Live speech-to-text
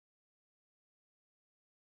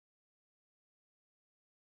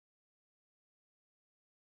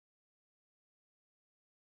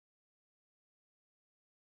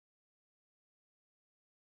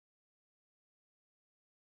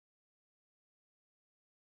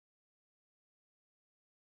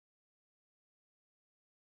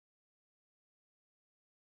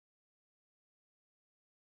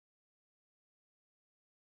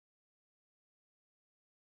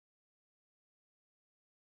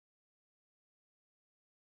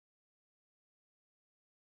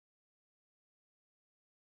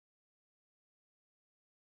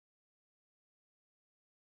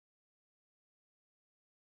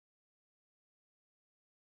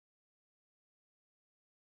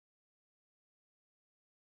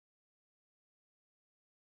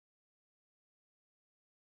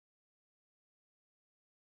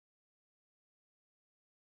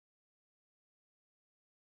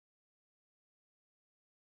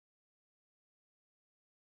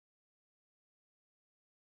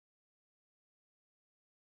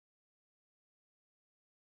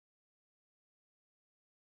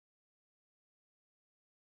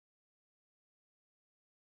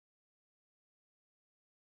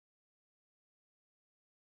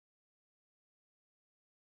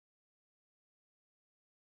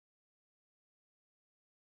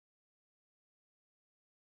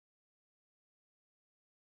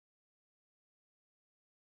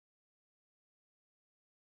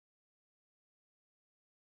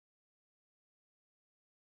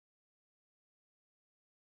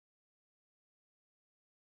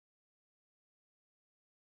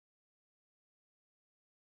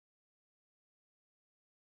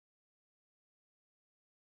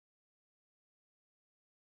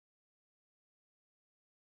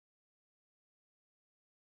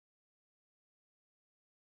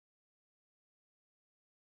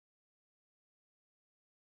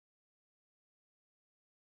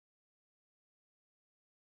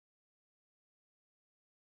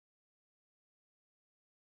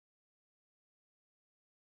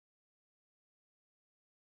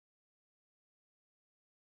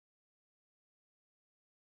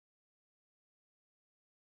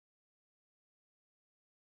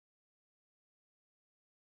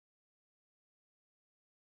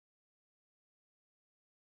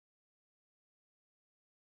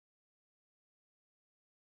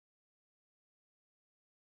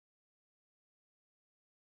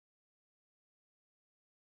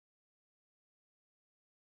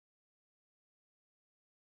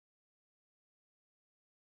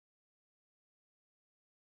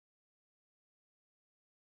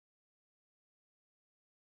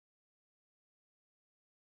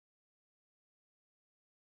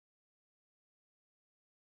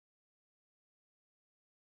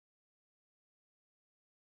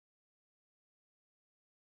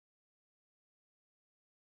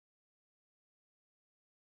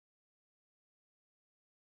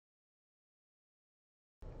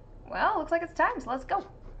Well, looks like it's time, so let's go.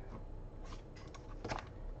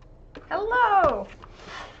 Hello!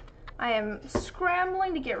 I am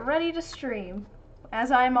scrambling to get ready to stream,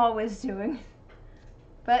 as I'm always doing.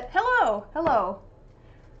 But hello! Hello!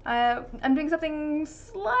 I'm doing something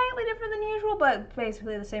slightly different than usual, but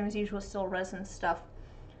basically the same as usual, still resin stuff.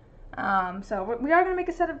 So we are going to make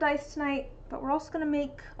a set of dice tonight, but we're also going to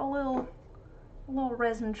make a little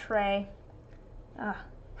resin tray.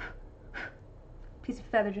 Piece of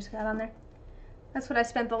feather just got on there. That's what I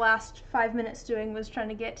spent the last 5 minutes doing, was trying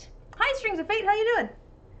to get... Hi, Strings of Fate, how you doing?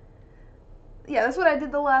 Yeah, that's what I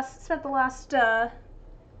did spent the last 5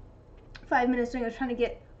 minutes doing, was trying to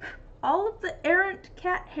get all of the errant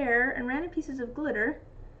cat hair and random pieces of glitter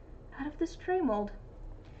out of this tray mold.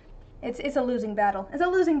 It's a losing battle. It's a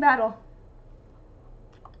losing battle.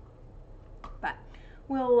 But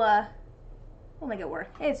we'll make it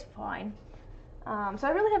work. It's fine. So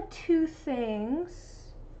I really have two things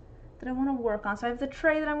that I want to work on. So I have the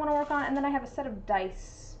tray that I want to work on, and then I have a set of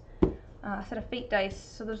dice, a set of fate dice.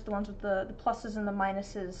 So those are the ones with the pluses and the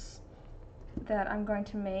minuses that I'm going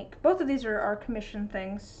to make. Both of these are commission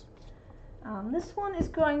things. This one is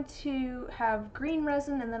going to have green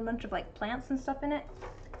resin and then a bunch of like plants and stuff in it.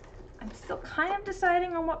 I'm still kind of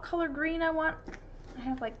deciding on what color green I want. I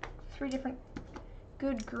have like 3 different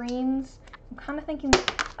good greens. I'm kind of thinking,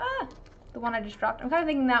 the one I just dropped. I'm kind of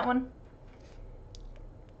thinking that one.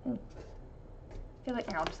 I feel like,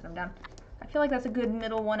 I'll just set them down. I feel like that's a good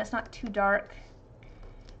middle one. It's not too dark.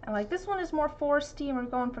 And like this one is more foresty, and we're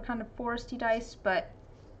going for kind of foresty dice, but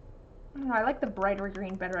I don't know, I like the brighter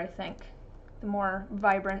green better, I think. The more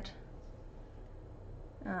vibrant.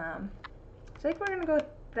 So I think we're gonna go with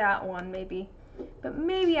that one maybe, but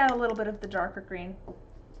maybe add a little bit of the darker green,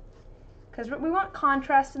 because we want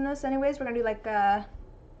contrast in this anyways. We're gonna do like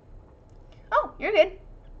oh, you're good.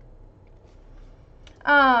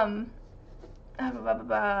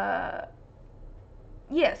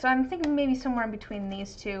 Yeah, so I'm thinking maybe somewhere in between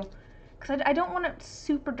these two, because I don't want it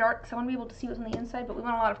super dark, because I want to be able to see what's on the inside, but we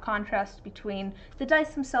want a lot of contrast between the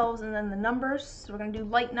dice themselves and then the numbers. So we're going to do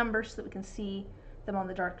light numbers so that we can see them on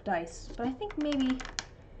the dark dice. But I think maybe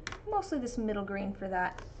mostly this middle green for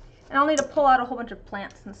that. And I'll need to pull out a whole bunch of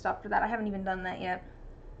plants and stuff for that. I haven't even done that yet.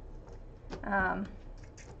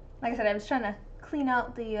 Like I said, I was trying to clean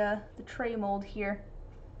out the tray mold here.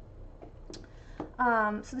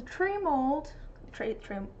 So the tray mold,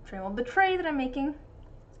 the tray that I'm making,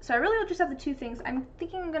 so I really will just have the two things. I'm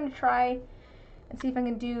thinking I'm going to try and see if I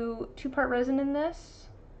can do 2-part resin in this.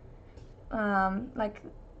 Like,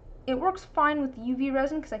 it works fine with UV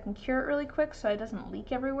resin because I can cure it really quick so it doesn't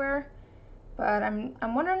leak everywhere. But I'm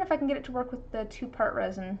wondering if I can get it to work with the 2-part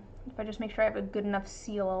resin, if I just make sure I have a good enough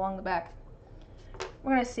seal along the back.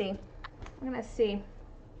 We're going to see. We're going to see.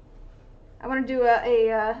 I want to do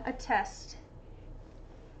a test.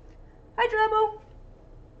 Hi, Drabo.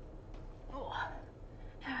 Oh,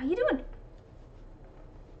 how you doing?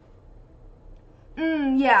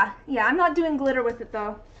 Yeah, I'm not doing glitter with it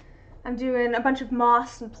though. I'm doing a bunch of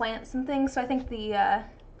moss and plants and things, so I think the,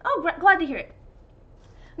 oh, glad to hear it.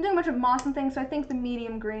 I'm doing a bunch of moss and things, so I think the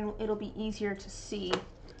medium green, it'll be easier to see. I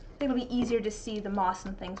think it'll be easier to see the moss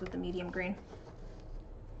and things with the medium green.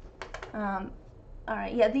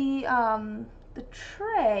 Alright, yeah, the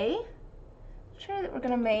tray that we're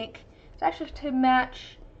gonna make, it's actually to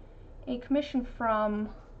match a commission from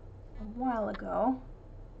a while ago.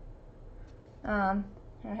 Here I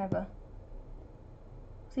have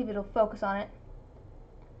see if it'll focus on it.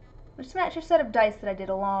 Just match a set of dice that I did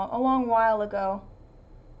a long while ago.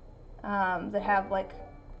 That have like,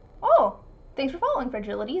 oh, thanks for following,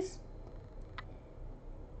 Fragilities.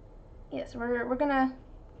 Yes, we're gonna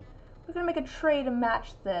make a tray to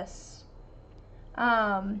match this.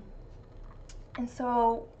 And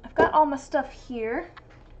so I've got all my stuff here.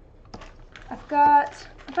 I've got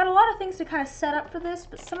a lot of things to kind of set up for this,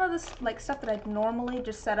 but some of this like stuff that I'd normally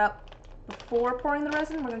just set up before pouring the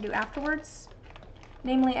resin, we're going to do afterwards.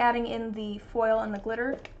 Namely adding in the foil and the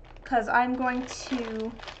glitter, because I'm going to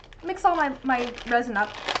mix all my resin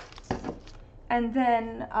up and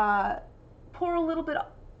then pour a little bit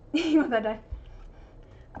you want that die?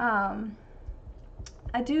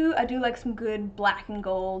 I do like some good black and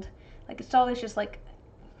gold. Like, it's always just like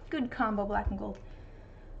good combo black and gold.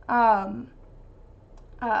 We're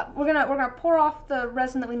gonna pour off the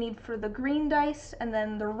resin that we need for the green dice, and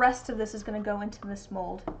then the rest of this is gonna go into this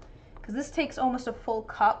mold, because this takes almost a full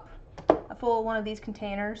cup, a full one of these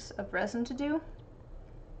containers of resin to do.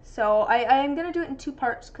 So I am gonna do it in 2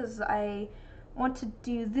 parts, because I want to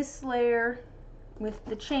do this layer with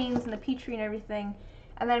the chains and the petri and everything,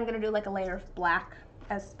 and then I'm gonna do like a layer of black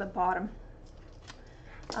as the bottom.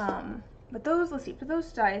 But those, let's see, for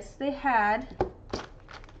those dice, they had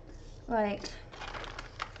like,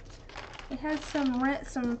 it has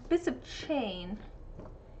some bits of chain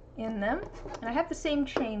in them, and I have the same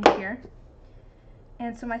chain here.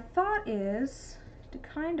 And so my thought is to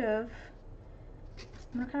I'm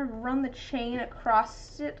gonna kind of run the chain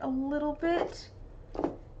across it a little bit.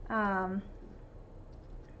 I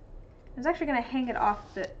was actually gonna hang it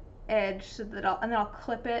off the edge so that and then I'll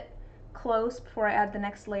clip it close before I add the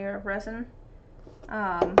next layer of resin.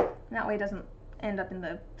 That way it doesn't end up in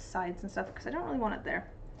the sides and stuff, because I don't really want it there.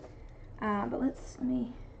 But let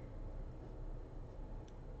me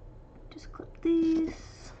just clip these.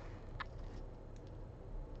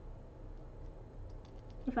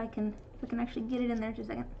 If I can actually get it in there, just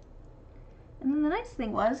a second. And then the nice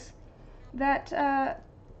thing was that that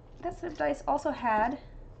set of dice also had,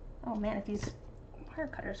 oh man, if these wire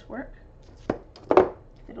cutters work,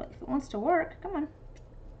 if it wants to work, come on.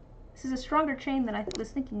 This is a stronger chain than I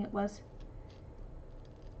was thinking it was.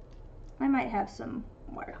 I might have some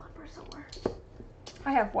wire clippers somewhere.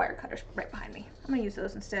 I have wire cutters right behind me. I'm gonna use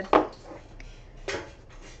those instead.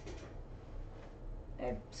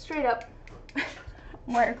 Straight up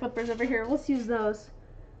wire clippers over here. Let's use those.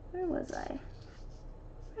 Where was I?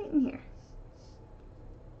 Right in here.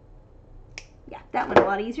 Yeah, that went a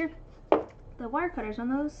lot easier. The wire cutters on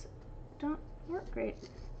those don't work great.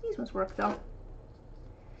 These ones work though.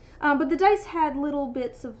 But the dice had little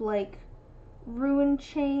bits of like ruined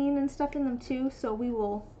chain and stuff in them too, so we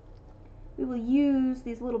will use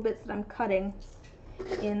these little bits that I'm cutting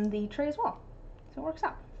in the tray as well. So it works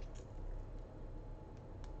out.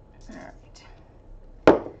 Alright.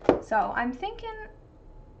 So I'm thinking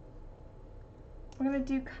we're gonna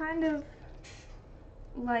do kind of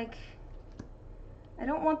like, I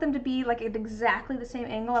don't want them to be like at exactly the same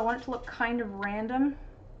angle. I want it to look kind of random.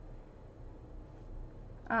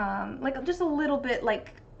 Like just a little bit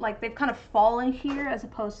like they've kind of fallen here as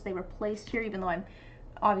opposed to they were placed here, even though I'm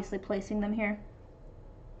obviously placing them here.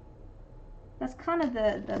 That's kind of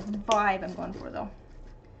the vibe I'm going for though,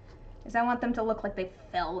 is I want them to look like they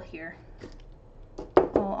fell here.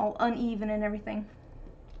 All uneven and everything.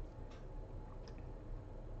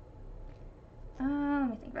 Let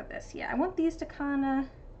me think about this. Yeah, I want these to kind of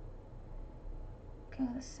go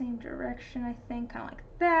the same direction, I think, kind of like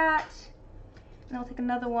that. And I'll take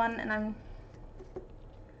another one, and I don't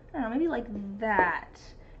know, maybe like that.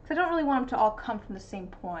 Because I don't really want them to all come from the same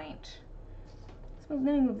point. So let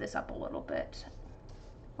me move this up a little bit.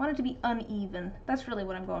 I want it to be uneven. That's really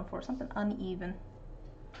what I'm going for, something uneven.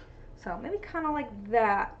 So maybe kind of like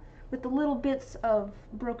that, with the little bits of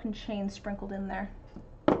broken chain sprinkled in there.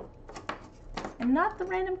 And not the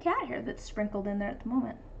random cat hair that's sprinkled in there at the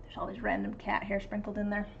moment. There's always random cat hair sprinkled in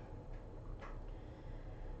there.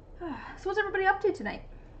 So what's everybody up to tonight?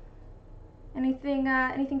 Anything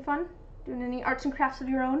fun? Doing any arts and crafts of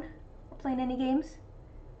your own? Or playing any games?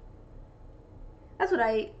 That's what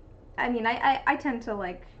I tend to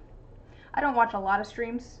like, I don't watch a lot of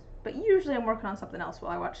streams, but usually I'm working on something else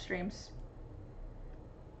while I watch streams.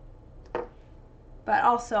 But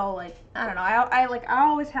also, like, I don't know, I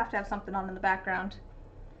always have to have something on in the background.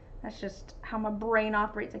 That's just how my brain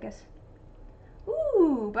operates, I guess.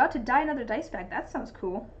 Ooh, about to dye another dice bag. That sounds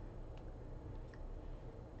cool.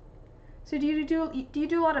 So do you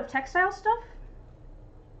do a lot of textile stuff?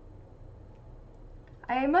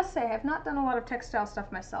 I must say I have not done a lot of textile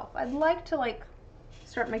stuff myself. I'd like to like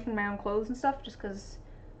start making my own clothes and stuff, just because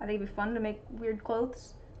I think it'd be fun to make weird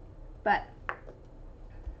clothes. But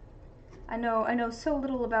I know so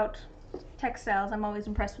little about textiles. I'm always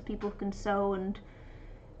impressed with people who can sew and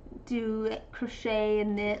do crochet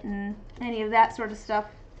and knit and any of that sort of stuff.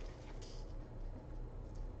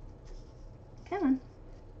 Come on.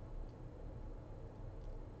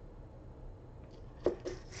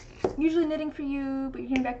 Usually knitting for you, but you're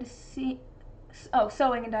getting back to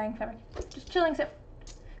sewing and dyeing fabric. Just chilling,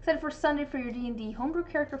 excited for Sunday for your D&D. Homebrew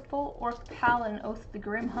character, full orc paladin, Oath of the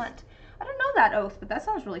Grim Hunt. I don't know that oath, but that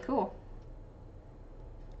sounds really cool.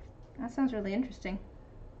 That sounds really interesting.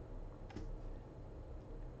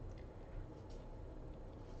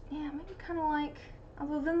 Yeah, maybe kind of like,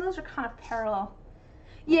 although then those are kind of parallel.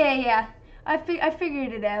 Yeah, I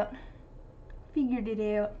figured it out. Figured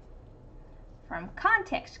it out. From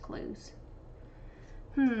context clues.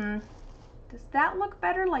 Does that look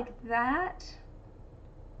better like that?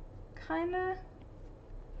 Kinda?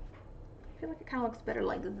 I feel like it kind of looks better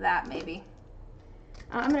like that, maybe.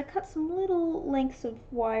 I'm gonna cut some little lengths of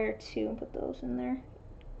wire too and put those in there.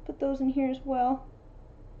 Put those in here as well.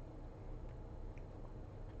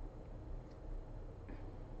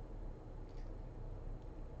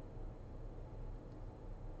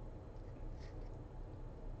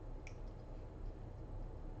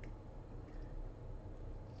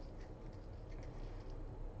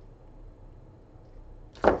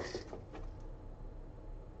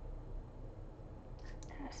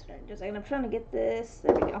 just like I'm trying to get this.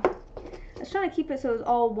 There we go. I was trying to keep it so it's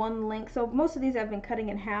all one length. So most of these I've been cutting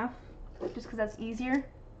in half, just because that's easier.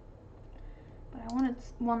 But I wanted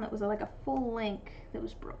one that was like a full length that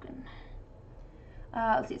was broken.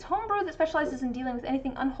 Let's see. It's homebrew that specializes in dealing with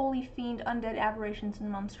anything unholy, fiend, undead, aberrations, and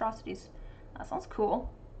monstrosities. That sounds cool.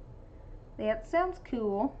 That sounds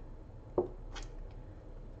cool.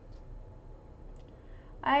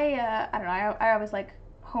 I don't know. I always like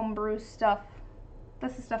homebrew stuff.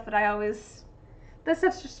 That's the stuff that I always. That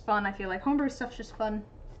stuff's just fun. I feel like homebrew stuff's just fun.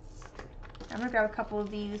 I'm gonna grab a couple of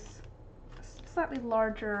these slightly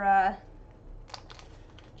larger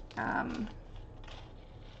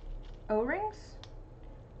O-rings.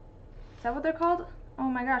 Is that what they're called? Oh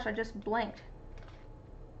my gosh, I just blanked.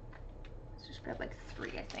 Let's just grab like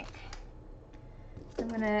 3, I think. I'm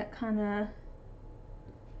gonna kind of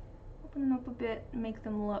open them up a bit and make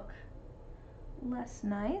them look less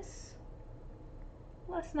nice.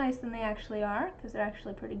 Less nice than they actually are, because they're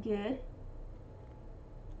actually pretty good.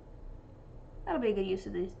 That'll be a good use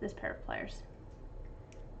of this pair of pliers.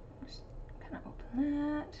 Just kind of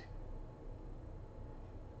open that.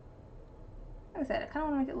 Like I said, I kind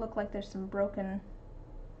of want to make it look like there's some broken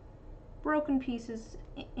pieces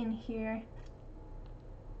in here.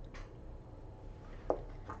 I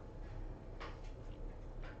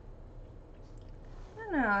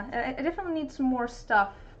don't know. I definitely need some more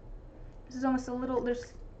stuff. This is almost a little.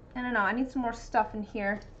 I don't know. I need some more stuff in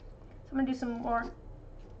here. So I'm gonna do some more.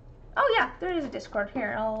 Oh yeah, there is a Discord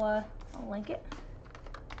here. I'll link it.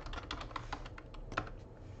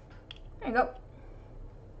 There you go.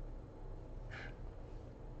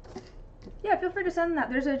 Yeah, feel free to send that.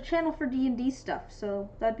 There's a channel for D&D stuff, so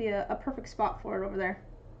that'd be a perfect spot for it over there.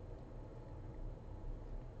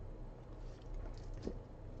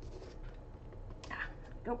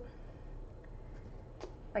 Go.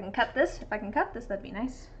 If I can cut this, that'd be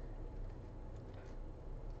nice.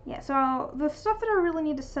 Yeah, so the stuff that I really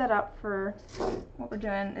need to set up for what we're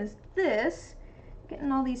doing is this,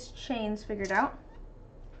 getting all these chains figured out.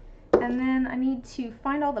 And then I need to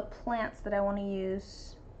find all the plants that I want to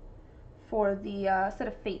use for the set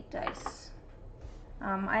of fate dice.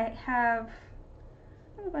 I have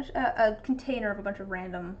a container of a bunch of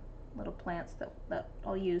random little plants that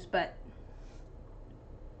I'll use, but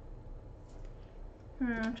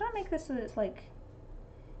I'm trying to make this so that it's like,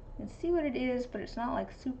 you can see what it is, but it's not like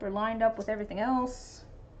super lined up with everything else.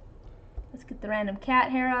 Let's get the random cat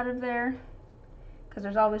hair out of there, because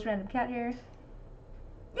there's always random cat hair.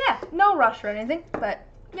 Yeah, no rush or anything, but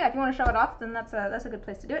yeah, if you want to show it off, then that's a good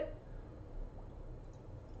place to do it.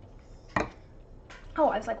 Oh,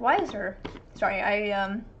 I was like, why is there? Sorry, I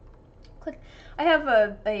have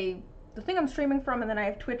the thing I'm streaming from, and then I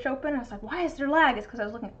have Twitch open. I was like, why is there lag? It's because I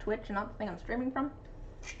was looking at Twitch and not the thing I'm streaming from.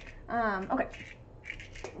 Okay.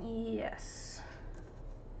 Yes.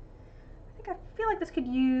 I feel like this could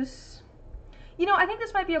use. You know, I think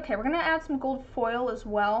this might be okay. We're gonna add some gold foil as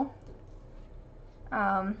well.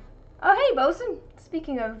 Oh, hey, Bosun.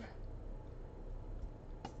 Speaking of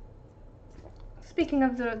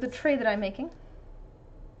the tray that I'm making.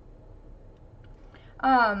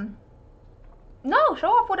 No, show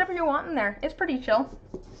off whatever you want in there. It's pretty chill.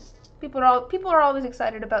 People are always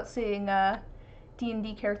excited about seeing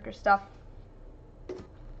D&D character stuff.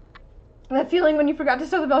 That feeling when you forgot to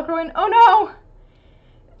sew the Velcro in. Oh no!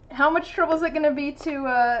 How much trouble is it going to be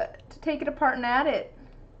to take it apart and add it?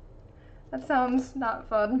 That sounds not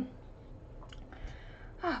fun.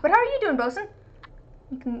 But how are you doing, Bosun?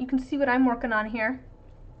 You can see what I'm working on here.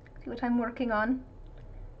 See what I'm working on.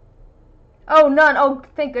 Oh, none. Oh,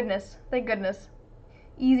 thank goodness. Thank goodness.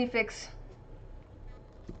 Easy fix.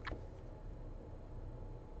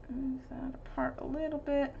 Move that apart a little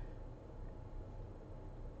bit.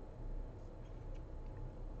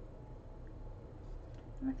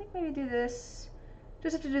 And I think maybe do this.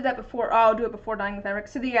 Just have to do that before. Oh, I'll do it before dyeing the fabric.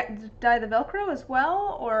 So do you dye the Velcro as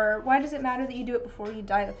well, or why does it matter that you do it before you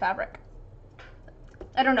dye the fabric?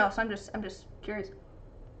 I don't know. So I'm just curious.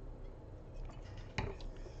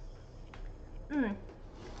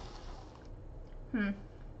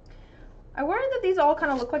 I worry that these all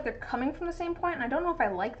kind of look like they're coming from the same point, and I don't know if I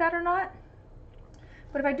like that or not.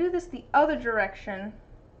 But if I do this the other direction...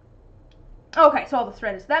 Okay, so all the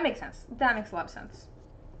thread is... That makes sense. That makes a lot of sense.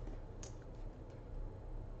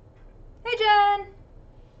 Hey,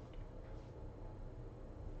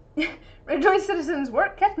 Jen! Rejoice, citizens!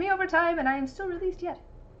 Work kept me over time, and I am still released yet.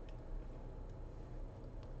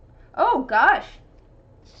 Oh, gosh!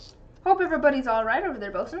 Hope everybody's alright over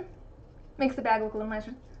there, Bosun. Makes the bag look a little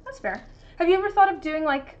nicer. That's fair. Have you ever thought of doing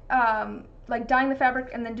like dyeing the fabric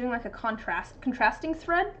and then doing like a contrasting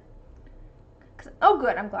thread? Oh,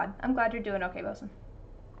 good. I'm glad. I'm glad you're doing okay, Bosun.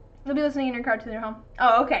 You'll be listening in your car to your home.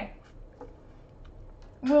 Oh, okay.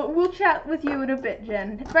 We'll chat with you in a bit,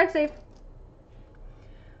 Jen. Drive safe.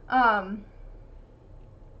 What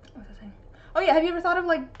was I saying? Oh yeah, have you ever thought of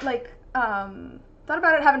thought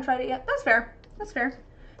about it? Haven't tried it yet. That's fair. That's fair.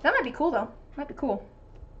 That might be cool though. Might be cool.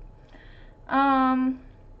 Yeah.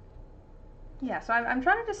 So I'm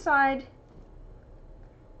trying to decide.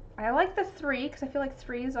 I like the 3 because I feel like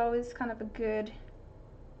 3 is always kind of a good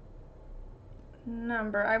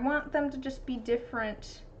number. I want them to just be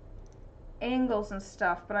different angles and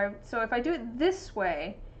stuff, but so if I do it this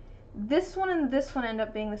way, this one and this one end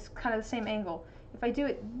up being this kind of the same angle. If I do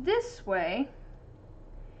it this way,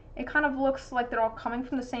 it kind of looks like they're all coming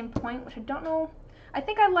from the same point, which I don't know. I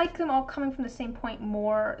think I like them all coming from the same point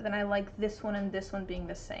more than I like this one and this one being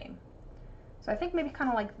the same. So I think maybe kind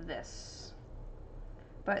of like this.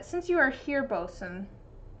 But since you are here, Bosun,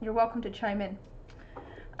 you're welcome to chime in.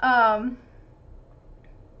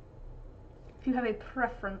 If you have a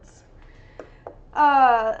preference.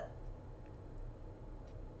 Yeah.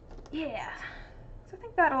 So I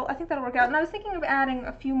think that'll work out. And I was thinking of adding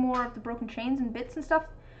a few more of the broken chains and bits and stuff,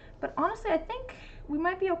 but honestly I think we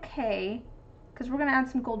might be okay because we're gonna add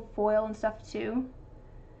some gold foil and stuff too.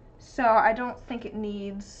 So I don't think it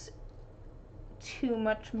needs too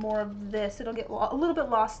much more of this. It'll get a little bit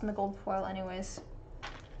lost in the gold foil anyways.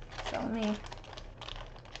 So let me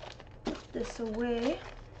put this away.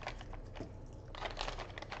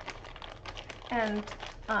 And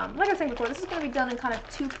like I was saying before, this is going to be done in kind of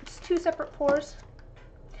two separate pours.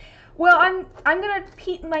 Well, I'm gonna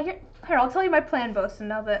here. I'll tell you my plan, Bosun.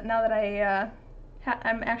 Now that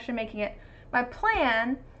I'm actually making it. My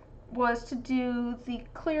plan was to do the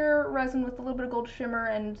clear resin with a little bit of gold shimmer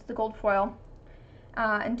and the gold foil,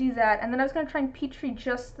 and do that. And then I was gonna try and petri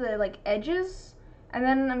just the edges, and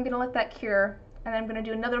then I'm gonna let that cure, and then I'm gonna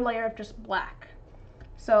do another layer of just black.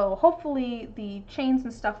 So hopefully the chains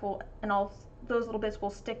and stuff and all those little bits will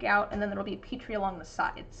stick out, and then there'll be petri along the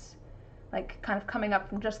sides, like kind of coming up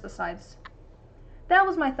from just the sides. That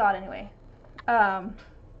was my thought anyway.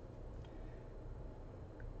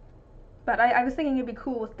 But I was thinking it'd be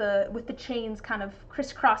cool with the chains kind of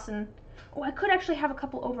crisscrossing. Oh, I could actually have a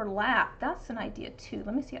couple overlap. That's an idea too.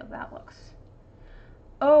 Let me see how that looks.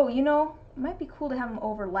 Oh, you know, it might be cool to have them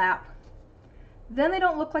overlap. Then they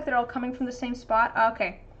don't look like they're all coming from the same spot.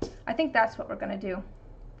 Okay, I think that's what we're gonna do.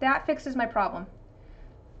 That fixes my problem.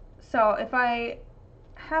 So if I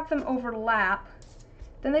have them overlap,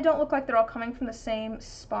 then they don't look like they're all coming from the same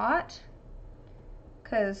spot,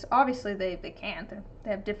 because obviously they can't. They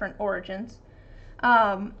have different origins.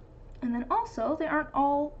 And then also they aren't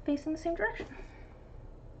all facing the same direction.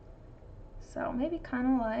 So maybe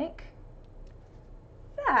kind of like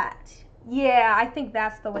that. Yeah, I think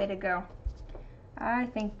that's the way to go. I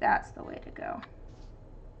think that's the way to go.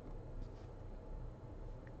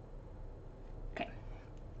 Okay.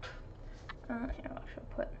 Here, I should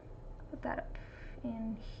put that up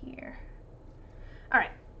in here. All right.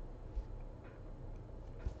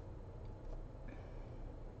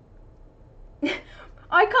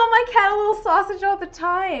 I call my cat a little sausage all the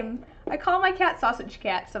time. I call my cat Sausage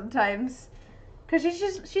Cat sometimes, because she's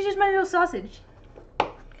just my little sausage.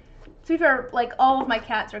 To be fair, like all of my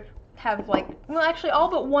cats have well, actually all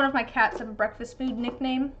but one of my cats have a breakfast food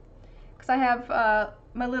nickname, because I have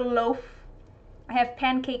my little loaf, I have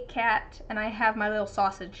Pancake Cat, and I have my little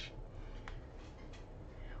sausage.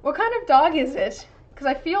 What kind of dog is it? Because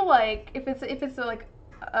I feel like if it's like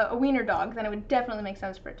a wiener dog, then it would definitely make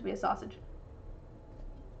sense for it to be a sausage.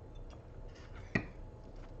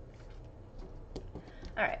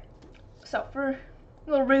 All right, so for a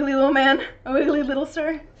little wriggly little man, a wiggly little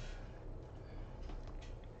sir.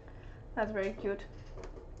 That's very cute.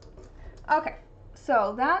 Okay,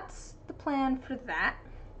 so that's the plan for that.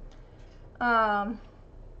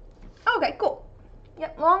 Okay, cool.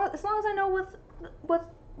 Yep, as long as I know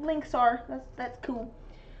what links are, that's cool.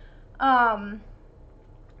 The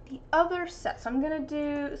other set, I'm gonna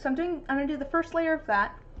do the first layer of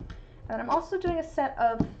that, and I'm also doing a set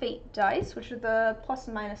of fate dice, which are the plus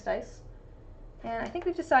and minus dice. And I think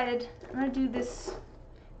we've decided I'm gonna do this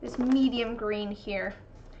medium green here,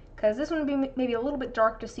 because this one would be maybe a little bit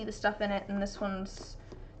dark to see the stuff in it, and this one's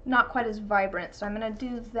not quite as vibrant, so I'm gonna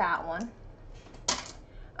do that one.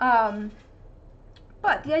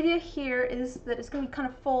 But the idea here is that it's going to be kind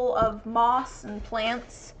of full of moss and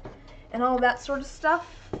plants and all that sort of stuff.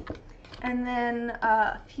 And then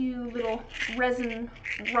a few little resin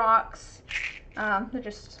rocks. They're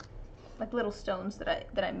just like little stones that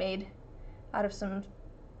I made out of some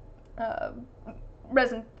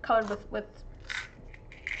resin colored with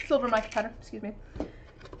silver mica powder, excuse me.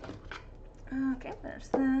 Okay, there's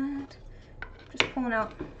that. Just pulling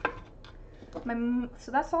out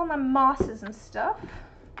so that's all my mosses and stuff.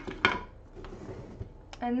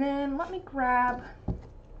 And then let me grab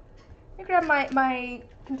my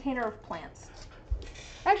container of plants.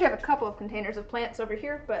 I actually have a couple of containers of plants over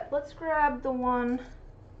here, but let's grab the one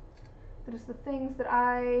that is the things that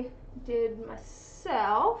I did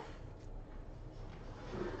myself.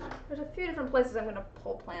 There's a few different places I'm going to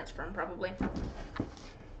pull plants from, probably.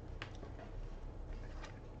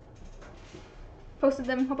 Posted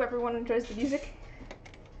them. Hope everyone enjoys the music.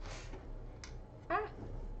 Ah.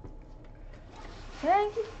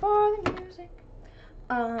 Thank you for the music.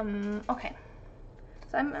 Okay.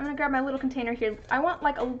 So I'm going to grab my little container here. I want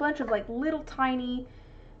like a bunch of like little tiny,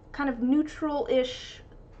 kind of neutral-ish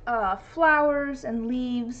flowers and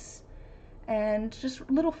leaves and just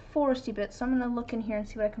little foresty bits. So I'm going to look in here and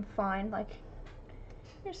see what I can find. Like,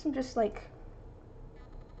 here's some just like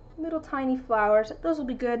little tiny flowers. Those will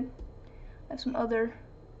be good. I have some other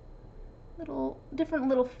different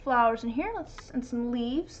little flowers in here. And some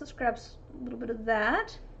leaves. Let's grab a little bit of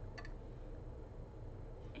that.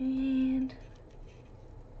 And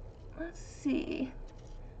let's see.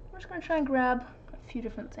 I'm just going to try and grab a few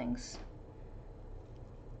different things.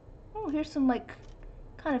 Oh, here's some like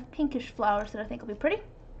kind of pinkish flowers that I think will be pretty.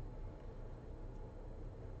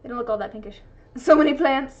 They don't look all that pinkish. So many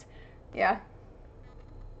plants. Yeah.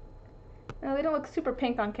 No, they don't look super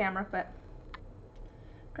pink on camera, but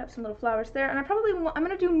grab some little flowers there. And I'm going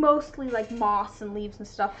to do mostly like moss and leaves and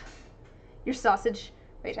stuff. Your sausage.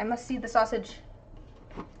 Wait, I must see the sausage.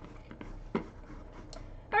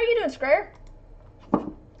 How are you doing, Scrayer?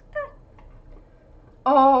 Ah.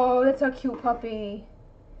 Oh, that's a cute puppy.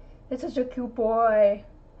 It's such a cute boy.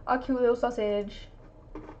 A cute little sausage.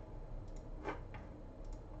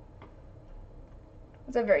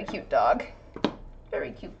 It's a very cute dog.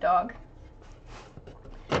 Very cute dog.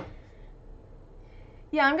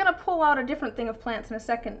 Yeah, I'm gonna pull out a different thing of plants in a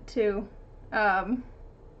second too.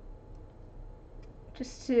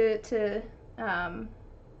 Just to oh,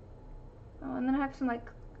 and then I have some like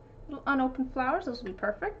little unopened flowers. Those will be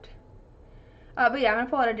perfect. But yeah, I'm gonna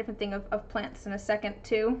pull out a different thing of plants in a second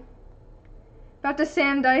too. About to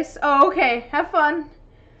sand dice. Oh, okay. Have fun.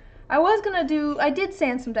 I did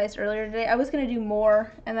sand some dice earlier today. I was gonna do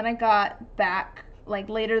more, and then I got back like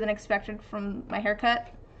later than expected from my haircut.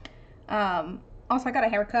 Also, I got a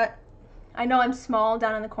haircut. I know I'm small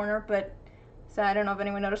down in the corner, but so I don't know if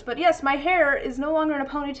anyone noticed. But yes, my hair is no longer in a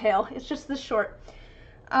ponytail. It's just this short.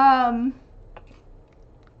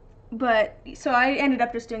 But so I ended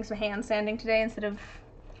up just doing some hand sanding today instead of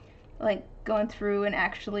like going through and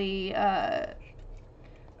actually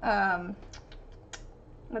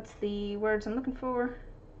what's the words I'm looking for?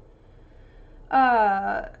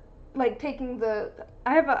 Like taking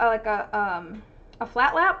I have a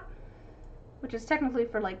flat lap, which is technically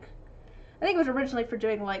for like, I think it was originally for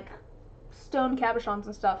doing like stone cabochons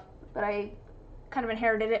and stuff, but I kind of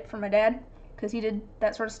inherited it from my dad because he did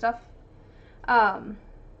that sort of stuff.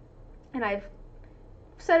 And I've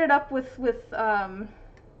set it up with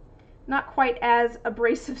not quite as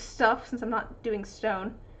abrasive stuff since I'm not doing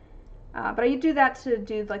stone. But I do that to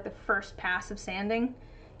do like the first pass of sanding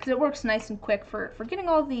because it works nice and quick for getting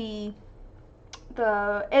all the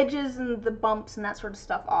edges and the bumps and that sort of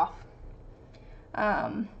stuff off.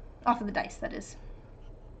 Off of the dice, that is.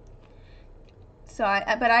 So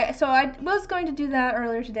I was going to do that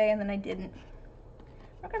earlier today and then I didn't.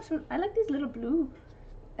 I like these little blue.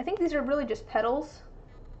 I think these are really just petals.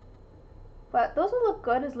 But those will look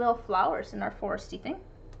good as little flowers in our foresty thing.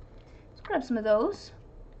 Let's grab some of those.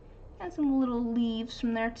 And some little leaves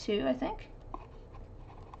from there too, I think.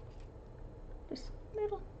 Just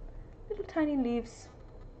little tiny leaves.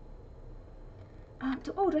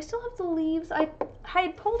 Do I still have the leaves? I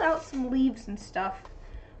had pulled out some leaves and stuff.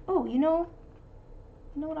 Oh, you know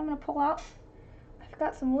what I'm gonna pull out? I've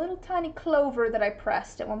got some little tiny clover that I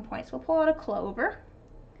pressed at one point, so we'll pull out a clover.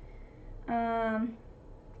 Yeah,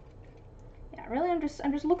 really, I'm just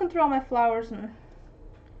looking through all my flowers and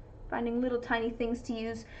finding little tiny things to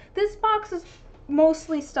use. This box is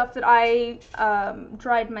mostly stuff that I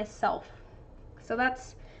dried myself, so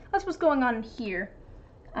that's what's going on here.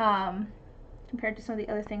 Compared to some of the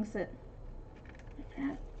other things that I've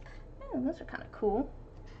had. Oh, those are kind of cool.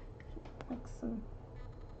 Like some.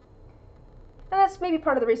 And that's maybe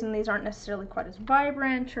part of the reason these aren't necessarily quite as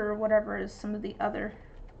vibrant or whatever as some of the other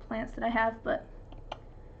plants that I have, but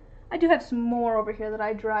I do have some more over here that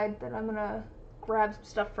I dried that I'm gonna grab some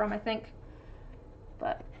stuff from, I think.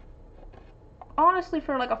 But honestly,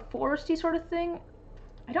 for like a foresty sort of thing,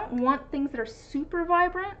 I don't want things that are super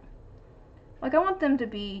vibrant. Like I want them to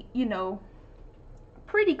be, you know,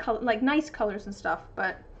 pretty color, like nice colors and stuff,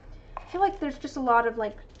 but I feel like there's just a lot of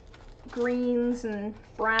like greens and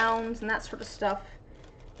browns and that sort of stuff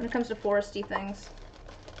when it comes to foresty things.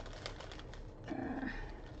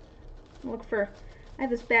 Look for, I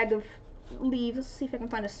have this bag of leaves. Let's see if I can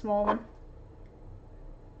find a small one.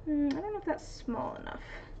 I don't know if that's small enough.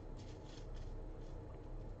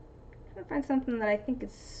 I'm trying to find something that I think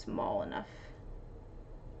is small enough.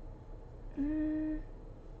 I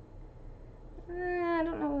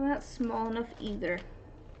don't know if that's small enough either.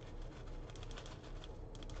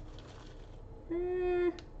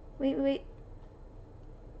 Wait.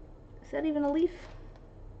 Is that even a leaf?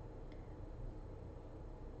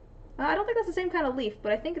 I don't think that's the same kind of leaf,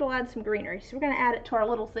 but I think it'll add some greenery. So we're going to add it to our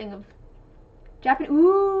little thing of Japanese.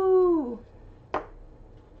 Ooh! I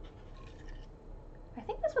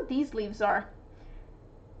think that's what these leaves are.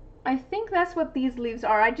 I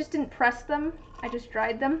just didn't press them. I just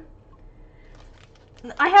dried them.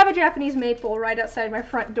 I have a Japanese maple right outside my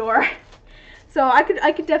front door. So I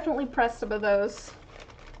could definitely press some of those.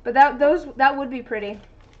 But that would be pretty.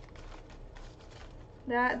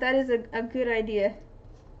 That is a good idea.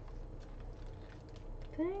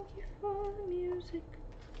 Thank you for the music,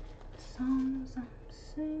 the songs I'm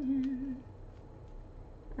singing.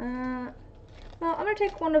 Well, I'm gonna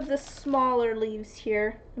take one of the smaller leaves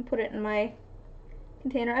here and put it in my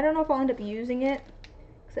container. I don't know if I'll end up using it,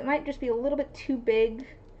 because it might just be a little bit too big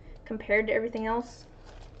compared to everything else.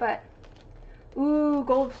 But, ooh,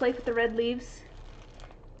 gold flake with the red leaves.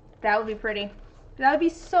 That would be pretty. That would be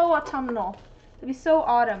so autumnal. That'd be so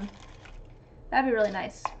autumn. That'd be really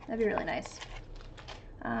nice. That'd be really nice.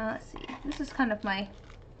 Let's see. This is kind of my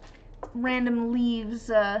random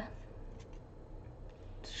leaves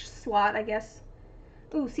slot, I guess.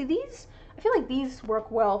 Ooh, see these? I feel like these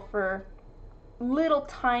work well for little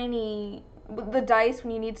tiny, the dice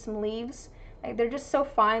when you need some leaves. Like, they're just so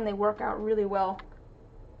fine, they work out really well.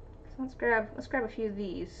 So let's grab a few of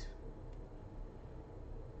these.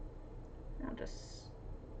 I'll just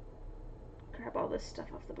grab all this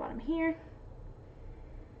stuff off the bottom here.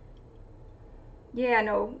 Yeah,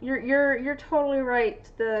 no, you're totally right.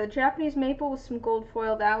 The Japanese maple with some gold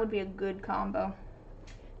foil, that would be a good combo.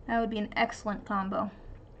 That would be an excellent combo.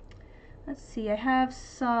 Let's see, I have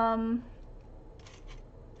some,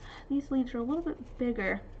 these leaves are a little bit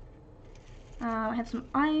bigger. I have some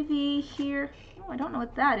ivy here. Oh, I don't know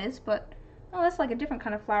what that is, but oh, that's like a different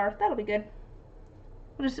kind of flower. That'll be good.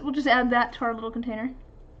 We'll just add that to our little container.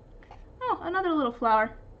 Oh, another little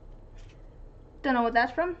flower. Don't know what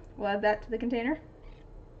that's from. We'll add that to the container.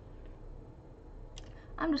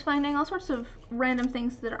 I'm just finding all sorts of random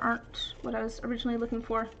things that aren't what I was originally looking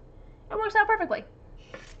for. It works out perfectly.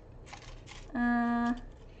 Yeah,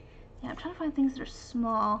 I'm trying to find things that are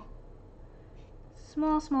small.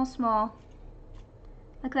 Small.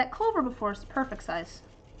 Like that clover before is the perfect size.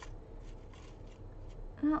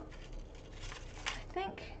 Well, I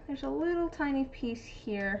think there's a little tiny piece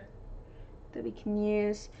here that we can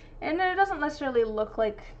use. And it doesn't necessarily look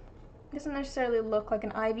like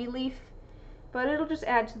an ivy leaf, but it'll just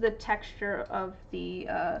add to the texture of the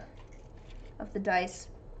dice.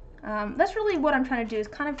 That's really what I'm trying to do, is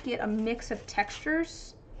kind of get a mix of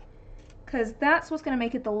textures, because that's what's going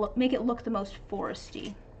to make it look the most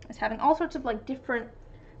foresty. It's having all sorts of like different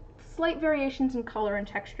slight variations in color and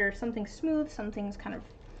texture. Something smooth, something's kind of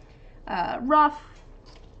rough.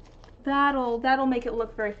 That'll make it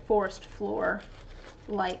look very forest floor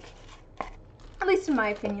like, at least in my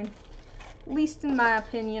opinion.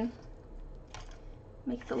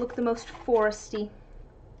 Make it look the most foresty.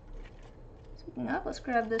 Speaking of, let's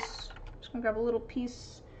grab this. I'm just gonna grab a little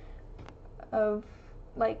piece of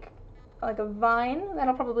like a vine.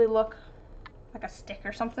 That'll probably look like a stick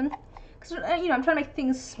or something. Because you know, I'm trying to make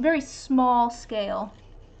things very small scale.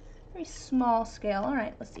 Very small scale. All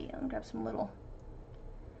right, let's see. I'm gonna grab some little.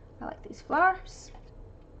 I like these flowers.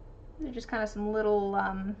 These are just kind of some little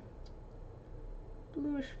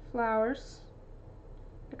bluish flowers.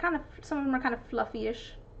 They're kind of, some of them are kind of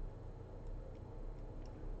fluffy-ish.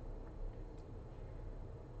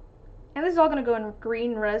 And this is all going to go in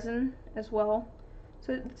green resin as well.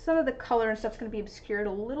 So some of the color and stuff is going to be obscured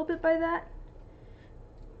a little bit by that.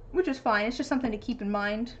 Which is fine. It's just something to keep in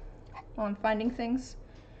mind while I'm finding things.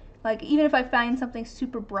 Like, even if I find something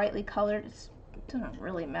super brightly colored, it doesn't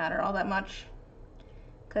really matter all that much.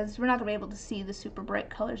 Because we're not going to be able to see the super bright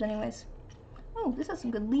colors anyways. Oh, this has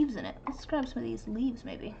some good leaves in it. Let's grab some of these leaves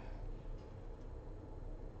maybe.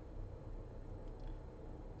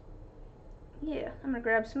 Yeah, I'm going to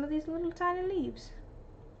grab some of these little tiny leaves.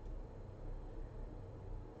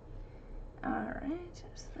 Alright,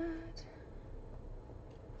 there's that.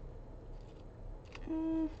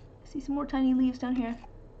 I see some more tiny leaves down here.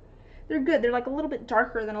 They're good. They're like a little bit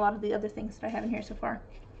darker than a lot of the other things that I have in here so far.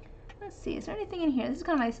 Let's see, is there anything in here? This is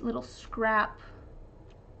kind of a nice little scrap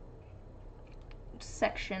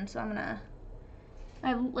section, so I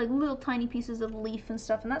have like little tiny pieces of leaf and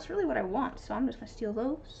stuff, and that's really what I want, so I'm just gonna steal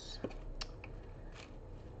those.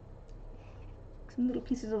 Some little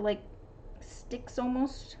pieces of like sticks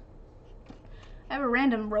almost. I have a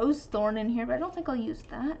random rose thorn in here, but I don't think I'll use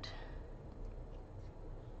that.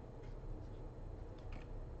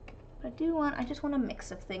 But I just want a mix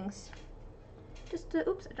of things.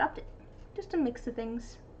 Oops, I dropped it. Just a mix of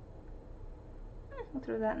things. We'll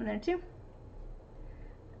throw that in there too.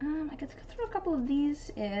 I could throw a couple of these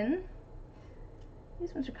in.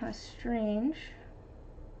 These ones are kind of strange.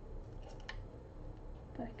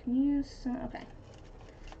 But I can use some, okay.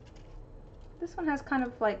 This one has kind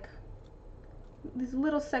of like these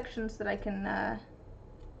little sections that I can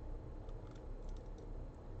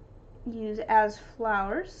use as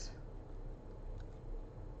flowers.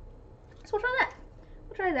 So we'll try that.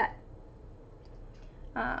 We'll try that.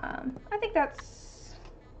 I think that's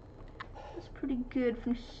pretty good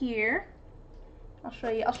from here. I'll show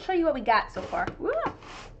you what we got so far. Woo!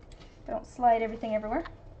 Don't slide everything everywhere.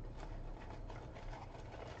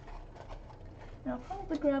 And I'll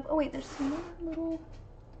probably grab, oh wait, there's some more little,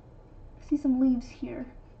 I see some leaves here.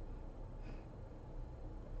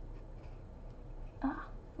 Ah,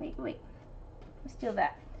 wait. Let's steal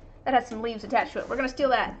that. That has some leaves attached to it. We're gonna steal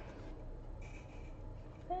that.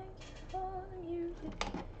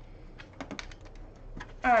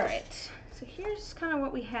 Alright, so here's kind of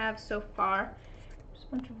what we have so far. Just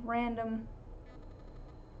a bunch of random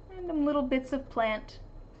little bits of plant.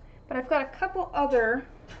 But I've got a couple other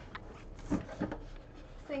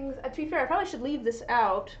things. To be fair, I probably should leave this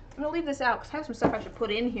out. I'm going to leave this out because I have some stuff I should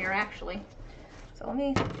put in here actually. So let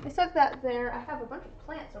me set that there. I have a bunch of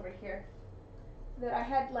plants over here that I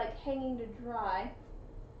had like hanging to dry.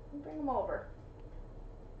 Let me bring them over.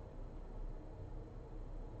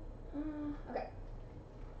 Okay.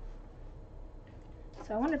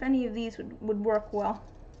 So I wonder if any of these would work well.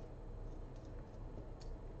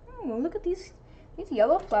 Oh, look at these. These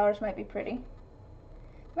yellow flowers might be pretty.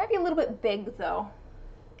 Might be a little bit big though.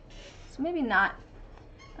 So maybe not.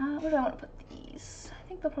 Where do I want to put these? I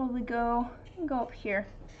think they'll probably go up here.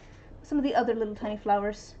 Some of the other little tiny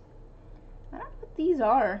flowers. I don't know what these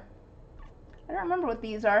are. I don't remember what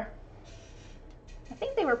these are. I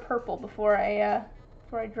think they were purple before I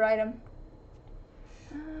dried them.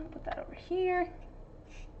 Put that over here.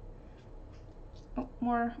 Oh,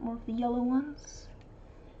 more of the yellow ones.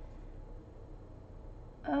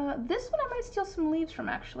 This one I might steal some leaves from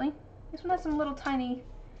actually. This one has some little tiny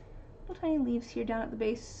leaves here down at the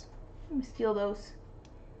base. Let me steal those.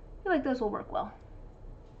 I feel like those will work well.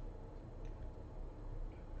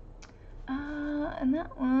 And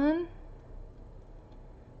that one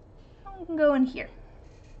can go in here.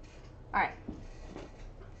 All right.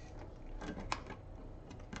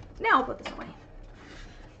 Now I'll put this away.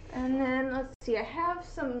 And then let's see. I have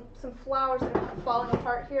some flowers that are falling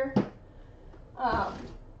apart here.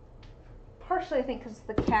 Partially I think because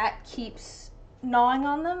the cat keeps gnawing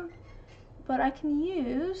on them, but I can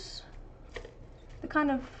use the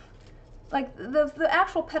kind of like the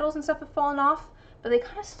actual petals and stuff have fallen off, but they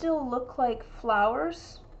kind of still look like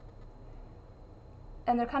flowers,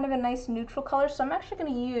 and they're kind of a nice neutral color, so I'm actually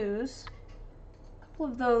going to use a couple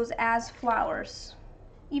of those as flowers,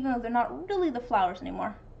 even though they're not really the flowers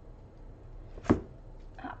anymore.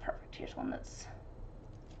 Perfect. Here's one that's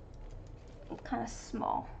kind of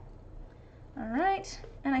small. Alright,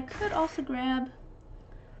 and I could also grab,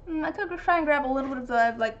 I could try and grab a little bit of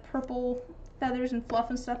the like purple feathers and fluff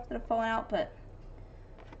and stuff that have fallen out, but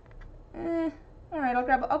alright, I'll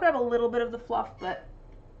grab a little bit of the fluff, but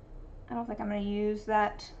I don't think I'm going to use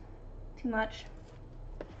that too much.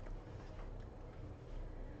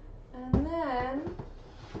 And then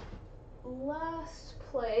last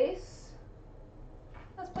place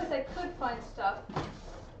I could find stuff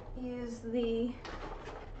is the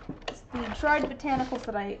dried botanicals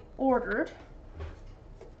that I ordered.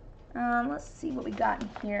 Let's see what we got in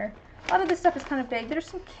here. A lot of this stuff is kind of big. There's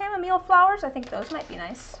some chamomile flowers. I think those might be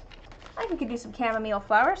nice. I think we could do some chamomile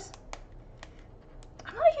flowers.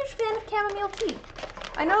 I'm not a huge fan of chamomile tea.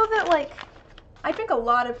 I know that, like, I drink a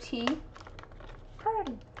lot of tea.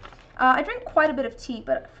 I drink quite a bit of tea,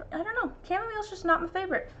 but I don't know. Chamomile's just not my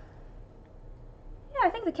favorite. Yeah, I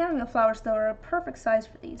think the chamomile flowers, though, are a perfect size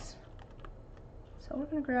for these. So we're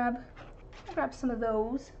going to grab some of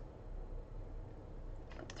those.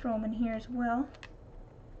 Throw them in here as well.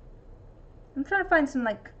 I'm trying to find some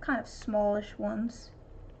like kind of smallish ones.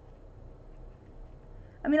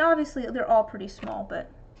 I mean, obviously they're all pretty small,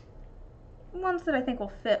 but ones that I think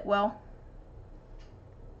will fit well.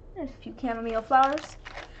 There's a few chamomile flowers.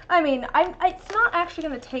 I mean, it's not actually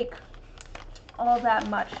going to take all that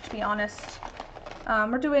much, to be honest.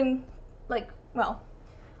 We're doing like, well,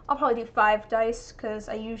 I'll probably do 5 dice because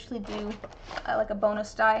I usually do like a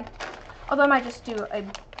bonus die. Although I might just do a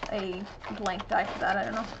blank die for that, I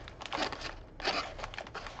don't know.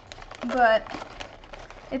 But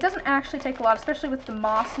it doesn't actually take a lot, especially with the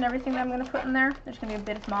moss and everything that I'm going to put in there. There's going to be a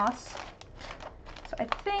bit of moss. So I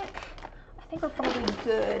think we're probably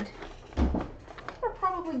good. We're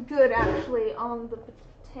probably good actually on the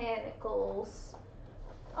botanicals.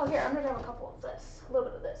 Oh, here, I'm going to grab a couple of this, a little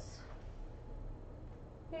bit of this.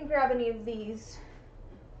 You can grab any of these.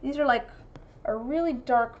 These are like a really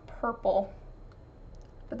dark purple,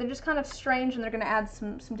 but they're just kind of strange and they're going to add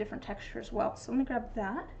some different texture as well. So let me grab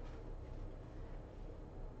that.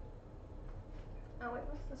 Oh wait,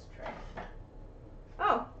 what's this tray?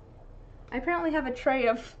 Oh, I apparently have a tray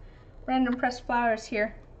of random pressed flowers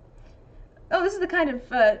here. Oh, this is the kind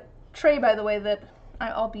of tray, by the way, that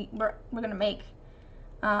we're gonna make.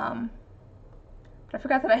 But I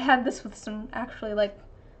forgot that I had this with some actually like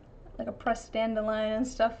a pressed dandelion and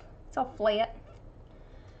stuff. It's all flat.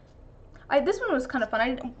 This one was kind of fun.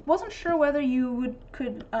 I wasn't sure whether you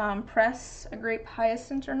could press a grape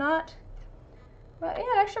hyacinth or not, but yeah,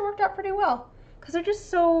 it actually worked out pretty well. Because they're just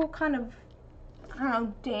so kind of, I don't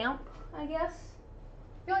know, damp, I guess.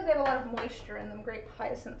 I feel like they have a lot of moisture in them, grape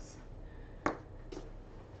hyacinths.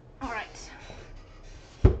 Alright.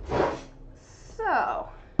 So,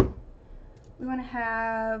 we want to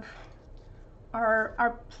have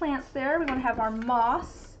our plants there. We want to have our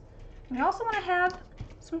moss. We also want to have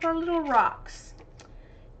some of our little rocks.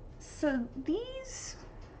 So these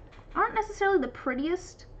aren't necessarily the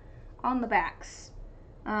prettiest on the backs.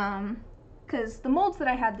 Because the molds that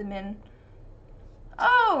I had them in.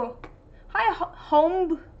 Oh, hi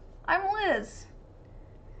home. I'm Liz.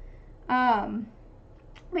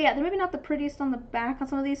 But yeah, they're maybe not the prettiest on the back on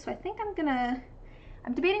some of these, so I think I'm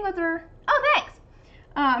debating whether. Oh, thanks.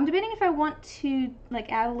 I'm debating if I want to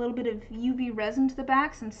like add a little bit of UV resin to the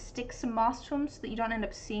backs and stick some moss to them so that you don't end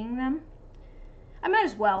up seeing them. I might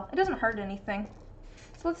as well. It doesn't hurt anything.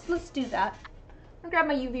 So let's do that. I'll grab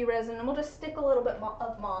my UV resin and we'll just stick a little bit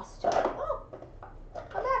of moss to it. Oh,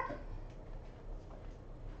 come back.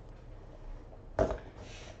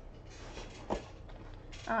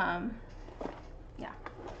 Yeah.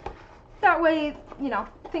 That way, you know,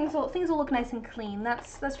 things will look nice and clean.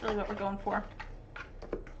 That's really what we're going for.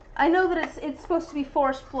 I know that it's supposed to be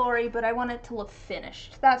forest flory, but I want it to look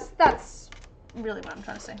finished. That's really what I'm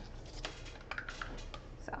trying to say.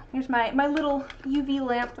 So here's my little UV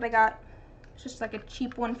lamp that I got. It's just like a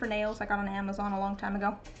cheap one for nails I got on Amazon a long time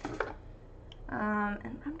ago.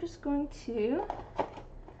 And I'm just going to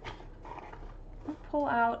pull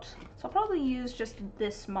out, so I'll probably use just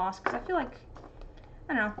this moss because I feel like,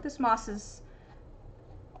 I don't know, this moss is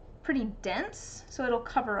pretty dense, so it'll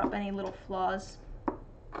cover up any little flaws.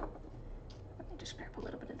 Let me just grab a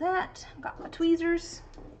little bit of that. I've got my tweezers.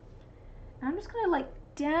 And I'm just gonna like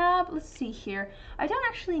dab, let's see here. I don't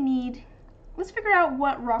actually need, let's figure out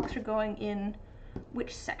what rocks are going in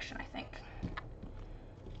which section, I think.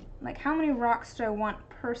 Like how many rocks do I want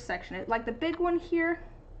per section? Like the big one here,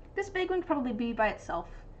 this big one could probably be by itself.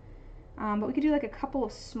 But we could do like a couple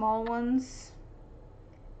of small ones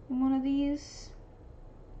in one of these.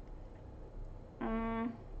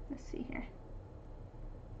 Let's see here.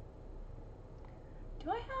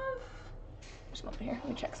 Do I have, just over here, let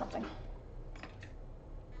me check something.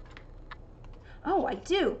 Oh, I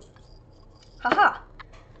do. Haha.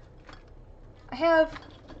 I have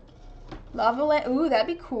lava lamp. Ooh, that'd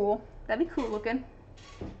be cool. That'd be cool looking.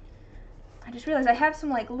 I just realized I have some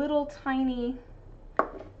like little tiny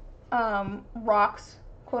rocks,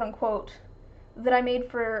 quote unquote, that I made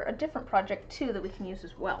for a different project too that we can use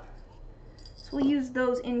as well. So we'll use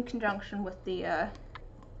those in conjunction with the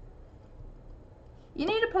you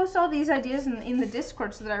need to post all these ideas in the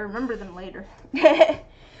Discord so that I remember them later.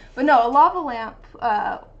 But no, a lava lamp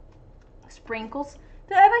sprinkles.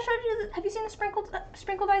 Have I showed you? Have you seen the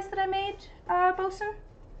sprinkled ice that I made, Bosun?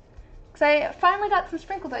 Because I finally got some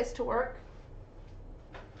sprinkled ice to work.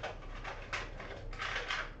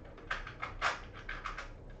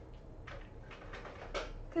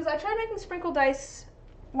 Because I tried making sprinkled ice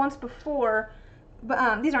once before,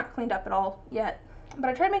 but these aren't cleaned up at all yet. But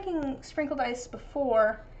I tried making sprinkled ice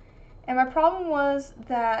before, and my problem was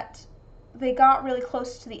that they got really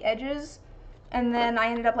close to the edges, and then I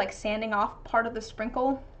ended up like sanding off part of the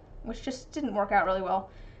sprinkle, which just didn't work out really well.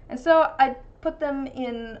 And so I put them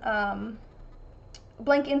in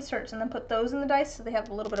blank inserts and then put those in the dice so they have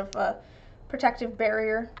a little bit of a protective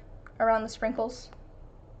barrier around the sprinkles.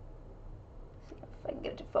 See if I can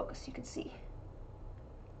get it to focus, you can see.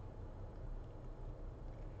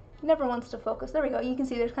 Never wants to focus. There we go. You can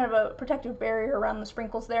see there's kind of a protective barrier around the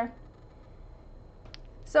sprinkles there.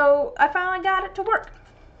 So I finally got it to work.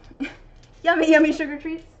 Yummy, yummy sugar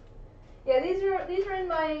treats. Yeah, these are in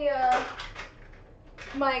my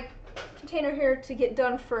my container here to get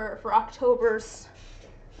done for October's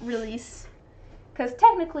release, because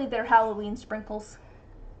technically they're Halloween sprinkles.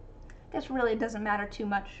 I guess really it doesn't matter too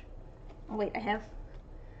much. Oh wait, I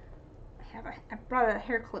brought a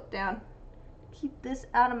hair clip down. Keep this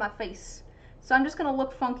out of my face. So I'm just gonna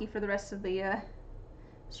look funky for the rest of the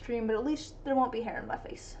stream, but at least there won't be hair in my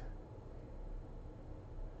face.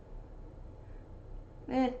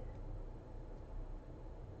 There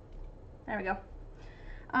we go.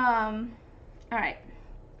 Alright.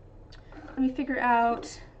 Let me figure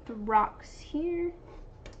out the rocks here.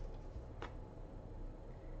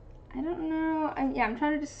 I don't know. I'm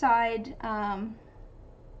trying to decide.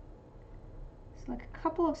 It's like a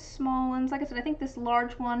couple of small ones. Like I said, I think this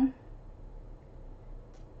large one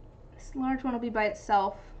will be by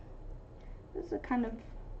itself. This is a kind of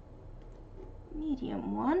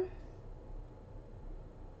medium one.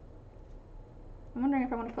 I'm wondering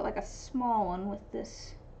if I want to put like a small one with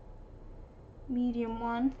this medium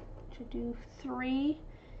one. To do 3.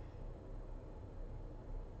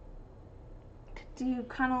 Could do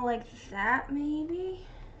kind of like that maybe.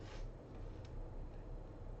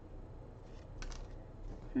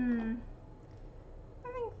 I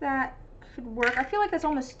think that could work. I feel like that's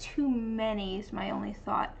almost too many is my only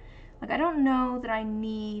thought. Like I don't know that I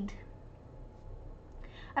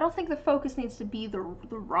don't think the focus needs to be the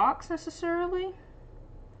rocks necessarily.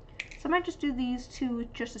 So I might just do these two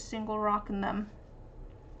with just a single rock in them.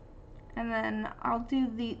 And then I'll do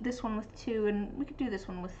this one with 2, and we could do this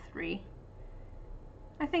one with 3.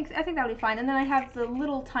 I think that'll be fine. And then I have the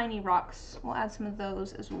little tiny rocks. We'll add some of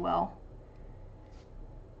those as well.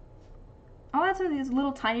 I'll add some of these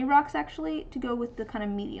little tiny rocks actually to go with the kind of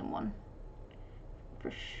medium one.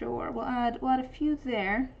 For sure. We'll add a few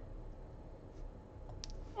there.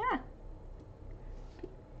 Yeah.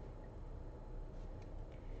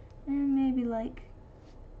 And maybe like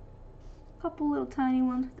a couple little tiny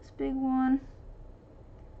ones with this big one.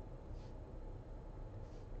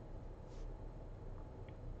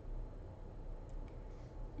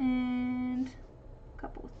 And a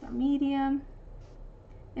couple with our medium.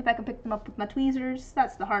 If I can pick them up with my tweezers,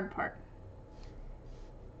 that's the hard part.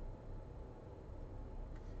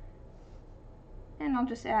 And I'll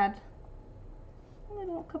just add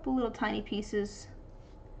a couple little tiny pieces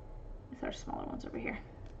with our smaller ones over here.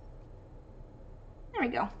 There we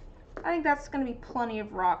go. I think that's going to be plenty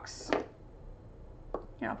of rocks.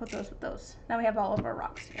 Here, I'll put those with those. Now we have all of our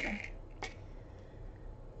rocks together.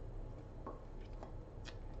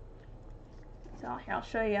 So here, I'll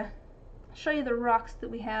show you the rocks that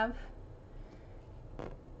we have.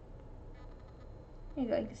 There you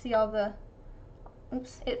go. You can see all the.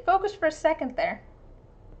 Oops! It focused for a second there.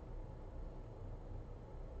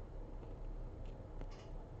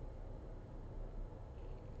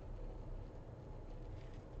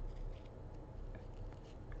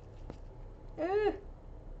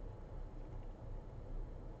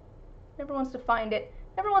 Never wants to find it.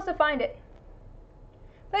 Never wants to find it.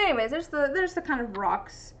 But anyways, there's the kind of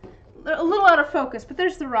rocks. They're a little out of focus, but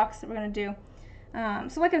there's the rocks that we're gonna do.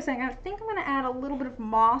 So like I was saying, I think I'm gonna add a little bit of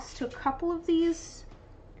moss to a couple of these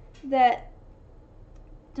that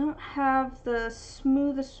don't have the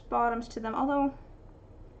smoothest bottoms to them. Although,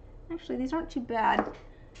 actually, these aren't too bad.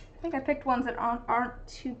 I think I picked ones that aren't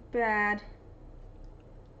too bad.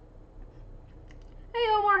 Hey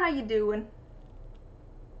Omar, how you doing?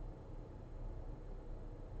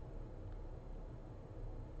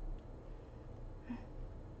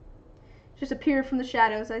 Just appeared from the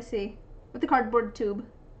shadows, I see. With the cardboard tube.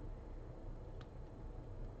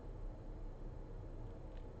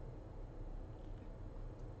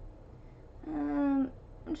 I'm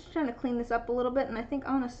just trying to clean this up a little bit, and I think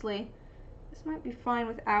honestly, this might be fine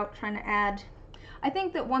without trying to add. I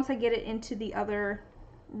think that once I get it into the other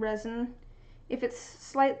resin, if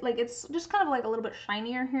it's it's just kind of like a little bit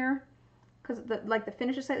shinier here, because the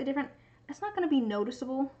finish is slightly different, it's not going to be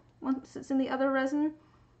noticeable once it's in the other resin,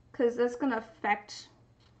 because that's going to affect,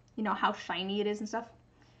 you know, how shiny it is and stuff.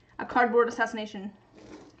 A cardboard assassination.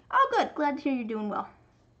 Oh, good. Glad to hear you're doing well.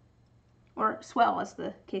 Or swell, as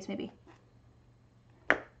the case may be.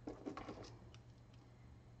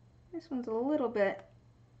 This one's a little bit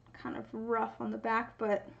kind of rough on the back,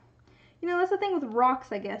 but you know, that's the thing with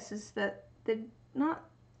rocks, I guess, is that they're not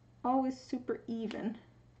always super even.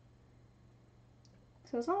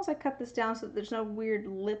 So as long as I cut this down so that there's no weird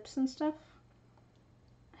lips and stuff,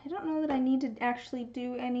 I don't know that I need to actually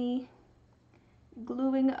do any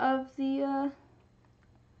gluing of the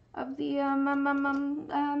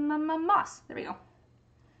moss. There we go.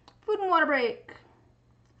 Food and water break.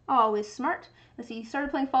 Always smart. Let's see,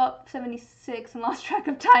 started playing Fallout 76 and lost track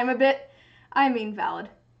of time a bit. I mean, valid.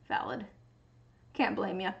 Valid. Can't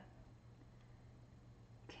blame ya.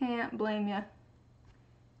 Can't blame ya.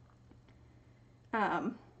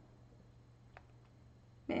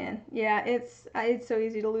 Man, yeah, it's so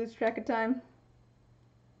easy to lose track of time.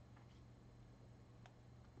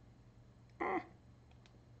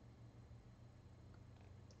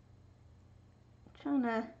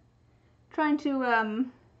 Trying to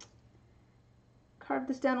carve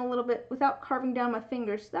this down a little bit without carving down my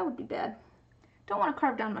fingers. That would be bad. Don't want to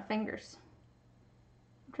carve down my fingers.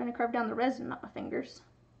 I'm trying to carve down the resin, not my fingers.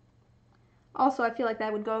 Also, I feel like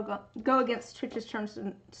that would go against Twitch's terms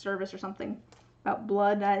of service or something about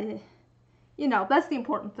blood. You know, that's the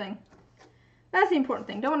important thing. That's the important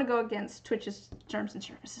thing. Don't want to go against Twitch's terms of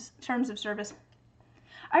service.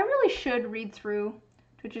 I really should read through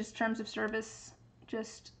Twitch's terms of service,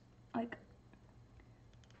 just like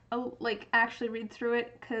actually read through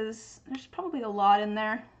it, because there's probably a lot in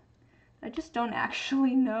there I just don't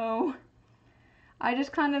actually know. I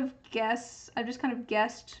just kind of guess. I've just kind of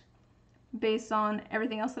guessed based on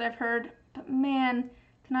everything else that I've heard. But man,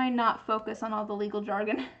 can I not focus on all the legal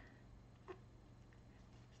jargon?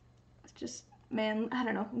 It's just, man, I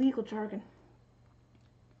don't know, legal jargon.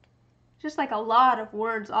 Just like a lot of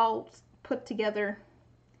words all put together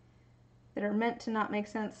that are meant to not make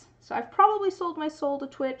sense. So I've probably sold my soul to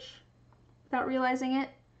Twitch without realizing it,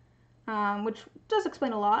 which does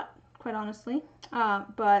explain a lot, quite honestly.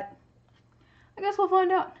 But I guess we'll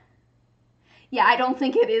find out. Yeah, I don't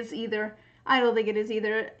think it is either. I don't think it is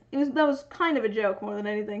either. That was kind of a joke more than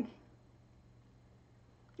anything.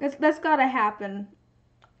 That's gotta happen,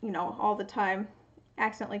 you know, all the time.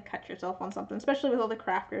 Accidentally cut yourself on something, especially with all the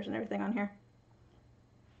crafters and everything on here.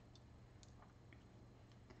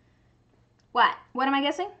 What? What am I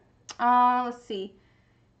guessing? Let's see.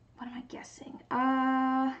 What am I guessing?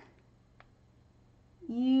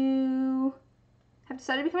 You have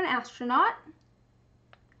decided to become an astronaut.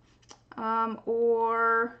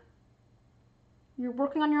 Or you're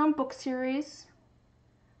working on your own book series.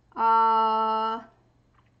 You're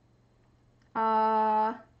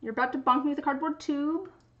about to bonk me with a cardboard tube.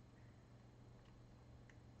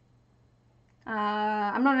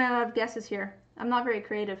 I'm running out of guesses here. I'm not very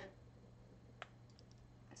creative.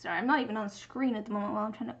 Sorry, I'm not even on the screen at the moment while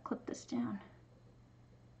I'm trying to clip this down.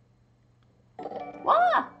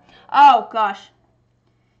 Wah! Oh, gosh.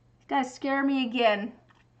 You guys scare me again.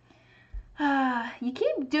 You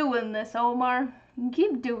keep doing this, Omar. You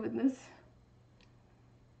keep doing this.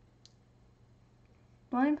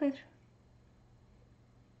 Blind playthrough.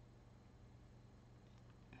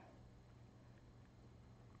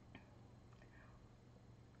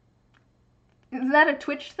 Is that a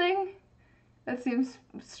Twitch thing? That seems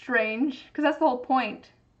strange, because that's the whole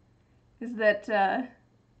point, is that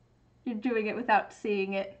you're doing it without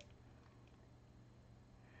seeing it.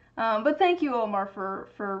 But thank you, Omar,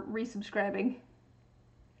 for resubscribing.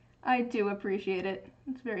 I do appreciate it.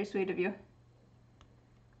 It's very sweet of you.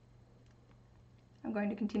 I'm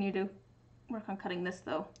going to continue to work on cutting this,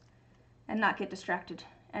 though, and not get distracted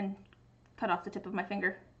and cut off the tip of my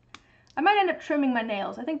finger. I might end up trimming my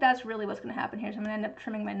nails. I think that's really what's going to happen here, so I'm going to end up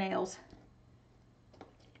trimming my nails.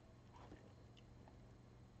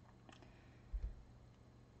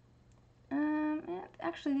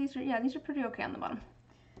 Actually, these are pretty okay on the bottom.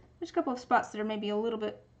 There's a couple of spots that are maybe a little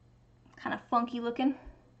bit kind of funky looking.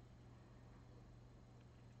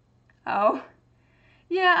 Oh.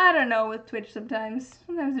 Yeah, I don't know with Twitch sometimes.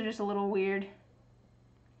 Sometimes they're just a little weird.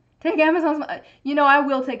 Take Amazon's money. You know, I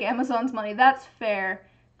will take Amazon's money. That's fair.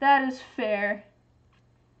 That is fair.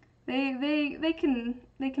 They can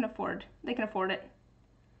afford it. They can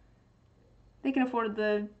afford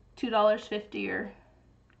the $2.50 or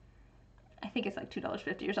I think it's like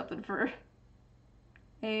 $2.50 or something for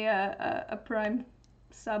a Prime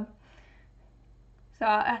sub.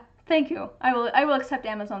 So thank you. I will accept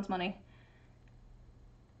Amazon's money.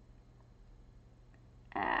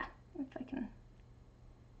 If I can.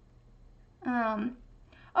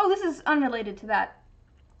 Oh, this is unrelated to that.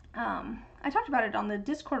 I talked about it on the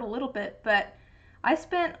Discord a little bit, but I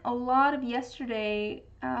spent a lot of yesterday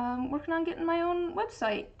working on getting my own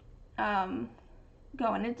website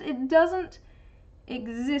going. It doesn't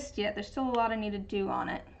exist yet. There's still a lot I need to do on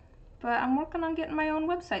it. But I'm working on getting my own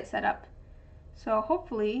website set up. So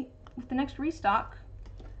hopefully, with the next restock,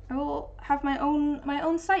 I will have my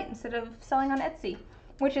own site instead of selling on Etsy,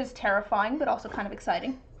 which is terrifying, but also kind of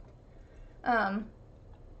exciting. You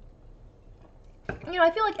know,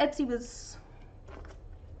 I feel like Etsy was...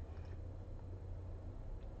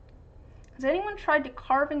 Has anyone tried to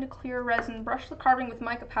carve into clear resin, brush the carving with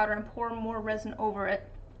mica powder, and pour more resin over it?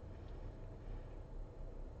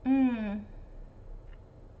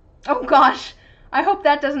 Oh gosh, I hope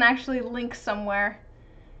that doesn't actually link somewhere.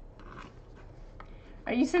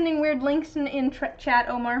 Are you sending weird links in chat,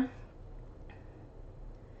 Omar?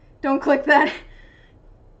 Don't click that.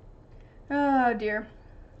 Oh dear.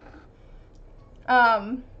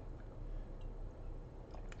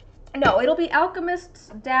 No, it'll be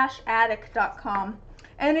alchemists-attic.com,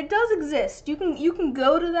 and it does exist. You can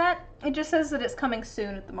go to that. It just says that it's coming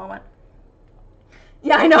soon at the moment.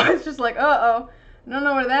 Yeah, I know. It's just like, uh-oh. I don't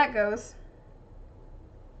know where that goes.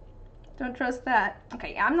 Don't trust that.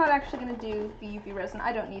 Okay, I'm not actually going to do the UV resin.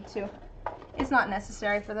 I don't need to. It's not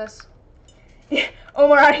necessary for this.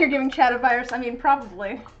 Omar out here giving chat a virus. I mean,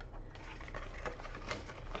 probably.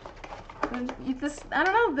 I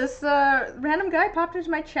don't know, this random guy popped into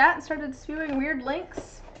my chat and started spewing weird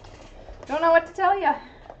links. Don't know what to tell you.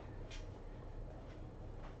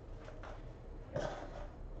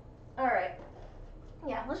 Alright.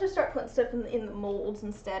 Yeah, let's just start putting stuff in the molds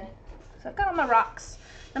instead. So I've got all my rocks.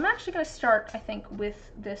 I'm actually going to start, I think,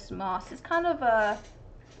 with this moss. It's kind of a...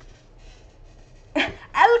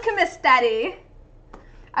 Alchemist Daddy!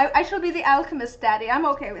 I shall be the Alchemist Daddy. I'm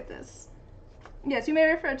okay with this. Yes, you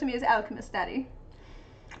may refer to me as Alchemist Daddy.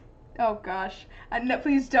 Oh gosh. No,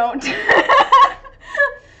 please don't.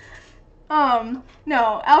 No,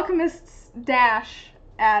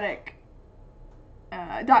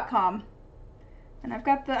 alchemists-attic.com. And like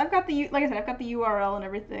I said, I've got the URL and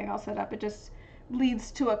everything all set up. It just leads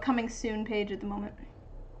to a coming soon page at the moment.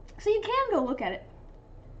 So you can go look at it.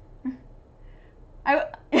 I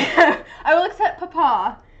will accept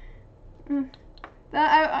Papa.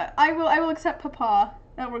 I will accept Papa.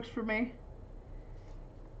 That works for me.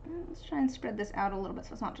 Let's try and spread this out a little bit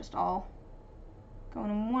so it's not just all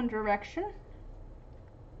going in one direction.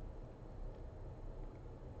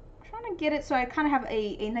 I'm trying to get it so I kind of have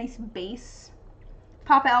a nice base.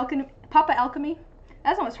 Papa Alchemy.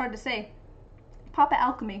 That's almost hard to say. Papa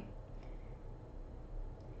Alchemy.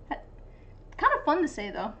 That's kind of fun to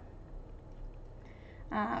say though.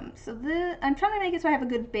 So I'm trying to make it so I have a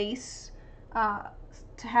good base.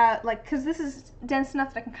 To have, like, because this is dense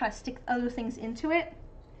enough that I can kind of stick other things into it.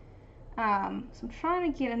 So I'm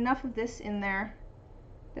trying to get enough of this in there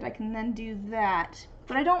that I can then do that.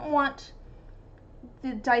 But I don't want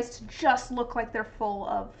the dice to just look like they're full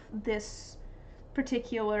of this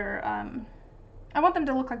particular, I want them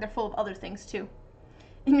to look like they're full of other things too.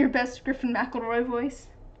 In your best Griffin McElroy voice.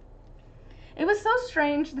 It was so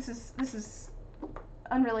strange. This is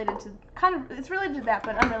unrelated to, it's related to that,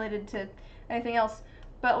 but unrelated to anything else.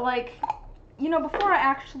 But like, you know, before I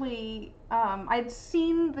actually, I'd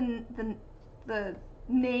seen the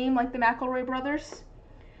name, like the McElroy brothers.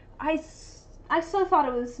 I still thought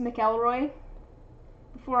it was McElroy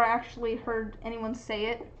before I actually heard anyone say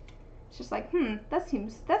it. It's just like, that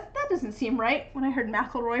doesn't seem right when I heard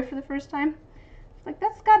McElroy for the first time. It's like,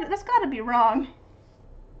 that's gotta be wrong.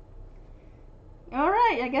 All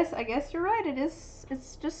right, I guess you're right. It's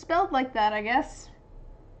just spelled like that, I guess.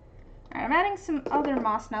 All right, I'm adding some other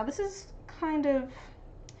moss now. This is kind of,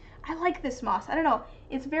 I like this moss. I don't know.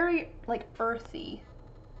 It's very like earthy.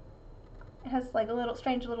 It has like a little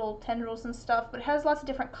strange little tendrils and stuff, but it has lots of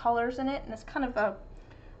different colors in it, and it's kind of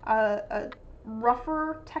a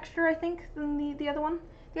rougher texture, I think, than the other one.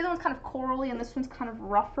 The other one's kind of corally, and this one's kind of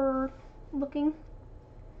rougher looking.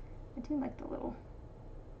 I do like the little.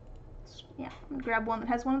 Yeah, I'm gonna grab one that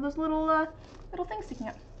has one of those little little things sticking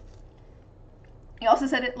up. He also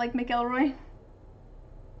said it like McElroy.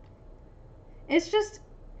 It's just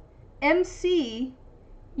MC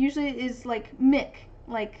usually is like Mick,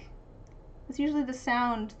 like it's usually the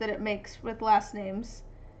sound that it makes with last names.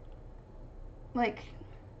 Like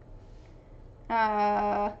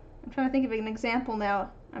I'm trying to think of an example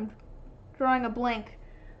now. I'm drawing a blank.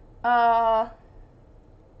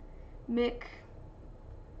 Mick.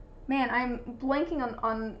 Man, I'm blanking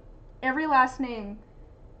on every last name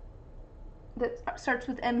that starts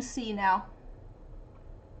with MC now.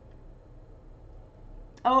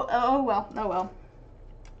 Oh well.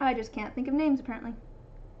 I just can't think of names apparently.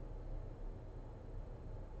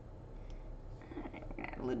 Alright, we're gonna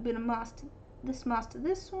add a little bit of moss to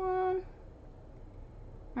this one.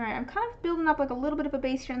 Alright, I'm kind of building up like a little bit of a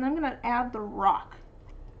base here, and then I'm gonna add the rock.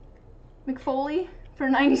 McFoley, for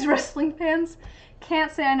 90s wrestling fans.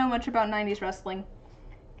 Can't say I know much about 90s wrestling.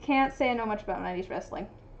 Can't say I know much about 90s wrestling.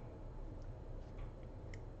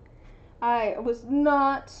 I was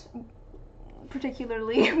not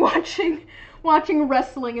particularly watching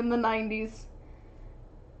wrestling in the 90s.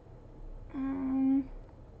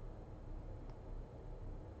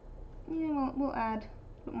 Yeah, we'll add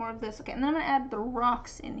a bit more of this. Okay, and then I'm going to add the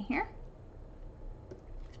rocks in here.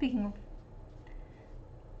 Speaking of...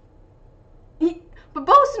 But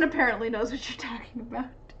Bosun apparently knows what you're talking about.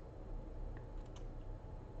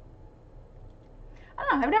 I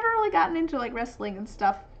don't know, I've never really gotten into like wrestling and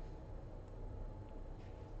stuff.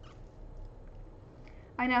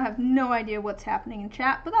 I now have no idea what's happening in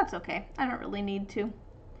chat, but that's okay. I don't really need to.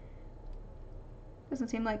 Doesn't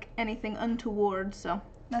seem like anything untoward, so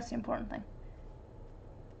that's the important thing.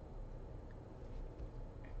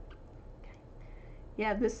 Okay.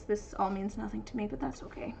 Yeah, this all means nothing to me, but that's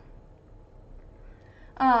okay.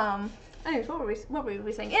 Anyways, what were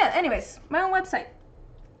we saying? Yeah, anyways, my own website.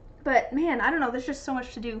 But man, I don't know, there's just so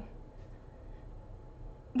much to do.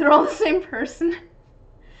 They're all the same person.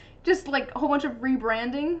 Just like a whole bunch of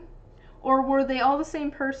rebranding? Or were they all the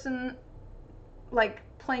same person, like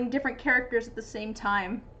playing different characters at the same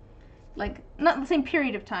time? Like, not the same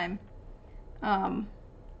period of time. So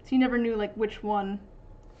you never knew like which one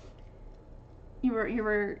you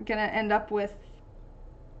were gonna end up with.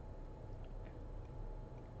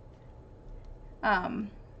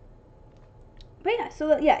 But yeah,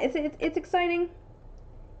 so yeah, it's exciting.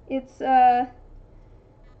 It's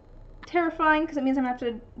terrifying because it means I'm gonna have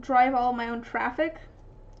to drive all my own traffic,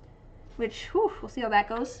 which whew, we'll see how that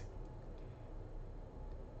goes.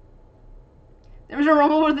 There was a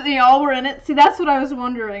rumble where they all were in it. See, that's what I was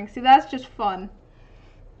wondering. See, that's just fun.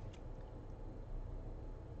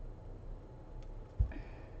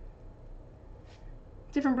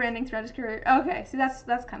 Different branding throughout his career. Okay, see, that's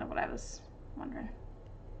kind of what I was wondering.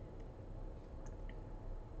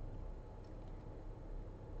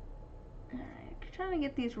 Alright, trying to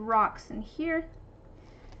get these rocks in here.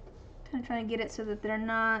 Kind of trying to get it so that they're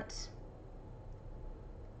not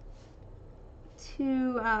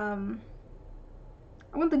too, I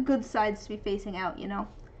want the good sides to be facing out, you know?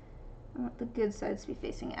 I want the good sides to be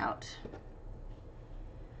facing out.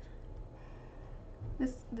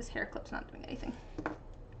 This hair clip's not doing anything.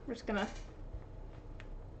 We're just gonna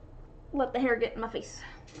let the hair get in my face.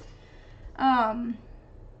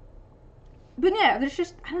 But yeah, there's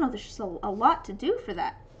just, I don't know, there's just a lot to do for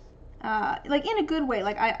that. Like in a good way.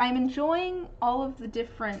 Like I'm enjoying all of the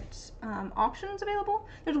different options available.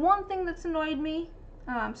 There's one thing that's annoyed me.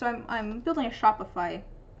 So I'm building a Shopify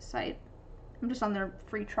site. I'm just on their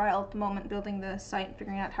free trial at the moment, building the site and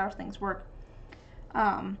figuring out how things work.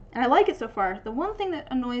 And I like it so far. The one thing that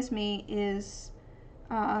annoys me is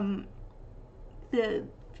the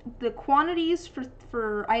quantities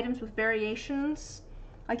for items with variations.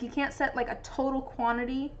 Like you can't set like a total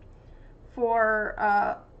quantity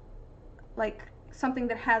for like something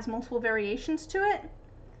that has multiple variations to it,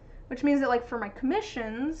 which means that like for my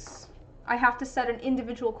commissions, I have to set an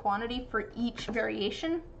individual quantity for each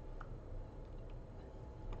variation,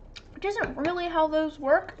 which isn't really how those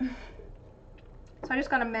work. So I just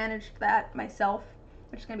gotta manage that myself,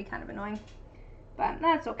 which is gonna be kind of annoying, but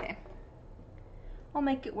that's okay. I'll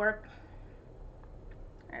make it work.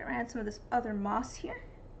 All right, I'm gonna add some of this other moss here.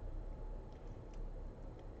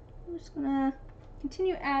 I'm just gonna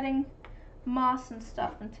continue adding moss and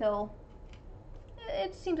stuff until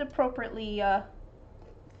it seems appropriately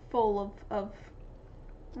full of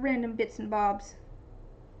random bits and bobs.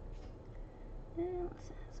 And let's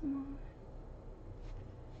add some more.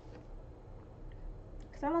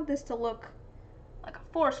 Because I want this to look like a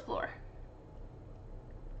forest floor.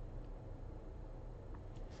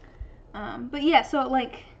 But yeah, so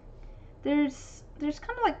like there's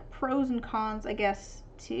kind of like pros and cons, I guess,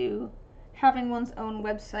 to having one's own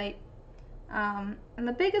website. And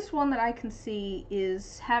the biggest one that I can see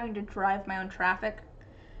is having to drive my own traffic,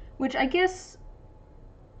 which I guess,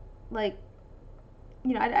 like,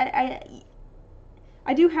 you know, I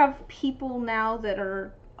do have people now that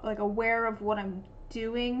are like aware of what I'm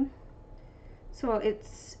doing, so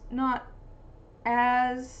it's not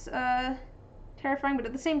as terrifying, but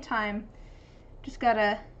at the same time, just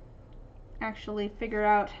gotta actually figure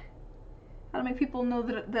out how to make people know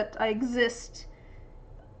that I exist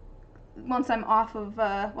once I'm off of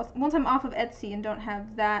Etsy and don't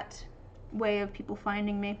have that way of people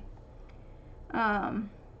finding me. I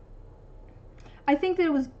think that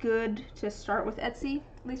it was good to start with Etsy,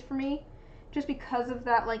 at least for me, just because of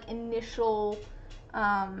that like initial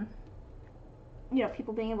you know,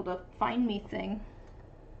 people being able to find me thing.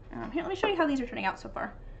 Here, let me show you how these are turning out so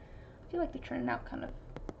far. I feel like they're turning out kind of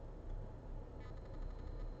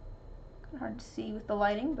hard to see with the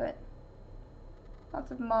lighting, but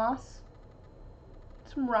lots of moss,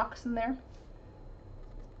 some rocks in there.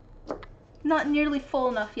 Not nearly full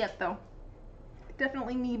enough yet, though.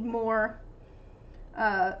 Definitely need more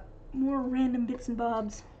random bits and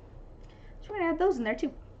bobs. So we're gonna add those in there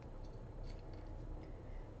too.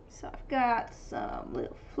 So I've got some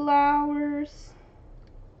little flowers,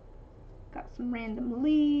 got some random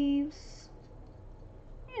leaves.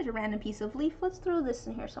 Here's a random piece of leaf. Let's throw this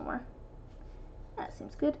in here somewhere. That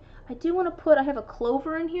seems good. I do want to put, I have a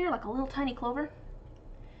clover in here, like a little tiny clover.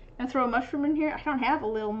 I'm gonna throw a mushroom in here. I don't have a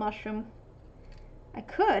little mushroom. I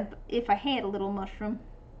could if I had a little mushroom.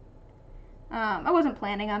 I wasn't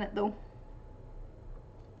planning on it though.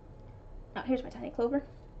 Oh, here's my tiny clover.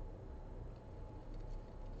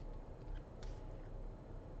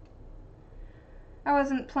 I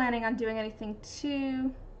wasn't planning on doing anything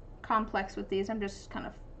too complex with these. I'm just kind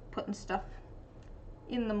of putting stuff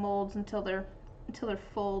in the molds until they're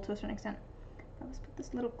full to a certain extent. Now let's put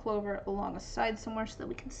this little clover along a side somewhere so that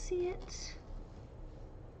we can see it.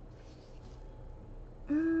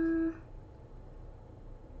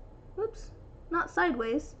 Oops, not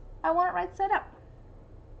sideways. I want it right side up.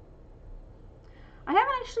 I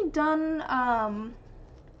haven't actually done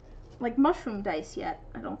like mushroom dice yet,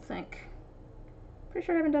 I don't think. Pretty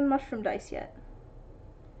sure I haven't done mushroom dice yet.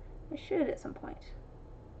 I should at some point.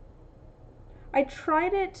 I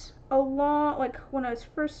tried it a lot, like when I was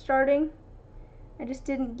first starting. I just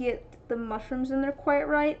didn't get the mushrooms in there quite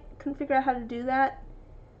right. Couldn't figure out how to do that.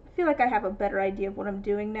 I feel like I have a better idea of what I'm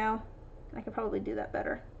doing now. I could probably do that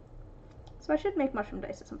better. So I should make mushroom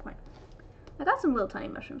dice at some point. I got some little tiny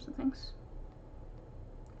mushrooms and things.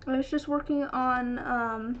 I was just working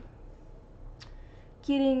on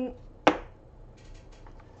getting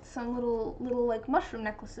some little like mushroom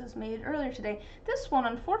necklaces made earlier today. This one,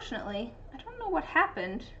 unfortunately, I don't know what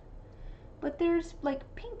happened, but there's like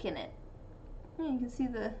pink in it. Yeah, you can see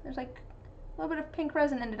there's like a little bit of pink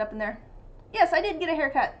resin ended up in there. Yes, I did get a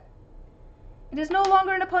haircut. It is no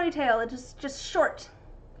longer in a ponytail. It is just short.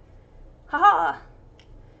 Haha. To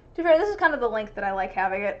be fair, this is kind of the length that I like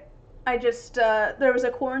having it. I just there was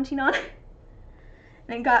a quarantine on it,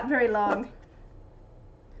 and it got very long.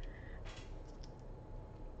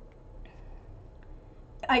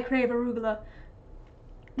 I crave arugula.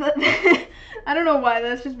 I don't know why.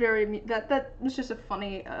 That's just very that was just a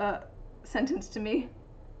funny sentence to me.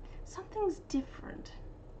 Something's different.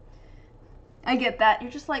 I get that.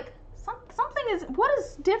 You're just like something is. What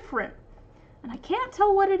is different? And I can't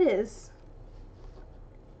tell what it is.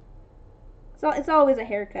 So it's always a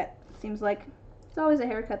haircut. It seems like it's always a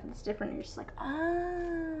haircut that's different. And you're just like,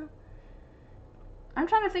 ah. I'm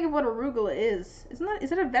trying to think of what arugula is. Is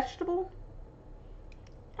it a vegetable?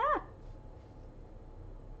 Ah.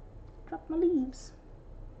 Drop my leaves.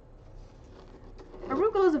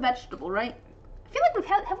 Arugula is a vegetable, right? I feel like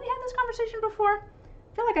have we had this conversation before?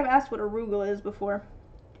 I feel like I've asked what arugula is before.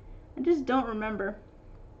 I just don't remember.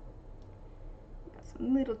 Got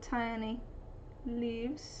some little tiny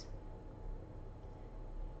leaves.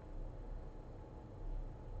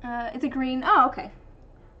 It's a green. Oh, okay.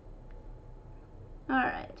 All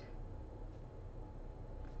right.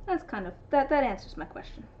 That's kind of that answers my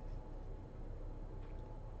question.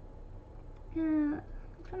 Yeah, I'm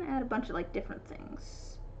trying to add a bunch of like different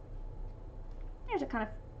things. There's a kind of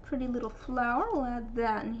pretty little flower. We'll add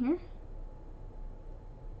that in here.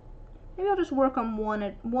 Maybe I'll just work on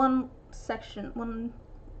one section, one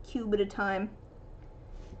cube at a time.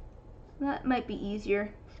 That might be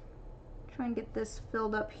easier. Try and get this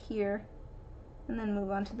filled up here, and then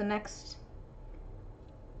move on to the next.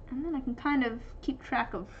 And then I can kind of keep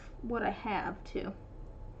track of what I have too.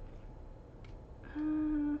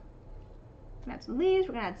 We're gonna add some leaves.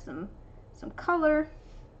 We're gonna add some color,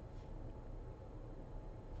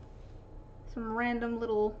 some random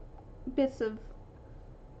little bits of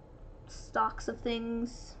stalks of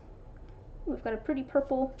things. We've got a pretty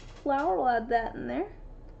purple flower. We'll add that in there.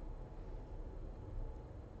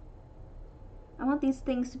 I want these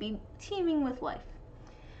things to be teeming with life.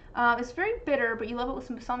 It's very bitter, but you love it with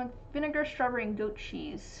some balsamic vinegar, strawberry, and goat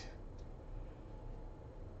cheese.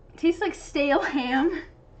 It tastes like stale ham.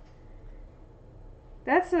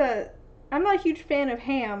 I'm not a huge fan of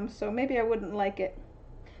ham, so maybe I wouldn't like it.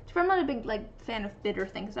 I'm not a big fan of bitter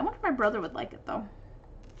things. I wonder if my brother would like it though.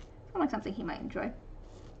 Sounds like something he might enjoy.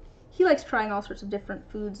 He likes trying all sorts of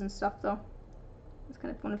different foods and stuff though. It's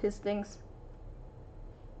kind of one of his things.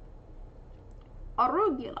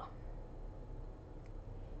 Arugula.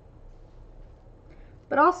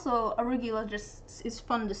 But also, arugula just is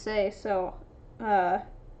fun to say, so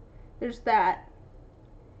there's that.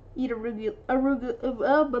 Eat arugula.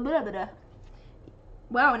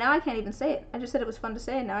 Wow, now I can't even say it. I just said it was fun to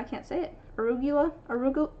say, and now I can't say it. Arugula. I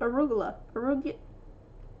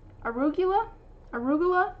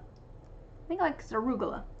think like it's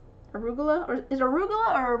arugula. Arugula? Or is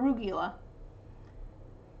arugula or arugula?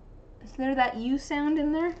 Is there that U sound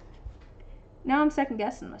in there? Now I'm second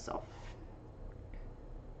guessing myself.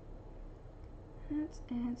 Let's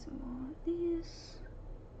add some more of this.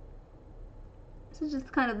 This is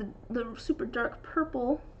just kind of the super dark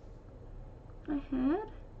purple I had.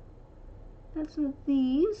 Add some of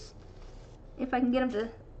these. If I can get them to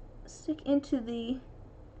stick into the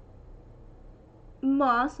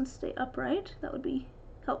moss and stay upright, that would be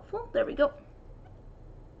helpful. There we go. To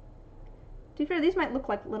be fair, these might look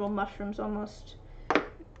like little mushrooms almost,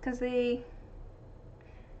 because they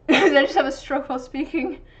they just have a stroke while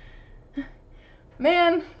speaking.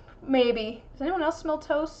 Man, maybe. Does anyone else smell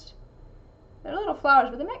toast? They're little flowers,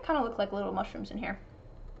 but they might kind of look like little mushrooms in here,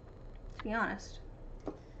 to be honest.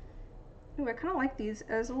 Ooh, I kind of like these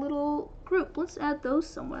as a little group. Let's add those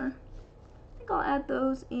somewhere. I think I'll add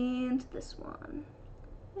those into this one,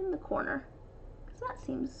 in the corner,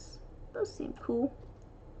 because those seem cool.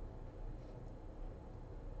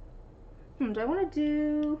 Do I want to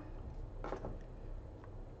do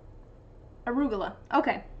arugula?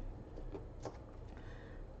 Okay.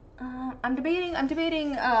 I'm debating,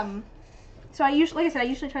 so like I said, I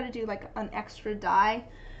usually try to do like an extra die,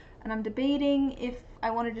 and I'm debating if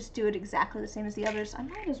I want to just do it exactly the same as the others. I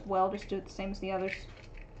might as well just do it the same as the others.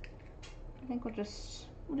 I think we'll just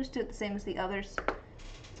do it the same as the others.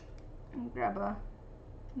 Let me grab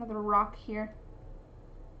another rock here.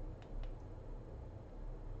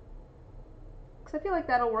 Because I feel like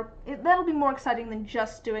that'll work. That'll be more exciting than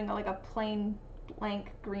just doing like a plain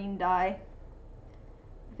blank green die.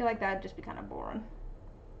 I feel like that'd just be kind of boring.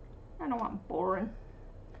 I don't want boring.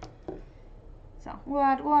 So we'll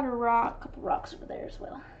add a rock, a couple rocks over there as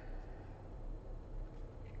well.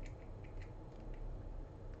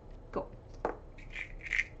 Cool.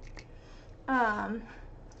 I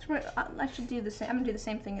should do the same. I'm gonna do the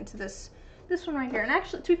same thing into this one right here. And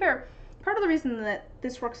actually, to be fair, part of the reason that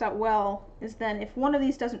this works out well is then if one of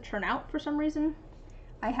these doesn't turn out for some reason,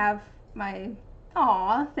 I have my.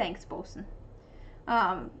 Aw, thanks, Bosun.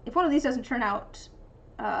 If one of these doesn't turn out,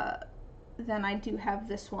 then I do have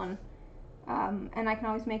this one, and I can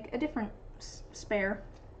always make a different spare.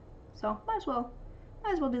 So might as well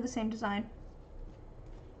do the same design.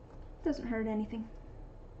 Doesn't hurt anything.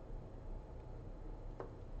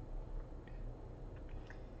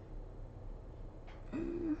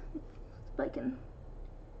 If I can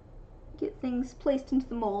get things placed into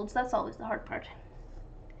the molds, that's always the hard part.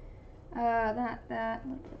 That, a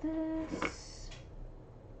little bit of this,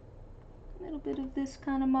 a little bit of this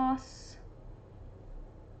kind of moss.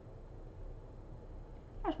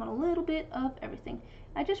 I just want a little bit of everything.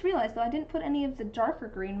 I just realized though I didn't put any of the darker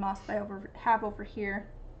green moss that I have over here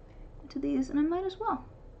into these, and I might as well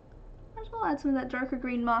add some of that darker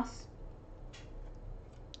green moss.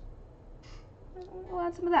 We'll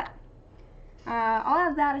add some of that. I'll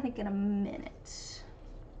add that I think in a minute.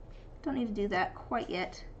 Don't need to do that quite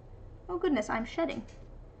yet. Oh goodness, I'm shedding.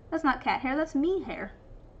 That's not cat hair, that's me hair.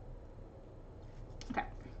 Okay.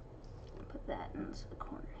 Put that into the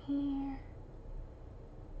corner here.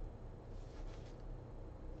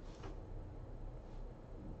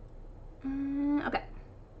 Okay.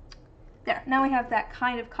 There, now we have that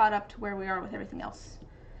kind of caught up to where we are with everything else.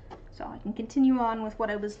 So I can continue on with what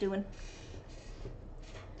I was doing.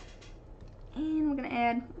 And we're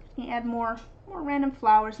gonna add more random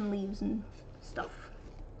flowers and leaves and stuff.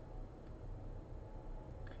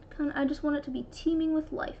 I just want it to be teeming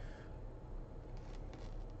with life.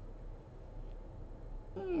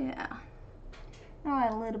 Yeah. Now I'll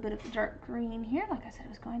add a little bit of the dark green here, like I said I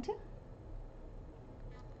was going to.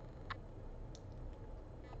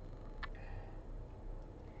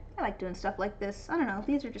 I like doing stuff like this. I don't know,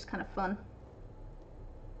 these are just kind of fun.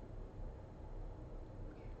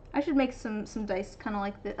 I should make some dice kind of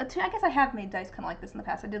like this. I guess I have made dice kind of like this in the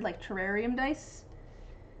past. I did like terrarium dice.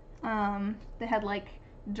 They had like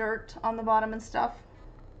dirt on the bottom and stuff.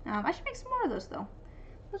 I should make some more of those though.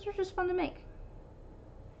 Those are just fun to make.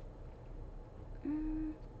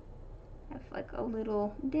 Have like a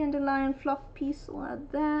little dandelion fluff piece. We'll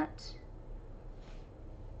add that.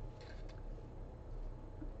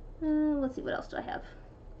 Let's see, what else do I have?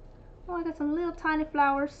 Oh, I got some little tiny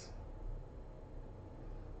flowers.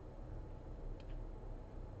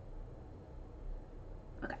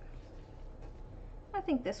 Okay. I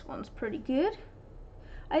think this one's pretty good.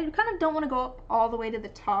 I kind of don't want to go up all the way to the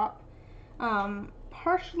top,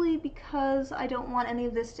 partially because I don't want any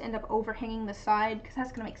of this to end up overhanging the side, because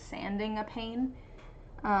that's going to make sanding a pain.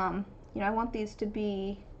 You know, I want these to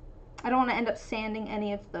be, I don't want to end up sanding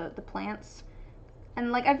any of the plants.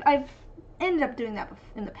 And like I've ended up doing that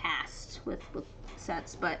in the past with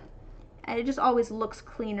sets, but it just always looks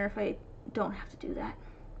cleaner if I don't have to do that.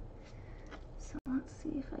 So let's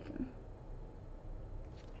see if I can.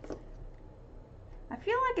 I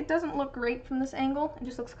feel like it doesn't look great from this angle. It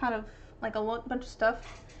just looks kind of like a bunch of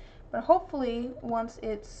stuff. But hopefully once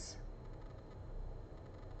it's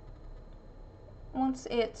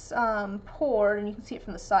poured and you can see it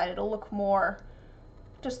from the side, it'll look more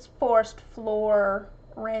just forest floor,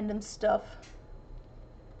 random stuff.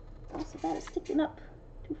 Also, that is sticking up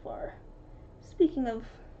too far. Speaking of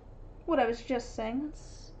what I was just saying,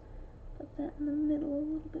 let's put that in the middle a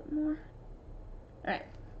little bit more. Alright.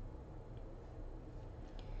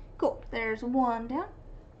 Cool. There's one down.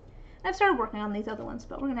 I've started working on these other ones,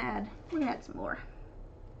 but we're gonna add some more.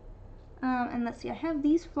 And let's see, I have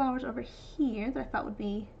these flowers over here that I thought would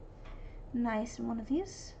be nice in one of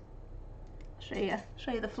these. I'll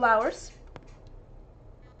show you the flowers.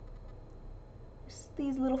 Just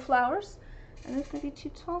these little flowers. Are those gonna be too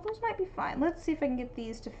tall? Those might be fine. Let's see if I can get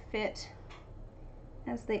these to fit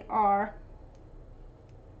as they are.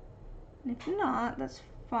 And if not, that's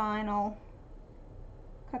fine. I'll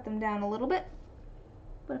cut them down a little bit.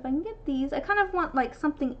 But if I can get these, I kind of want like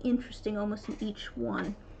something interesting almost in each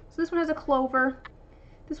one. So this one has a clover.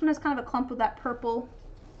 This one has kind of a clump of that purple.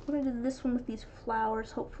 We're going to do this one with these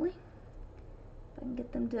flowers, hopefully. If I can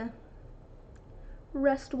get them to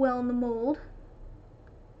rest well in the mold.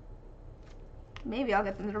 Maybe I'll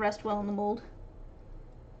get them to rest well in the mold.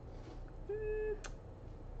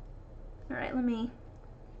 Alright, I'm going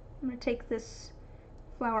to take this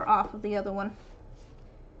flower off of the other one.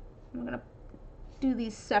 I'm going to do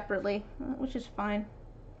these separately, which is fine.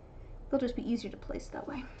 They'll just be easier to place that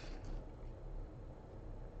way.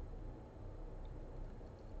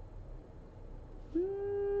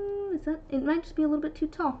 It might just be a little bit too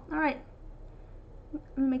tall. Alright. I'm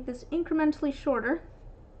going to make this incrementally shorter.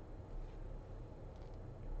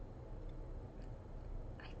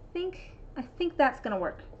 I think that's going to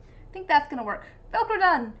work. I think that's going to work. Velcro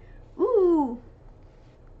done! Ooh!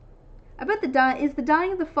 I bet is the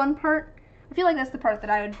dyeing the fun part? I feel like that's the part that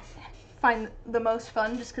I would find the most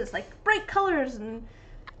fun, just because like bright colors and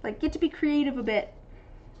like get to be creative a bit.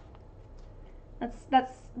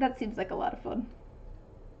 That seems like a lot of fun.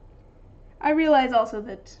 I realize also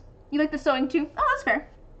that you like the sewing too. Oh, that's fair.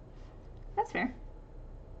 That's fair.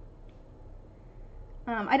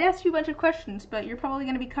 I'd ask you a bunch of questions, but you're probably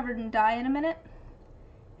going to be covered in dye in a minute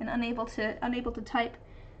and unable to type.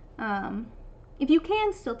 If you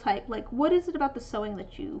can still type, like, what is it about the sewing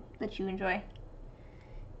that you enjoy?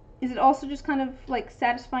 Is it also just kind of like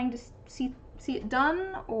satisfying to see it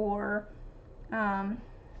done, or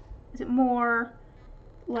is it more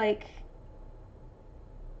like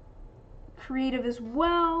creative as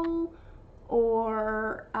well,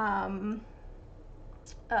 or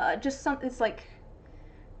just something? It's like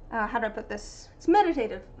how do I put this? It's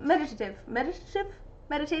meditative,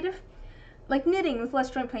 like knitting with less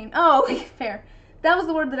joint pain. Oh, okay, fair. That was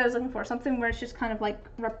the word that I was looking for. Something where it's just kind of like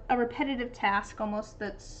a repetitive task almost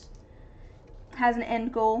that's has an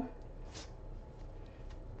end goal.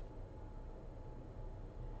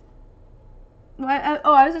 Well,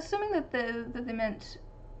 I was assuming that they meant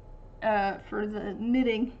for the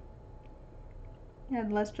knitting you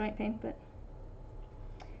had less joint pain, but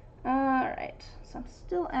alright. So I'm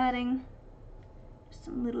still adding just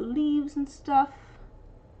some little leaves and stuff.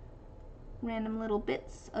 Random little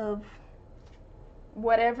bits of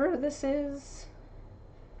whatever this is.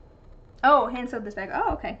 Oh, hand sewed this bag.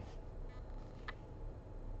 Oh, okay.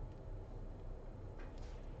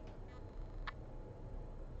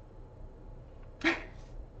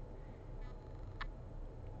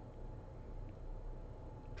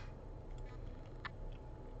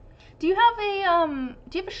 Do you have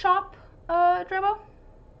a shop, Drebo?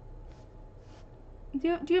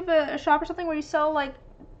 Do you have a shop or something where you sell like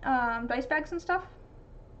dice bags and stuff?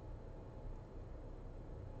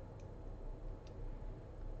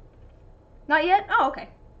 Not yet? Oh, okay.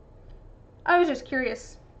 I was just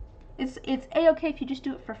curious. It's a-okay if you just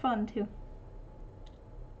do it for fun too.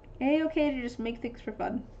 A-okay to just make things for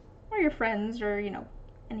fun, or your friends, or you know,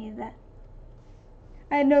 any of that.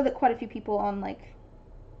 I know that quite a few people on like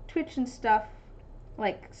Twitch and stuff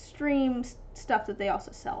like stream stuff that they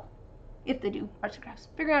also sell, if they do arts and crafts.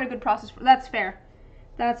 Figuring out a good process for that's fair.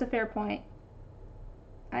 That's a fair point.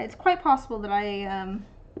 It's quite possible that I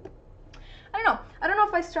don't know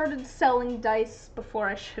if I started selling dice before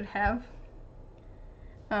I should have.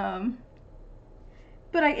 But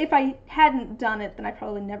if I hadn't done it, then I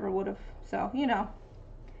probably never would have. So, you know,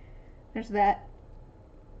 there's that.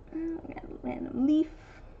 Random leaf.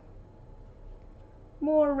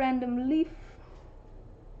 More random leaf.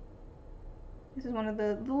 This is one of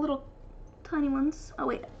the little tiny ones. Oh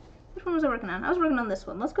wait, which one was I working on? I was working on this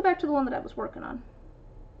one. Let's go back to the one that I was working on.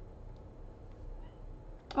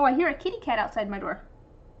 Oh, I hear a kitty cat outside my door.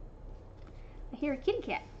 I hear a kitty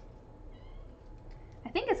cat. I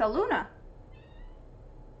think it's a Luna.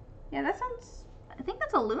 Yeah, that sounds, I think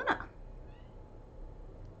that's a Luna.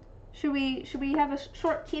 Should we have a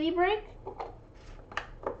short kitty break?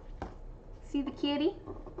 See the kitty?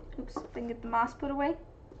 Oops, if I can get the moss put away.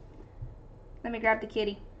 Let me grab the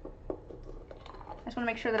kitty. I just want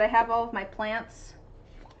to make sure that I have all of my plants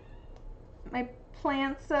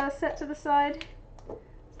set to the side, so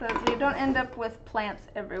that we don't end up with plants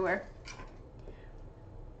everywhere.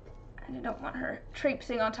 And I don't want her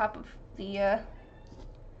traipsing on top of the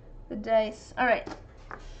dice. All right,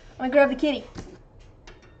 I'm gonna grab the kitty.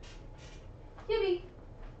 Kitty,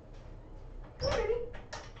 hey baby.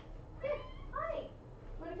 Hey, hi.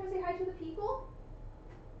 Want to come say hi to the people?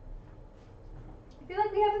 I feel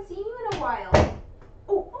like we haven't seen you in a while.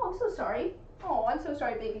 Oh, I'm so sorry. Oh, I'm so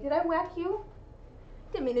sorry, baby. Did I whack you?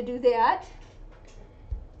 Didn't mean to do that.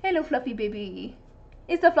 Hello, fluffy baby.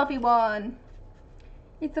 It's the fluffy one.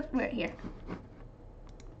 It's the, right here.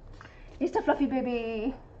 It's the fluffy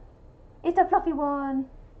baby. It's the fluffy one.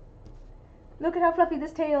 Look at how fluffy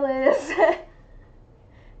this tail is.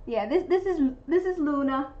 Yeah, this is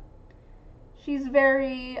Luna. She's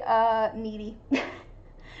very needy.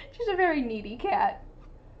 She's a very needy cat,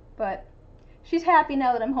 but she's happy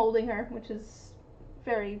now that I'm holding her, which is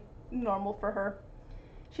very normal for her.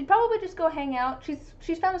 She'd probably just go hang out.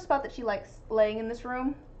 She's found a spot that she likes laying in this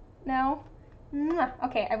room now.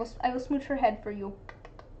 Okay, I will smooch her head for you.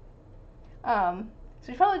 So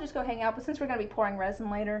she'd probably just go hang out, but since we're gonna be pouring resin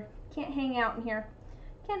later, can't hang out in here.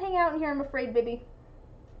 Can't hang out in here, I'm afraid, baby.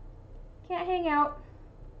 Can't hang out.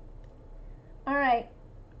 All right.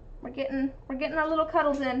 We're getting our little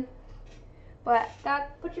cuddles in, but gotta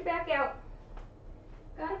put your back out.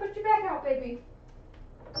 Gotta put your back out, baby.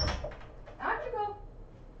 Out you go.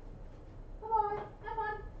 Come on, have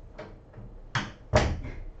fun.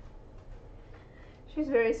 She's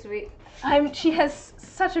very sweet. She has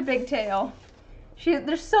such a big tail.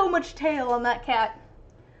 There's so much tail on that cat.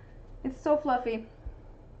 It's so fluffy.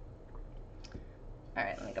 All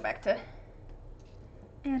right, let me go back to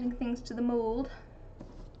adding things to the mold.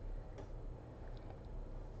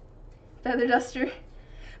 Feather duster.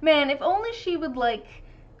 Man, if only she would like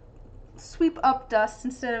sweep up dust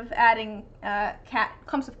instead of adding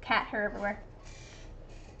clumps of cat hair everywhere.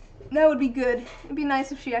 That would be good. It'd be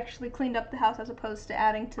nice if she actually cleaned up the house as opposed to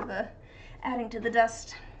adding to the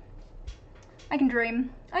dust. I can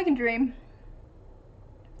dream. I can dream.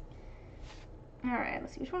 All right,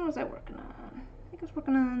 let's see. Which one was I working on? I think I was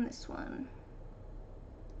working on this one.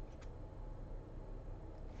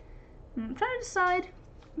 I'm trying to decide.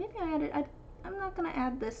 Maybe I'm not gonna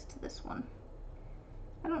add this to this one.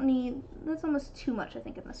 I don't need, that's almost too much I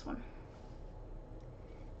think in this one.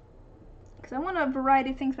 Because I want a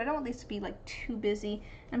variety of things, but I don't want these to be like too busy.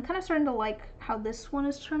 I'm kind of starting to like how this one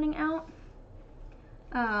is turning out.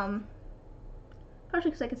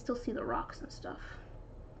 Partially because I can still see the rocks and stuff.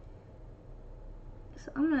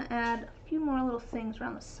 So I'm gonna add a few more little things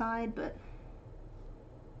around the side, but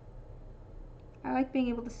I like being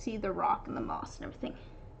able to see the rock and the moss and everything.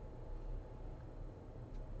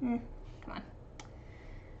 Come on.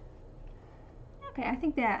 Okay, I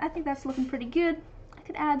think that's looking pretty good. I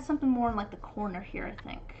could add something more in like the corner here, I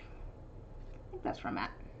think. I think that's where I'm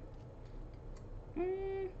at.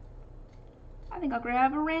 I think I'll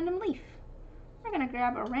grab a random leaf. We're gonna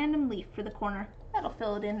grab a random leaf for the corner. That'll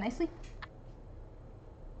fill it in nicely.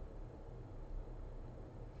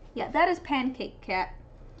 Yeah, that is Pancake Cat.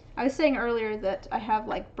 I was saying earlier that I have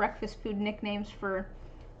like breakfast food nicknames for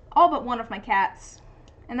all but one of my cats.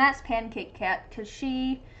 And that's Pancake Cat, because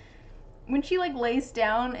when she like lays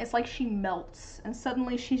down, it's like she melts and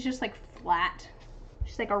suddenly she's just like flat.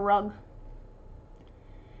 She's like a rug.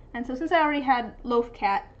 And so since I already had Loaf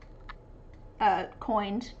Cat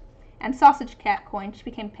coined and Sausage Cat coined, she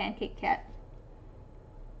became Pancake Cat.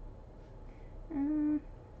 Let's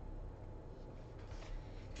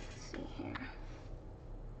see here.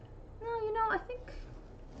 No, you know, I think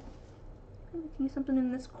maybe we can use something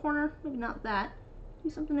in this corner. Maybe not that.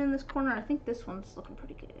 Use something in this corner. I think this one's looking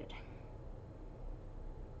pretty good.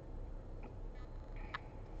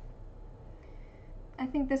 I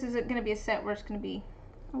think this is going to be a set where it's going to be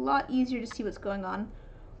a lot easier to see what's going on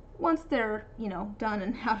once they're, you know, done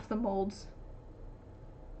and out of the molds.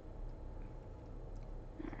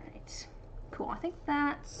 Alright, cool. I think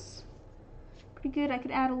that's pretty good. I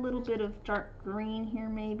could add a little bit of dark green here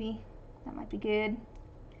maybe. That might be good.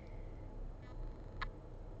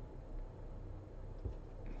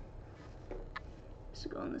 Just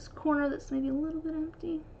go in this corner that's maybe a little bit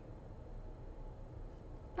empty.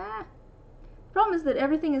 Ah! The problem is that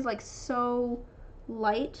everything is like so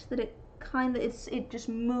light that it just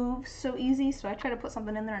moves so easy, so I try to put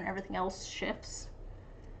something in there and everything else shifts.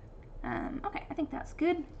 Okay, I think that's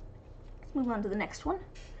good. Let's move on to the next one.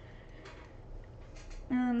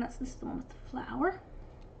 This is the one with the flower.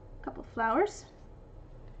 A couple of flowers.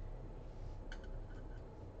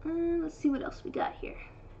 Let's see what else we got here.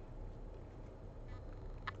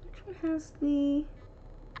 Which one has the...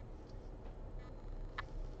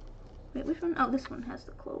 Wait, which one? Oh, this one has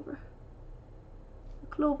the clover. The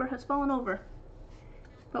clover has fallen over.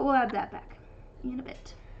 But we'll add that back in a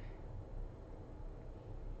bit.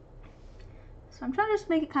 So I'm trying to just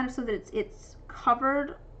make it kind of so that it's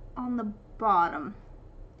covered on the bottom.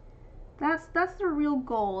 That's the real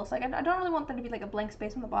goal. It's like I don't really want there to be like a blank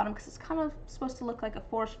space on the bottom because it's kind of supposed to look like a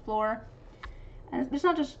forest floor. And it's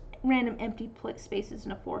not just random empty spaces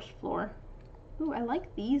in a forest floor. Ooh, I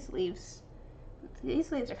like these leaves.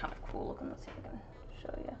 These leaves are kind of cool looking. Let's see if I can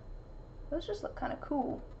show you. Those just look kind of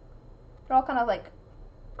cool. They're all kind of like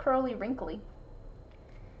curly, wrinkly.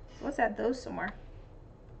 So let's add those somewhere.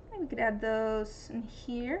 Maybe we could add those in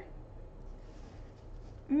here.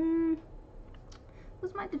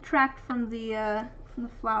 Those might detract from the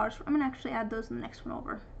flowers. I'm gonna actually add those in the next one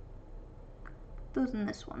over. Put those in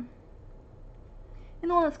this one. And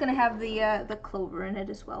the one that's gonna have the clover in it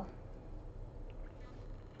as well.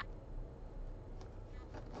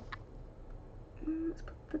 Let's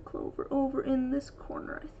put the clover over in this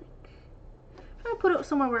corner, I think. I'm trying to put it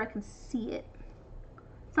somewhere where I can see it.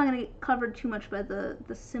 It's not going to get covered too much by the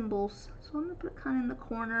symbols. So I'm going to put it kind of in the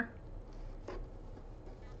corner.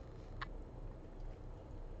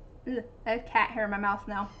 Ugh, I have cat hair in my mouth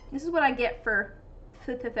now. This is what I get for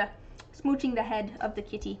smooching the head of the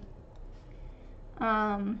kitty.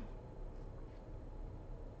 Yeah.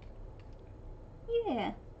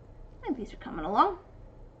 I think these are coming along.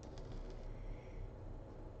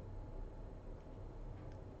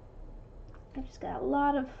 I've just got a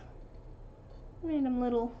lot of random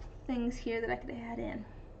little things here that I could add in.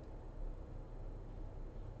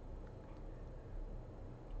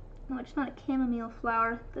 No, I just found a chamomile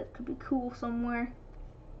flower that could be cool somewhere.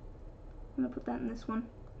 I'm gonna put that in this one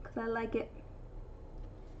because I like it.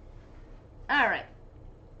 Alright.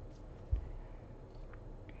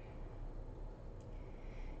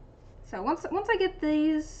 So once I get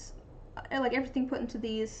these, like everything put into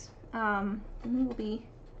these, then we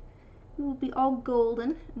will be all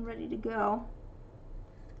golden and ready to go.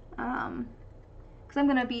 Because I'm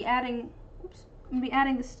gonna be adding,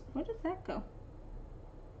 this. Where did that go?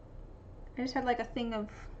 I just had like a thing of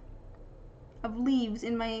leaves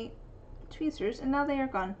in my tweezers, and now they are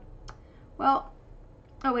gone. Well,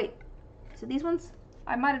 oh wait, so these ones,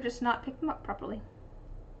 I might have just not picked them up properly.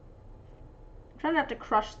 I'm trying not to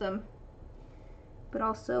crush them, but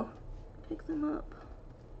also pick them up.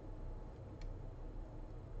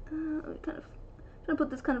 Kind of trying to put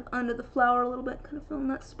this kind of under the flower a little bit, kind of fill in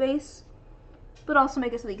that space, but also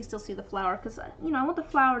make it so that you can still see the flower, because you know, I want the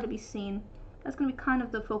flower to be seen. That's going to be kind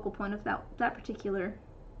of the focal point of that particular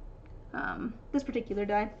this particular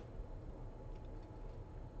die.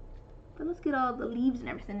 But let's get all the leaves and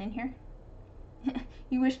everything in here.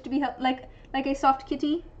 You wish to be like a soft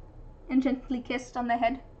kitty and gently kissed on the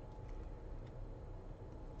head.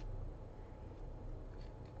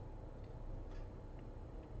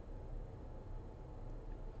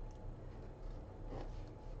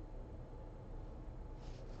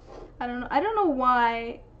 I don't know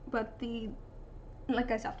why, but like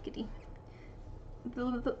a soft kitty. I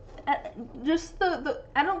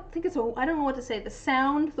don't think it's I don't know what to say. The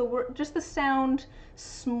sound, just the sound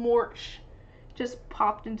smorch just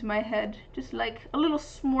popped into my head. Just like a little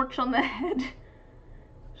smorch on the head.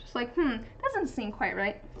 Just like, doesn't seem quite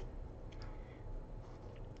right.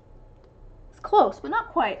 It's close, but not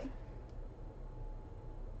quite.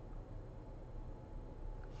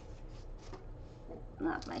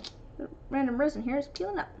 Not my random resin here is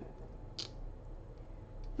peeling up.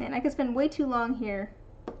 Man, I could spend way too long here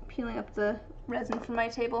peeling up the resin from my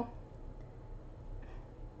table.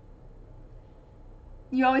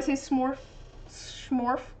 You always say smorf,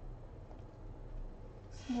 schmorf,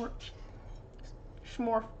 smorch,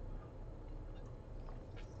 schmorf.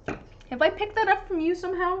 Have I picked that up from you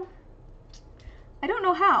somehow? I don't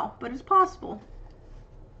know how, but it's possible.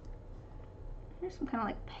 Here's some kind of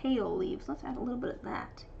like pale leaves. Let's add a little bit of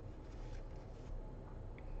that.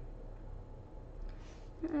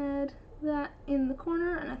 Add that in the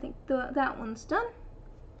corner, and I think that one's done.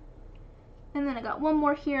 And then I got one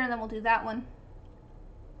more here, and then we'll do that one.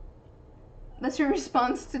 That's your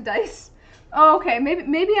response to dice. Oh, okay,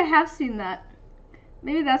 maybe I have seen that.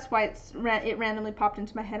 Maybe that's why it randomly popped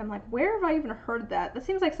into my head. I'm like, where have I even heard that? That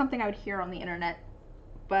seems like something I would hear on the internet,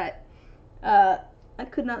 but I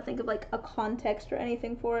could not think of like a context or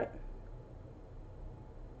anything for it.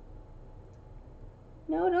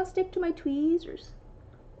 No, don't stick to my tweezers.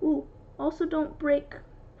 Ooh, also don't break.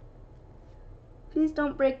 Please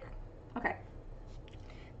don't break. Okay.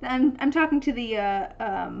 I'm talking to the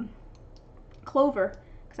clover,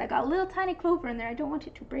 because I got a little tiny clover in there. I don't want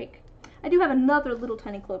it to break. I do have another little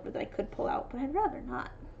tiny clover that I could pull out, but I'd rather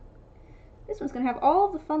not. This one's going to have all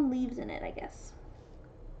the fun leaves in it, I guess.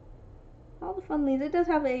 All the fun leaves. It does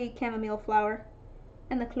have a chamomile flower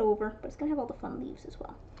and the clover, but it's going to have all the fun leaves as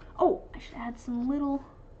well. Oh, I should add some of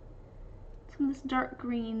this dark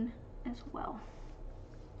green as well.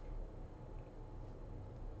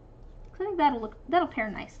 I think that'll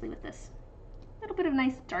pair nicely with this. A little bit of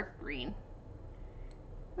nice dark green. A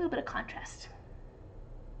little bit of contrast.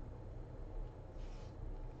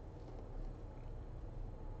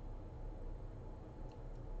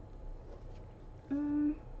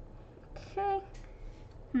 Okay.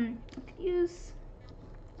 I could use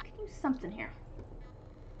something here.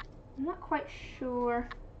 I'm not quite sure.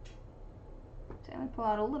 So I'm gonna pull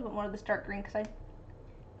out a little bit more of this dark green because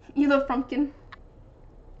you love pumpkin.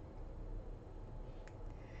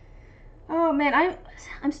 Oh man,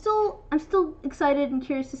 I'm still excited and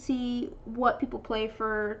curious to see what people play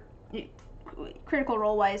for Critical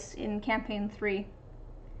Role wise in campaign 3.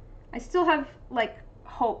 I still have like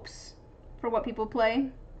hopes for what people play,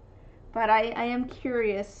 but I am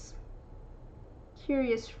curious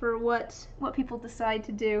for what people decide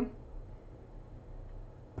to do.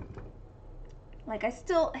 Like I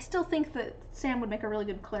still think that Sam would make a really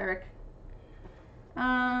good cleric.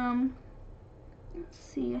 Let's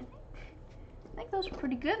see. I think those are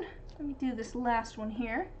pretty good. Let me do this last one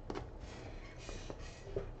here.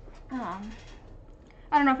 I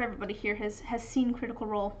don't know if everybody here has seen Critical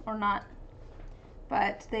Role or not,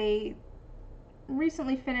 but they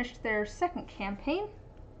recently finished their second campaign.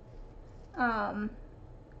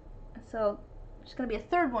 So there's gonna be a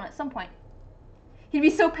third one at some point. He'd be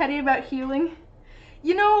so petty about healing.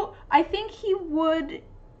 You know, I think he would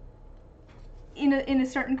in a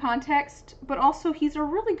certain context, but also he's a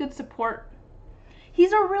really good support.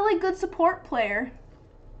 He's a really good support player.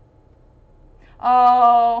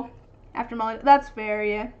 Oh, after Molly, that's fair,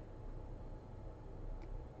 yeah.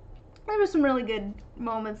 There were some really good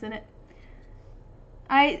moments in it.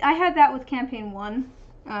 I had that with campaign 1,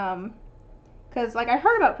 because like I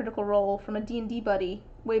heard about Critical Role from a D&D buddy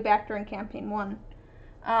way back during campaign 1,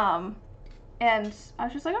 and I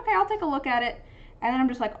was just like, okay, I'll take a look at it, and then I'm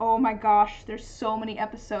just like, oh my gosh, there's so many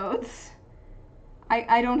episodes.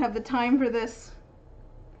 I don't have the time for this.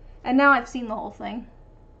 And now I've seen the whole thing.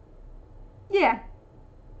 Yeah.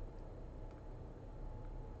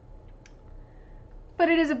 But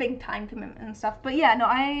it is a big time commitment and stuff. But yeah, no,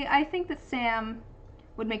 I think that Sam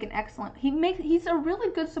would make an excellent... He's a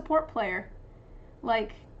really good support player.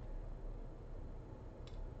 Like...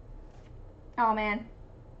 Oh, man.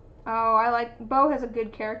 Oh, I like... Bo has a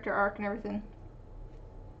good character arc and everything.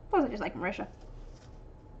 I wasn't just like Marisha.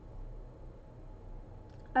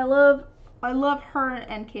 I love her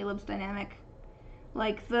and Caleb's dynamic.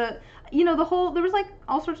 Like the whole, there was like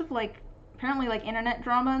all sorts of like, apparently like internet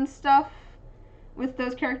drama and stuff with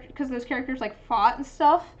those characters, because those characters like fought and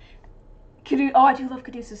stuff. Oh, I do love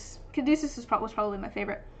Caduceus. Caduceus was probably my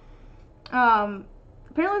favorite.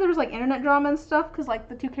 Apparently there was like internet drama and stuff, because like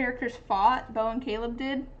the two characters fought, Bo and Caleb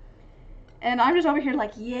did. And I'm just over here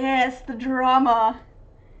like, yes, the drama.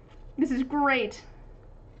 This is great.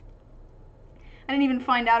 I didn't even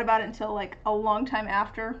find out about it until like a long time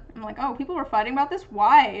after. I'm like, oh, people were fighting about this?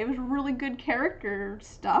 Why? It was really good character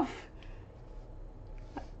stuff.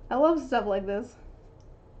 I love stuff like this.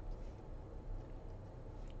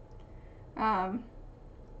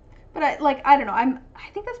 But I don't know. I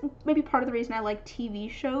think that's maybe part of the reason I like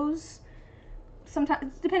TV shows.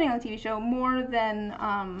 Sometimes, depending on the TV show, more than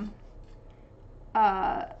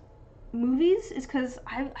movies, is because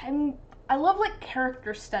I love like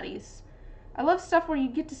character studies. I love stuff where you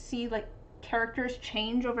get to see like characters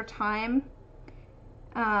change over time.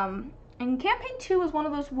 And campaign 2 was one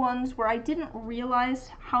of those ones where I didn't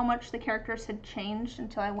realize how much the characters had changed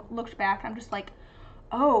until I looked back. I'm just like,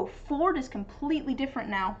 oh, Ford is completely different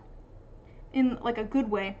now. In, like, a good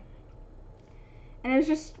way. And it was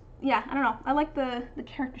just, yeah, I don't know. I like the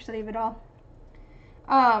character study of it all.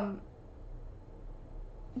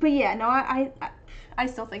 But yeah, no, I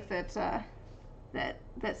still think that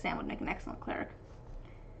that Sam would make an excellent cleric.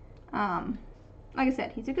 Like I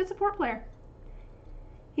said, he's a good support player.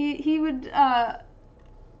 He would,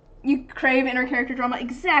 you crave inner character drama,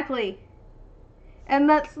 exactly. And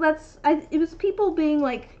it was people being,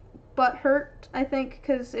 like, butthurt, I think,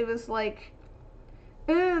 because it was like,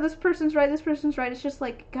 this person's right, this person's right. It's just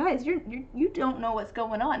like, guys, you don't know what's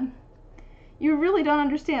going on. You really don't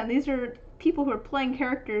understand. These are people who are playing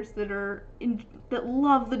characters that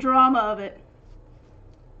love the drama of it.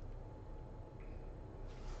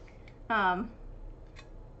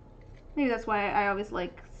 Maybe that's why I always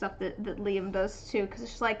like stuff that Liam does too, because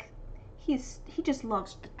it's just like he just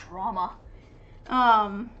loves the drama,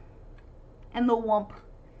 and the wump.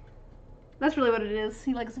 That's really what it is.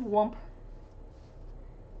 He likes wump.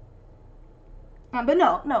 But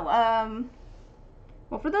no.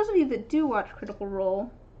 Well, for those of you that do watch Critical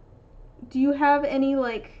Role, do you have any,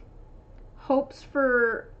 like, hopes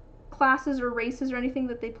for classes or races or anything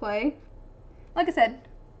that they play? Like I said,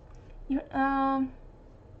 no,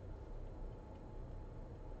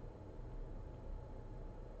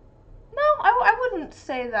 I wouldn't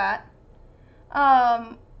say that.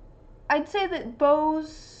 I'd say that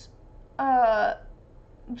Beau's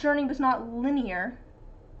journey was not linear.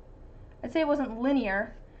 I'd say it wasn't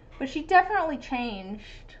linear, but she definitely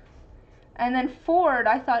changed. And then Ford,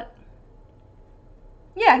 I thought,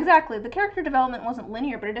 yeah, exactly. The character development wasn't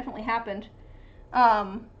linear, but it definitely happened.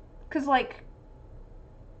 'Cause, like,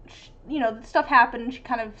 stuff happened, and she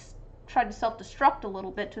kind of tried to self-destruct a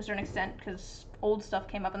little bit to a certain extent, because old stuff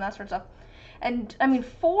came up and that sort of stuff. And, I mean,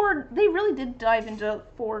 Ford, they really did dive into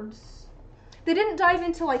they didn't dive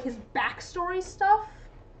into, like, his backstory stuff.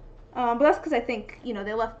 But that's because I think,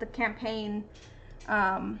 they left the campaign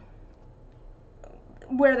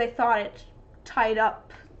where they thought it tied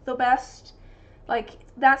up the best. Like,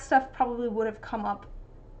 that stuff probably would have come up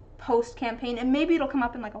post-campaign, and maybe it'll come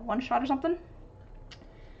up in, like, a one-shot or something.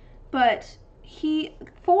 But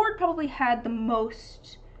Ford probably had the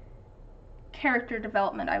most character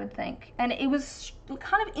development, I would think. And it was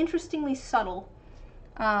kind of interestingly subtle.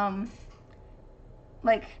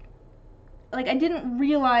 Like I didn't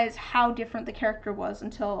realize how different the character was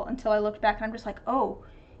until I looked back, and I'm just like, oh,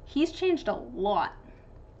 he's changed a lot,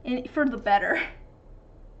 for the better.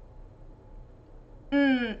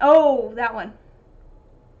 Oh, that one.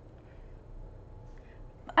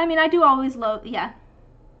 I mean, I do always love, yeah.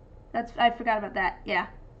 I forgot about that, yeah.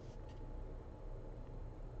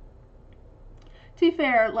 To be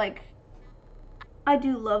fair, like, I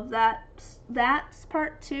do love that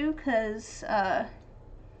part too, because, oh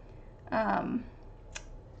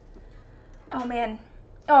man.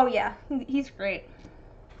 Oh yeah, he's great.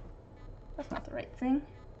 That's not the right thing.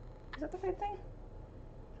 Is that the right thing?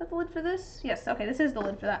 Is that the lid for this? Yes, okay, this is the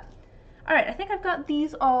lid for that. Alright, I think I've got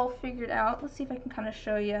these all figured out. Let's see if I can kind of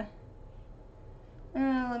show you.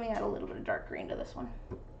 Let me add a little bit of dark green to this one.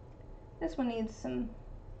 This one needs some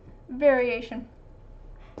variation.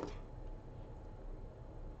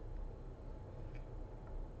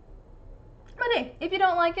 But hey, if you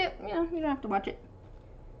don't like it, you don't have to watch it.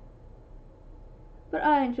 But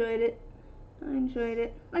I enjoyed it.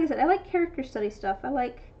 Like I said, I like character study stuff. I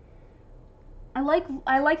like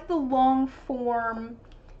the long form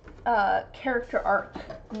character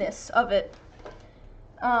arc-ness of it.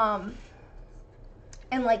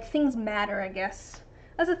 And like things matter, I guess.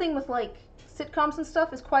 That's the thing with like sitcoms and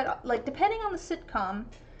stuff, is quite like, depending on the sitcom,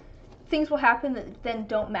 things will happen that then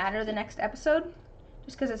don't matter the next episode,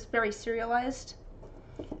 just because it's very serialized.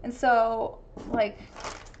 And so, like,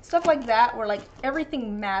 stuff like that, where, like,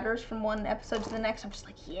 everything matters from one episode to the next, I'm just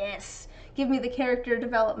like, yes! Give me the character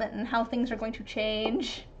development and how things are going to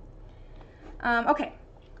change. Okay,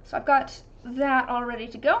 so I've got that all ready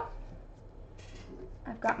to go.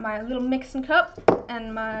 I've got my little mixing cup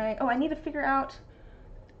and my... Oh, I need to figure out...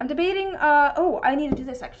 I'm debating... Oh, I need to do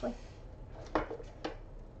this, actually.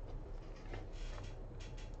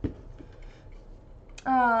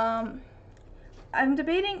 I'm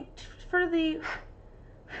debating for the...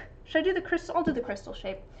 Should I do the crystal? I'll do the crystal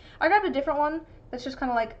shape. I grabbed a different one that's just kind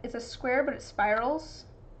of like, it's a square, but it spirals.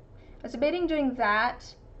 I was debating doing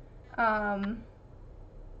that.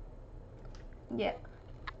 Yeah.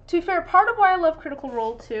 To be fair, part of why I love Critical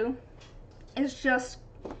Role too is just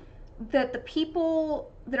that the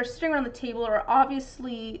people that are sitting around the table are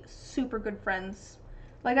obviously super good friends.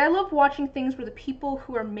 Like, I love watching things where the people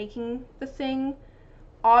who are making the thing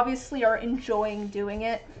obviously are enjoying doing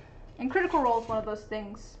it. And Critical Role is one of those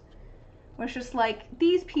things where it's just like,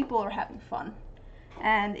 these people are having fun.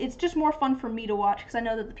 And it's just more fun for me to watch because I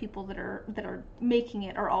know that the people that are making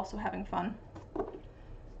it are also having fun.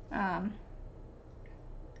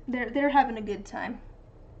 They're having a good time.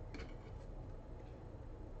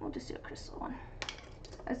 We'll just do a crystal one.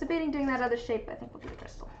 I was debating doing that other shape, but I think we'll do the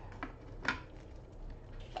crystal.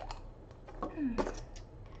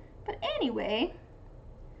 But anyway,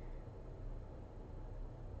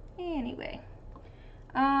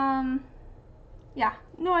 yeah,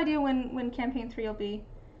 no idea when campaign 3 will be,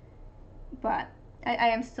 but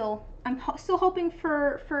I'm still hoping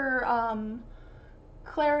for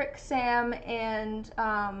Cleric Sam and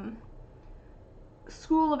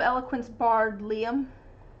School of Eloquence Bard Liam,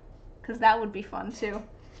 because that would be fun too.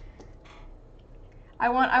 I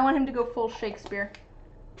want him to go full Shakespeare,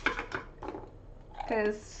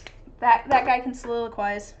 because that guy can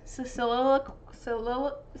soliloquize. Is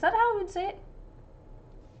that how we would say it?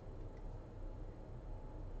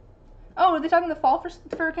 Oh, were they talking the fall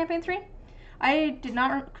for campaign 3? I could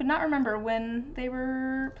not remember when they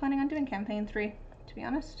were planning on doing campaign 3, to be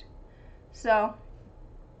honest. So,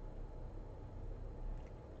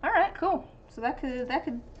 all right, cool. So that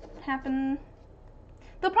could happen.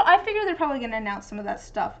 I figure they're probably going to announce some of that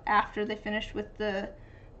stuff after they finish with the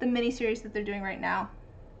mini-series that they're doing right now.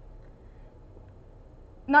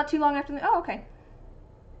 Not too long after oh, okay.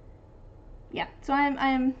 Yeah, so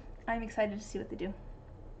I'm excited to see what they do.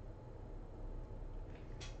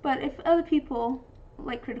 But if other people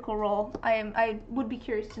like Critical Role, I would be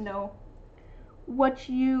curious to know what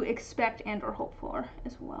you expect and or hope for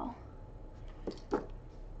as well.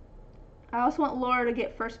 I also want Laura to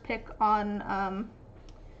get first pick on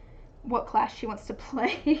what class she wants to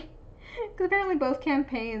play, because apparently both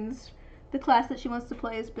campaigns, the class that she wants to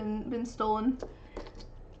play has been stolen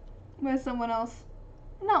by someone else.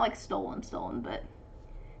 Not like stolen, but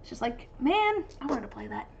it's just like, man, I wanted to play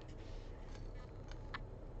that.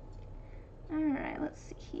 Alright, let's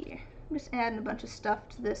see here. I'm just adding a bunch of stuff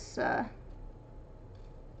to this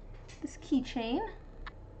this keychain.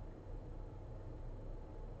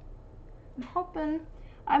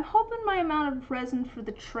 I'm hoping my amount of resin for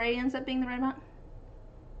the tray ends up being the right amount.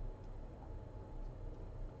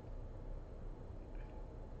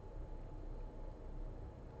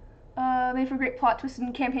 Made for great plot twist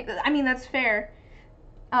and campaign. I mean, that's fair.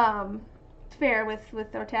 It's fair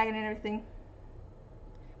with our tagging and everything.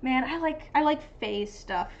 Man, I like phase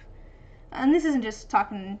stuff, and this isn't just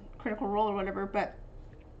talking Critical Role or whatever, but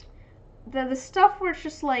the stuff where it's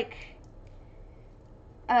just like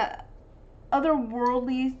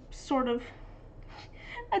otherworldly sort of.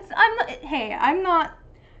 I'm not.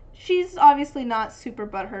 She's obviously not super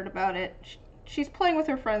butthurt about it. She's playing with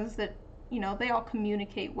her friends that, you know, they all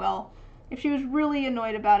communicate well. If she was really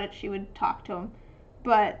annoyed about it, she would talk to them,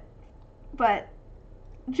 but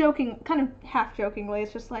joking, kind of half jokingly,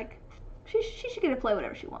 it's just like she should get to play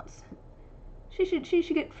whatever she wants. She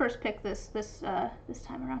should get first pick this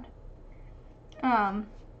time around.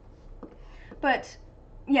 But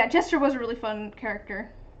yeah, Jester was a really fun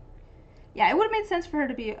character. Yeah, it would have made sense for her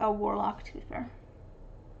to be a warlock, to be fair.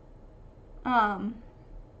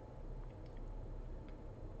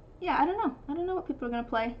 Yeah, I don't know what people are gonna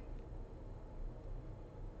play.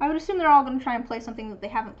 I would assume they're all gonna try and play something that they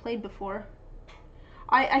haven't played before.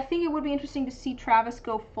 I think it would be interesting to see Travis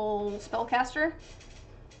go full spellcaster.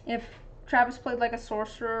 If Travis played like a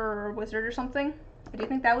sorcerer or a wizard or something, I do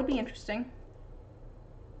think that would be interesting.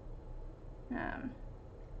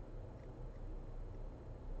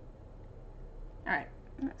 Alright,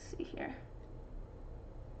 let's see here.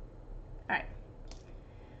 Alright.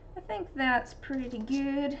 I think that's pretty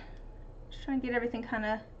good. Just trying to get everything kind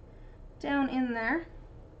of down in there.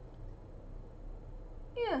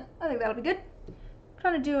 Yeah, I think that'll be good. I'm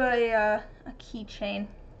trying to do a keychain.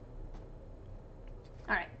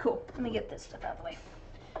 Alright, cool. Let me get this stuff out of the way.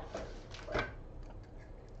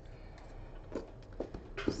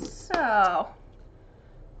 So,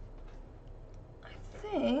 I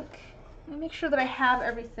think, let me make sure that I have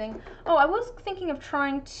everything. Oh, I was thinking of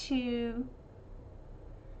trying to,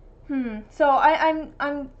 so I'm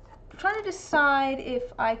trying to decide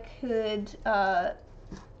if I could, trying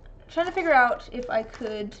to figure out if I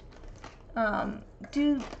could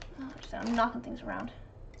do, I'm knocking things around.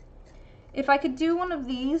 If I could do one of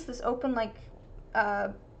these, this open, like,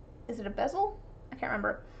 is it a bezel? I can't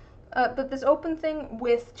remember. But this open thing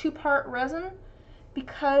with 2-part resin,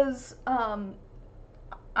 because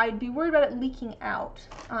I'd be worried about it leaking out.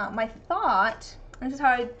 My thought, and this is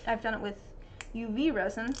how I've done it with UV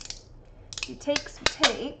resin, you take some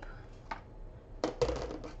tape,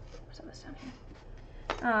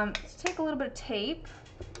 Let's take a little bit of tape.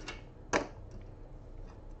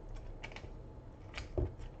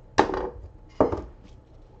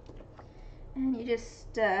 And you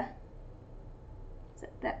just set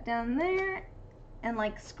that down there and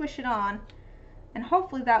like squish it on, and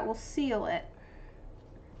hopefully that will seal it.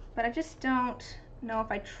 But I just don't know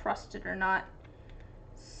if I trust it or not.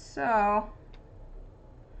 So,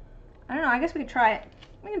 I don't know, I guess we could try it.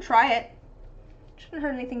 We can try it. Shouldn't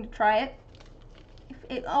hurt anything to try it.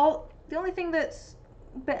 The only thing that's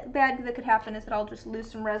bad that could happen is that I'll just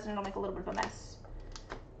lose some resin and it'll make a little bit of a mess.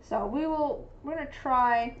 So we're gonna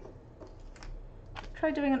try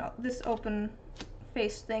doing this open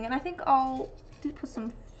face thing, and I think I'll put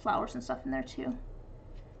some flowers and stuff in there too.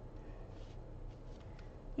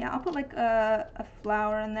 Yeah, I'll put like a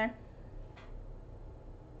flower in there.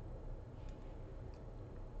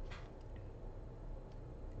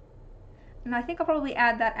 And I think I'll probably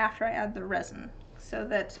add that after I add the resin, so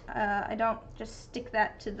that I don't just stick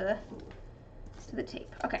that to the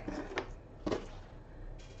tape. Okay.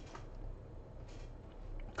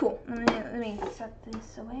 Cool. Let me set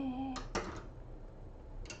this away.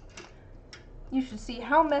 You should see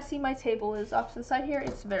how messy my table is off to the side here.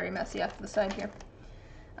 It's very messy off to the side here.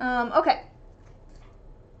 Okay.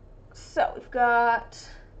 So we've got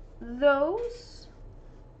those.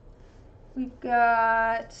 We've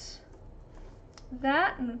got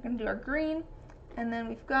that, and we're going to do our green. And then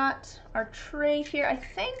we've got our tray here. I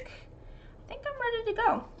think I'm ready to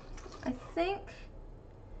go. I think,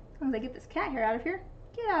 as long as I get this cat hair out of here.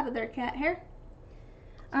 Get out of there, cat hair.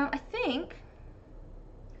 I think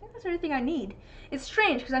that's everything I need. It's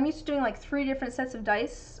strange because I'm used to doing like 3 different sets of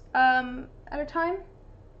dice at a time,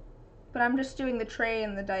 but I'm just doing the tray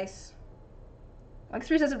and the dice, like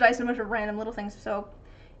 3 sets of dice and a bunch of random little things. So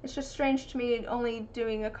it's just strange to me only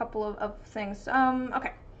doing a couple of things.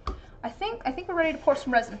 Okay, I think we're ready to pour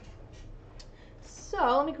some resin.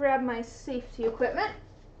 So let me grab my safety equipment,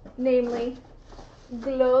 namely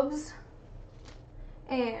gloves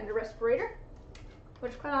and a respirator,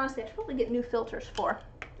 which quite honestly I should probably get new filters for.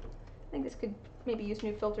 I think this could maybe use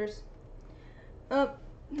new filters. Do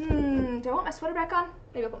I want my sweater back on?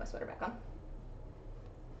 Maybe I'll put my sweater back on.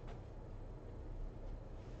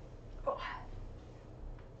 Oh.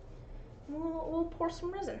 We'll pour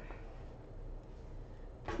some resin.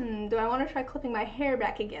 Do I want to try clipping my hair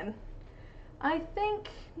back again? I think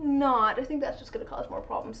not. I think that's just going to cause more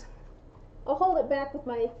problems. I'll hold it back with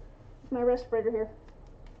my respirator here.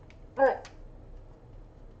 Alright.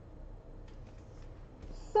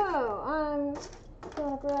 So, I'm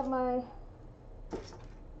going to grab my...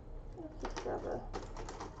 Just going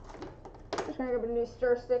to grab a new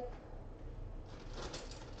stir stick.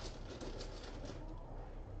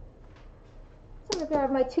 So I'm going to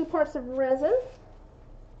grab my 2 parts of resin.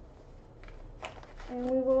 And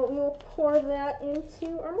we will pour that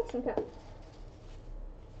into our mixing cup.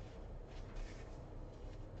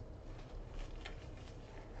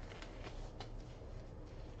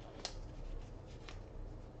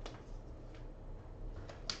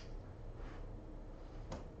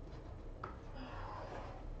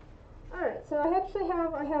 So I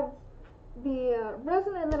have the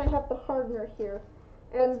resin, and then I have the hardener here.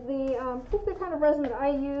 And the particular kind of resin that I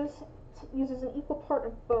use uses an equal part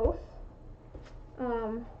of both.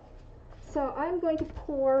 So I'm going to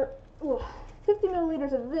pour 50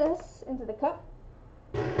 milliliters of this into the cup,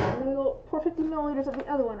 and then we'll pour 50 milliliters of the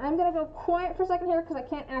other one. I'm going to go quiet for a second here because I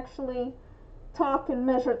can't actually talk and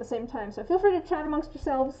measure at the same time. So feel free to chat amongst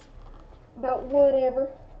yourselves about whatever.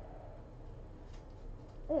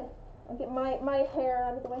 Yeah. I'll get my hair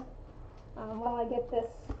out of the way while I get this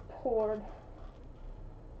poured.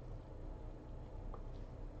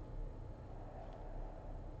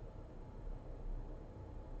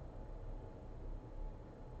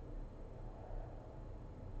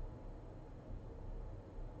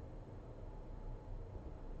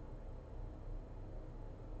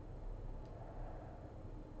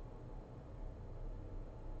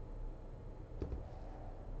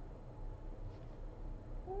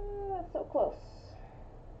 That's so close.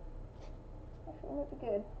 That should look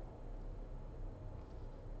good.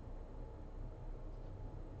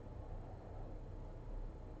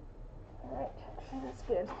 Alright, okay, that's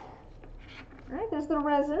good. Alright, there's the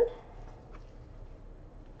resin.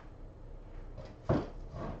 And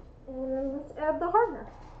then let's add the hardener.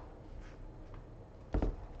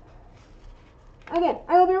 Again,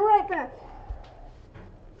 I will be right back.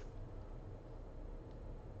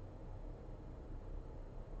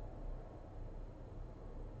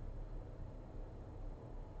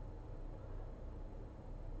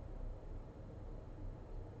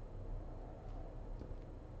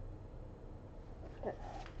 Okay.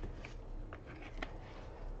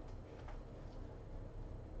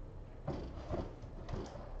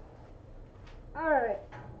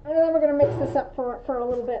 for a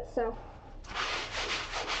little bit, so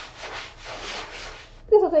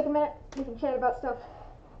this will take a minute. We can chat about stuff.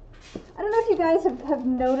 I don't know if you guys have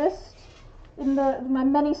noticed in my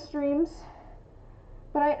many streams,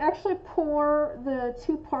 but I actually pour the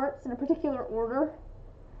 2 parts in a particular order.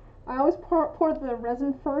 I always pour the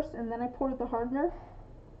resin first, and then I pour the hardener.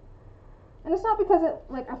 And it's not because it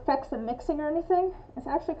like affects the mixing or anything. It's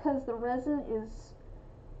actually because the resin is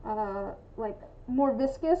like more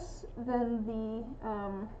viscous than the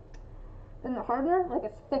hardener. Like,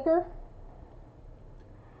 it's thicker,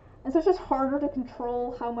 and so it's just harder to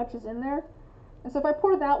control how much is in there. And so if I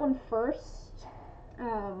pour that one first,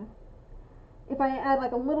 if I add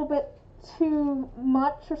like a little bit too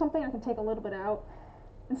much or something, I can take a little bit out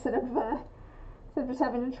instead of just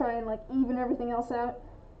having to try and like even everything else out.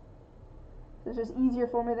 So it's just easier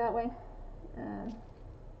for me that way.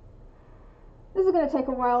 This is going to take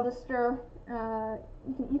a while to stir.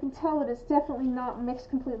 You can tell that it's definitely not mixed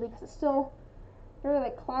completely because it's still very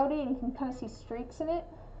like cloudy, and you can kind of see streaks in it.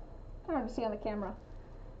 Kind of hard to see on the camera,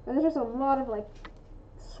 but there's just a lot of like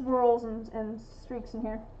swirls and streaks in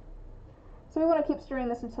here. So we want to keep stirring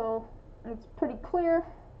this until it's pretty clear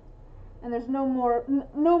and there's no more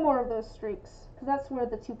of those streaks, because that's where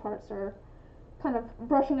the 2 parts are kind of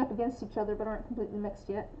brushing up against each other but aren't completely mixed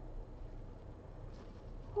yet.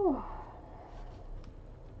 Whew.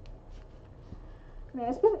 Man,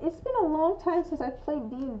 it's been a long time since I've played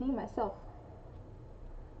D&D myself.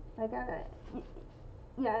 Like,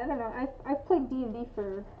 yeah, I don't know. I've played D&D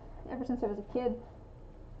ever since I was a kid.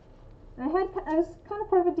 And I was kind of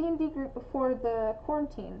part of a D&D group before the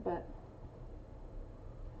quarantine, but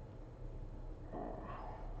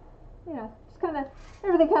you know, just kind of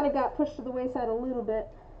everything kind of got pushed to the wayside a little bit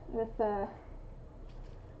with the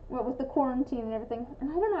quarantine and everything. And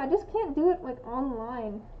I don't know, I just can't do it like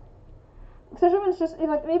online. Especially when it's just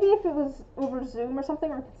like, maybe if it was over Zoom or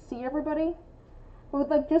something, or I could see everybody. But with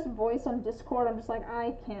like just voice on Discord, I'm just like,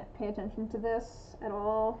 I can't pay attention to this at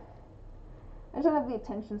all. I just don't have the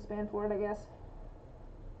attention span for it, I guess.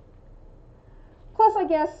 Plus, I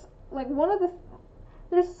guess, like,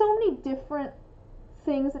 there's so many different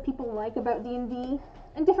things that people like about D&D,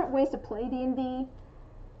 and different ways to play D&D,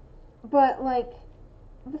 but, like,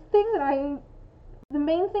 the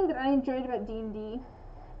main thing that I enjoyed about D&D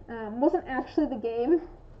wasn't actually the game.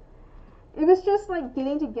 It was just, like,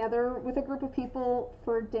 getting together with a group of people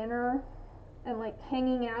for dinner, and, like,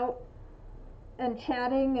 hanging out, and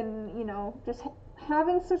chatting, and, you know, just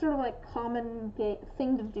having some sort of like common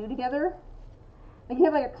thing to do together. Like, you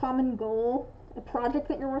have like a common goal, a project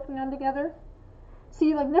that you're working on together. So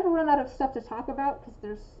you like never run out of stuff to talk about, because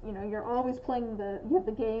there's, you know, you're always playing you have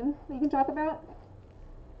the game that you can talk about.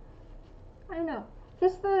 I don't know.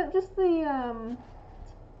 Just the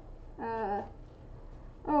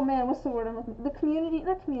oh man, what's the word I'm looking for? Not community,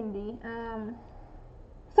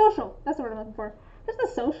 social, that's the word I'm looking for. Just the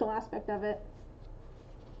social aspect of it.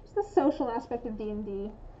 The social aspect of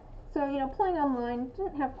D&D. So, you know, playing online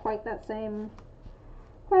didn't have quite that same,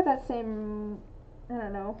 I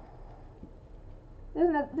don't know, it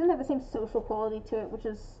didn't have the same social quality to it, which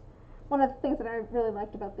is one of the things that I really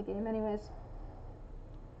liked about the game anyways.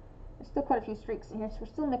 There's still quite a few streaks in here, so we're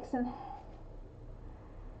still mixing.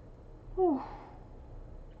 Whew.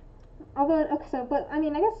 Although, okay, so, but, I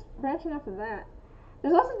mean, I guess branching off of that,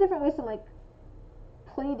 there's lots of different ways to, like,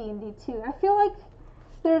 play D&D too. I feel like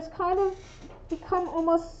there's kind of become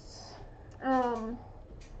almost, I don't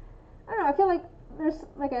know, I feel like there's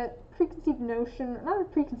like a preconceived notion, not a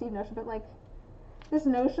preconceived notion, but like this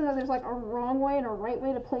notion that there's like a wrong way and a right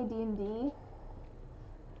way to play D&D.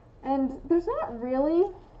 And there's not really,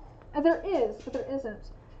 there is, but there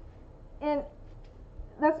isn't. And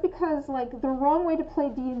that's because like the wrong way to play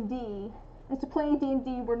D&D is to play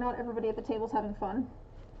D&D where not everybody at the table's having fun.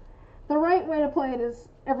 The right way to play it is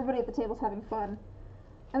everybody at the table's having fun.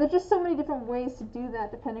 And there's just so many different ways to do that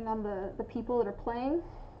depending on the people that are playing.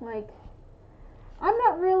 Like, I'm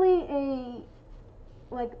not really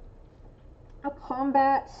a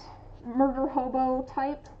combat murder hobo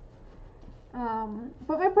type.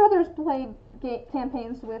 But my brother's played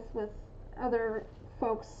campaigns with other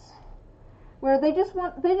folks where they just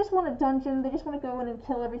want a dungeon, they just want to go in and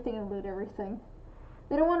kill everything and loot everything.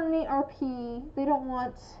 They don't want any RP, they don't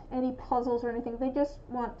want any puzzles or anything, they just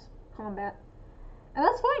want combat. And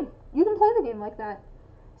that's fine. You can play the game like that.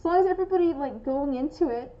 As long as everybody, like, going into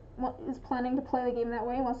it is planning to play the game that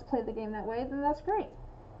way, wants to play the game that way, then that's great.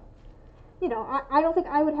 You know, I don't think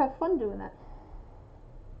I would have fun doing that.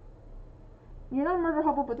 You're not a murder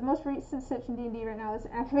hobo, but the most recent stitch in D&D right now is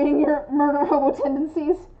activating your murder hobo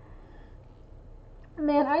tendencies.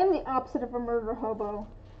 Man, I am the opposite of a murder hobo.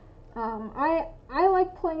 I I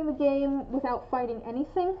like playing the game without fighting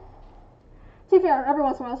anything. To be fair, every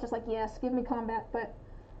once in a while it's just like, yes, give me combat, but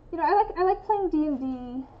you know, I like playing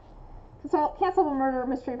D&D. Can't solve a murder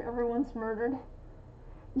mystery if everyone's murdered.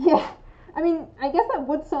 Yeah, I mean, I guess that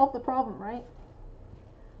would solve the problem, right?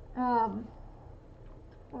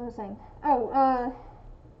 What was I saying? Oh,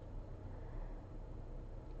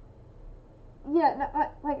 yeah, no,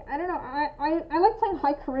 I don't know, I like playing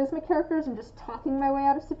high charisma characters and just talking my way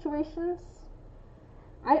out of situations.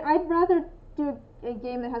 I'd rather do a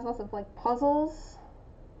game that has lots of, like, puzzles,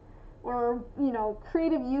 or, you know,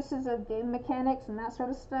 creative uses of game mechanics and that sort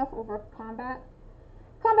of stuff over combat.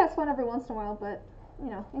 Combat's fun every once in a while, but, you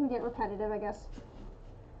know, it can get repetitive, I guess.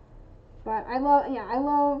 But I love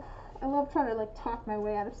trying to, like, talk my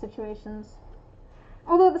way out of situations.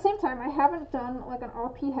 Although at the same time, I haven't done, like, an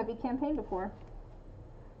RP heavy campaign before.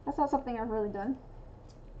 That's not something I've really done.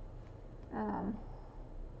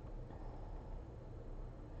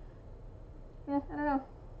 Yeah, I don't know.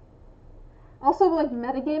 Also, like,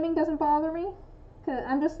 metagaming doesn't bother me. Cause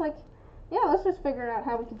I'm just like, yeah, let's just figure out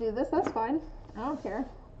how we can do this. That's fine. I don't care.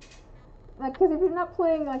 Like, because if you're not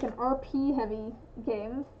playing, like, an RP heavy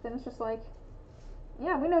game, then it's just like,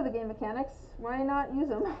 yeah, we know the game mechanics. Why not use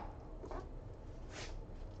them?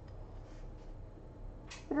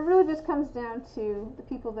 But it really just comes down to the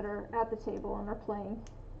people that are at the table and are playing,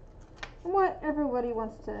 and what everybody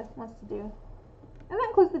wants to do, and that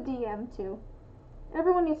includes the DM too.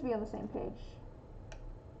 Everyone needs to be on the same page.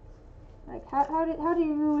 Like, how do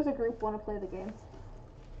you as a group want to play the game?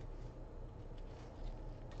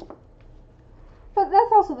 But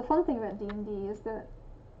that's also the fun thing about D&D is that,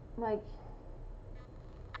 like,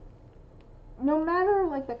 no matter,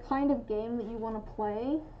 like, the kind of game that you want to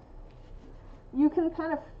play, you can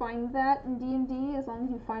kind of find that in D&D as long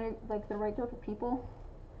as you find, like, the right group of people.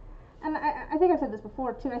 And I think I've said this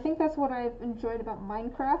before too. I think that's what I've enjoyed about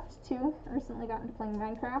Minecraft too. I recently got into playing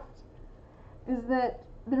Minecraft. Is that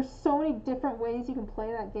there's so many different ways you can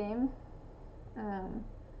play that game.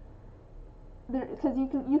 Because you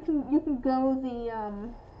can go the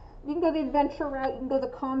adventure route. You can go the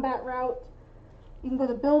combat route. You can go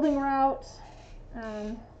the building route.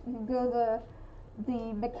 You can go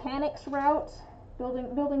the mechanics route,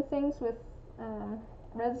 building things with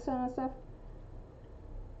redstone and stuff.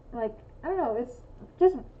 Like, I don't know, it's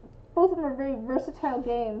just, both of them are very versatile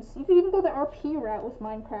games. You can even go the RP route with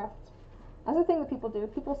Minecraft. That's the thing that people do.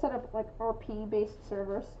 People set up, like, RP based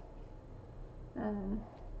servers.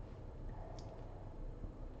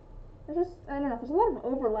 There's just, I don't know, there's a lot of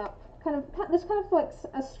overlap. There's kind of like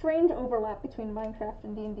a strange overlap between Minecraft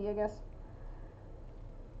and D&D, I guess.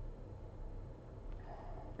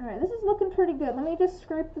 Alright, this is looking pretty good. Let me just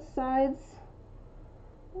scrape the sides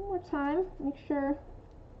one more time. Make sure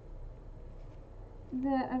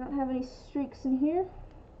that I don't have any streaks in here.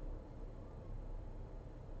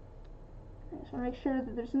 I just want to make sure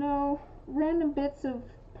that there's no random bits of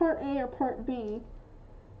part A or part B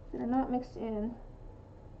that are not mixed in.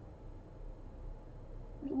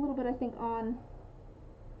 There's a little bit, I think, on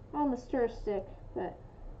the stir stick, but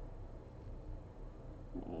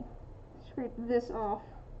let me scrape this off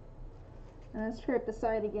and then scrape the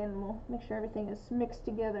side again, and we'll make sure everything is mixed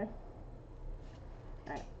together.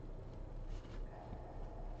 Alright.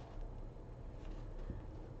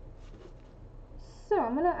 So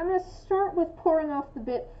I'm gonna start with pouring off the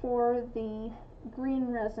bit for the green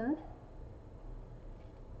resin.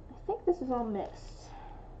 I think this is all mixed.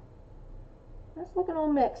 That's looking all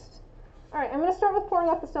mixed. Alright, I'm gonna start with pouring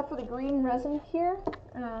off the stuff for the green resin here,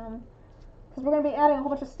 because we're gonna be adding a whole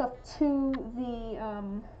bunch of stuff to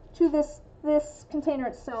the to this container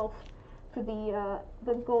itself for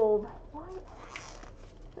the gold. What?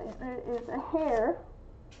 There is a hair.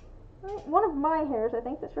 Right, one of my hairs, I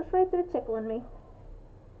think, that's just right there tickling me.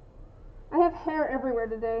 I have hair everywhere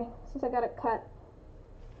today since I got it cut.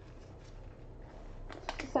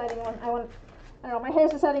 Deciding when I don't know, my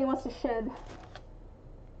hair's deciding it wants to shed.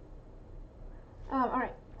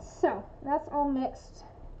 Alright, so that's all mixed.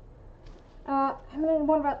 I'm going to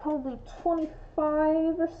want about probably 25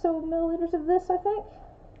 or so milliliters of this, I think.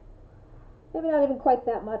 Maybe not even quite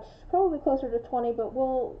that much. Probably closer to 20, but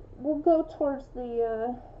we'll go towards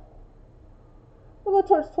the we'll go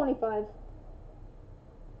towards 25.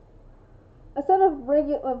 A set of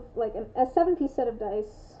like a 7-piece set of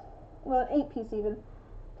dice, well, an 8-piece even,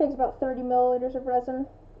 takes about 30 milliliters of resin,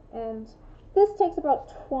 and this takes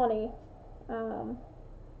about 20.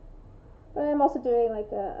 But I'm also doing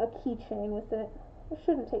like a keychain with it. It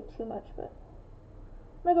shouldn't take too much, but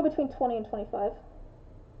I'm gonna go between 20 and 25.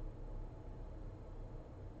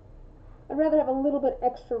 I'd rather have a little bit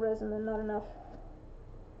extra resin than not enough.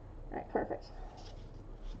 Alright, perfect.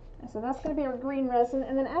 And so that's going to be our green resin.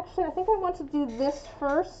 And then actually, I think I want to do this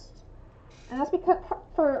first. And that's because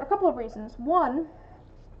for a couple of reasons. One,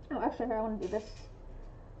 oh, actually, here, I want to do this.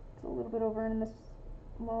 It's a little bit over in this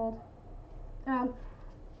mold. So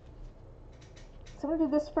I'm going to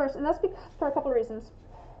do this first, and that's because, for a couple of reasons.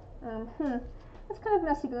 That's kind of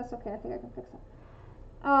messy, but that's okay. I think I can fix it.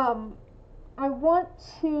 I want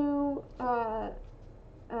to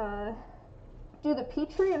do the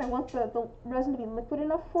petri, and I want the resin to be liquid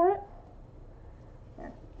enough for it.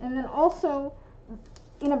 There. And then also,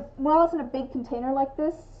 while it's in a big container like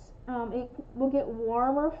this, it will get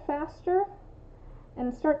warmer faster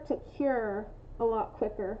and start to cure a lot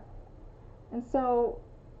quicker. And so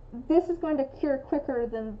this is going to cure quicker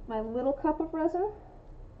than my little cup of resin.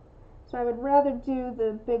 So I would rather do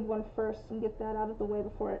the big one first and get that out of the way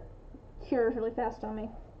before it cures really fast on me.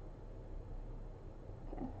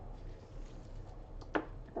 Okay.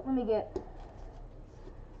 But let me get,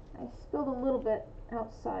 I spilled a little bit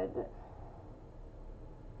outside, but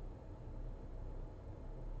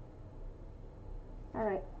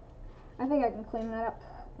alright. I think I can clean that up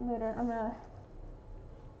later.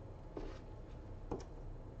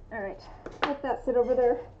 Alright, let that sit over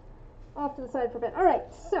there off to the side for a bit.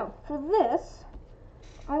 Alright, so for this,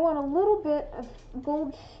 I want a little bit of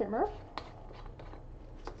gold shimmer.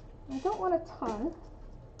 I don't want a ton.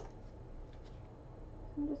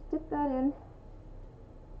 So just dip that in.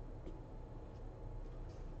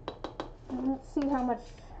 And let's see how much,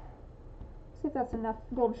 see if that's enough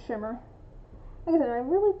gold shimmer. Like I said, I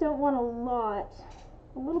really don't want a lot.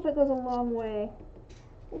 A little bit goes a long way.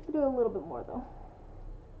 I have to do a little bit more though.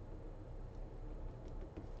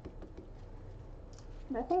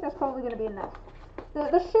 But I think that's probably going to be enough.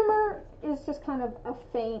 The shimmer is just kind of a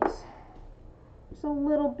faint, just a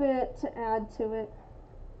little bit to add to it.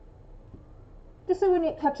 Just so when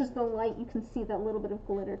it touches the light, you can see that little bit of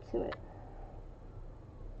glitter to it.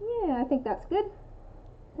 Yeah, I think that's good.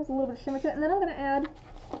 There's a little bit of shimmer to it. And then I'm going to add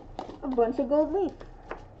a bunch of gold leaf.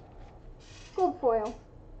 Gold foil.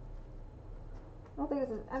 I don't think this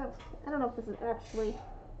is, I don't know if this is actually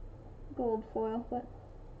gold foil, but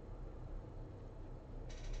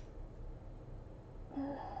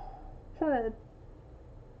trying to, let's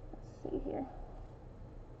see here.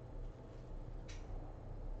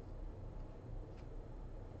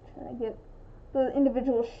 Trying to get the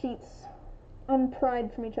individual sheets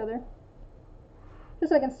unpried from each other.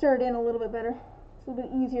 Just so I can stir it in a little bit better. It's a little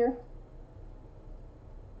bit easier.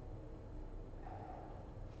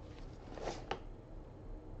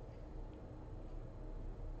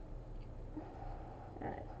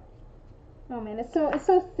 Alright. Oh man, it's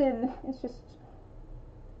so thin. It's just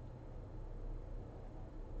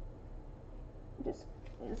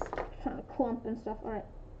is trying to clump and stuff. Alright.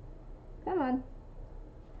 Come on.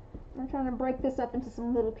 I'm trying to break this up into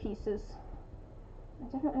some little pieces. I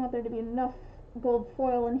definitely want there to be enough gold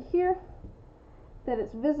foil in here that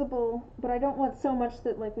it's visible, but I don't want so much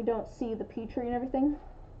that like we don't see the petri and everything.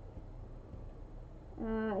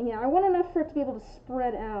 Yeah, I want enough for it to be able to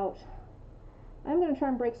spread out. I'm going to try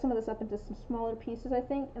and break some of this up into some smaller pieces, I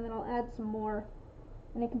think, and then I'll add some more,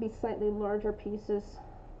 and it can be slightly larger pieces.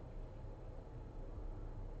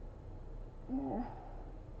 Yeah.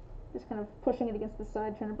 Just kind of pushing it against the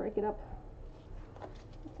side, trying to break it up.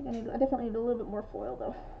 I definitely need a little bit more foil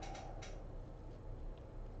though.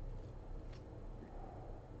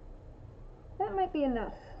 That might be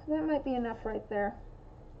enough. That might be enough right there.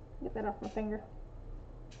 Get that off my finger.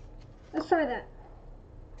 Let's try that.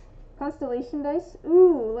 Constellation dice.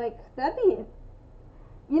 Ooh, like that'd be,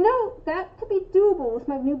 you know, that could be doable with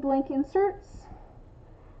my new blank inserts.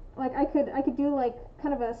 Like I could do like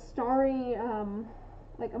kind of a starry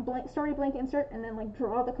like a starry blank insert and then like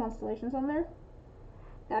draw the constellations on there.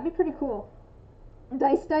 That'd be pretty cool.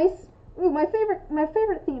 Dice. Ooh, my favorite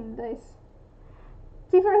themed dice.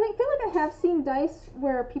 See, I feel like I have seen dice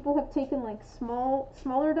where people have taken like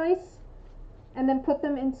smaller dice and then put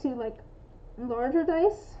them into like larger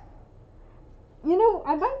dice. You know,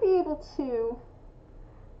 I might be able to.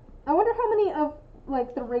 I wonder how many of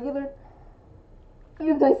like the regular. You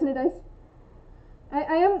have dice and a dice.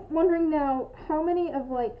 I am wondering now how many of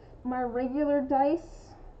like my regular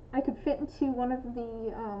dice I could fit into one of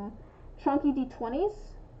the chunky D20s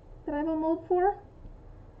that I have a mold for.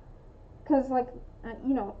 Because like,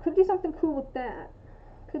 you know, could do something cool with that.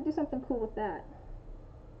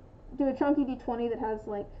 Do a chunky D20 that has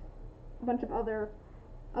like a bunch of other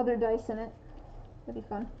dice in it. That'd be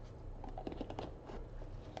fun.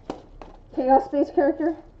 Chaos-based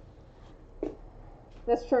character.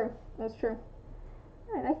 That's true.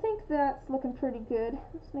 Alright, I think that's looking pretty good.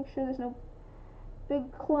 Let's make sure there's no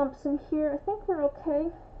big clumps in here. I think we're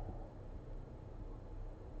okay.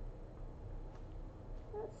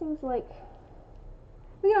 That seems like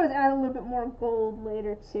we can always add a little bit more gold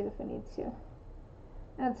later too if we need to.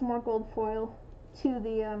 Add some more gold foil to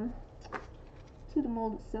the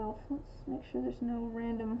mold itself. Let's make sure there's no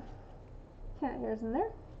random cat hairs in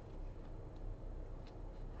there.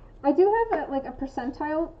 I do have a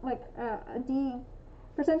percentile, like a D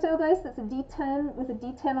percentile dice that's a D10 with a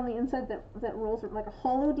D10 on the inside that rolls, like a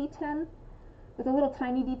hollow D10 with a little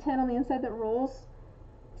tiny D10 on the inside that rolls,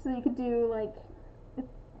 so that you could do like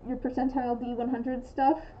your percentile D100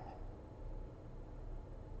 stuff.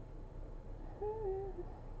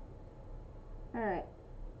 Alright.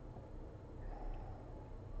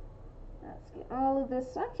 Let's get all of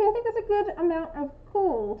this. Actually, I think that's a good amount of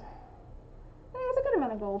gold. I think that's a good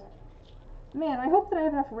amount of gold. Man, I hope that I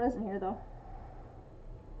have enough resin here, though.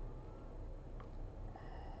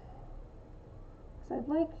 So I'd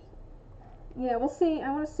like... Yeah, we'll see.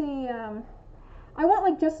 I want to see... I want,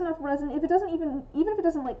 like, just enough resin. If it doesn't even if it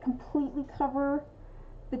doesn't, like, completely cover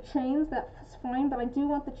the chains, that's fine. But I do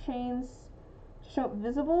want the chains to show up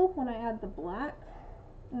visible when I add the black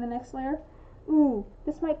in the next layer. Ooh,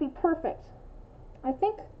 this might be perfect. I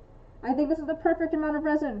think this is the perfect amount of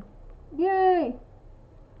resin. Yay!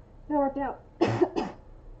 That worked out. I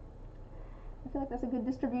feel like that's a good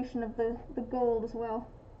distribution of the gold as well.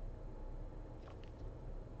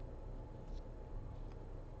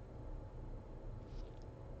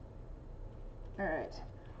 Alright.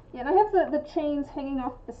 Yeah, and I have the chains hanging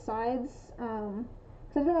off the sides,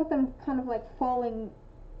 because I don't want them kind of like falling,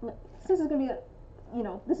 since this is going to be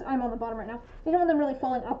I'm on the bottom right now, I don't want them really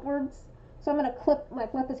falling upwards, so I'm going to clip,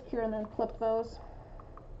 like, let this cure and then clip those.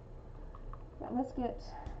 But let's get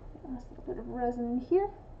a little bit of resin here.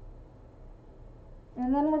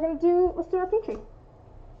 And then let's do our petri.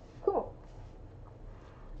 Cool.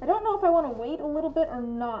 I don't know if I want to wait a little bit or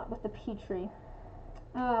not with the petri.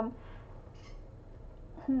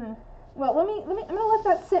 Well, I'm gonna let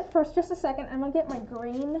that sit for just a second. I'm gonna get my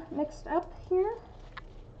green mixed up here,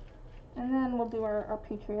 and then we'll do our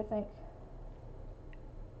petri, I think.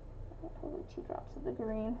 Probably 2 drops of the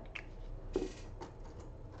green.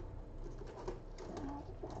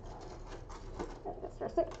 That's our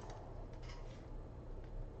 6.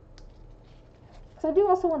 So I do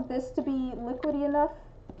also want this to be liquidy enough.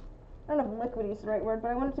 I don't know if liquidy is the right word,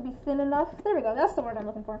 but I want it to be thin enough. There we go, that's the word I'm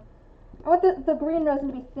looking for. I want the green resin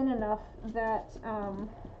to be thin enough that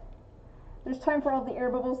there's time for all the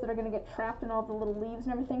air bubbles that are going to get trapped in all the little leaves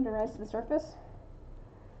and everything to rise to the surface.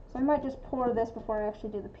 So I might just pour this before I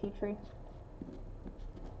actually do the petri.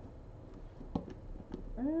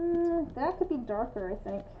 That could be darker, I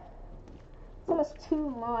think. It's almost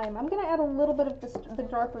too lime. I'm going to add a little bit of the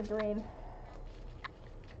darker green.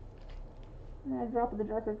 And a drop of the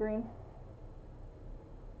darker green.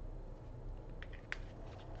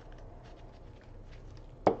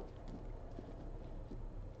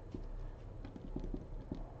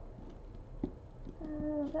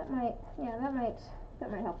 That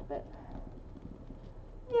might help a bit.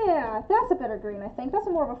 Yeah, that's a better green, I think. That's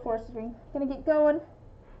more of a Foresty green. Gonna get going.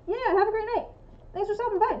 Yeah, have a great night. Thanks for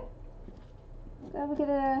stopping by. Glad we could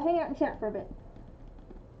hang out and chat for a bit.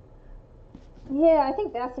 Yeah, I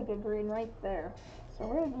think that's a good green right there. So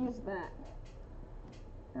we're gonna use that.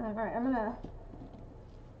 Alright, I'm gonna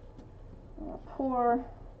pour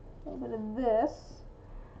a little bit of this.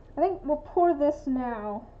 I think we'll pour this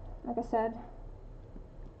now, like I said.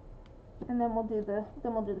 And then we'll do the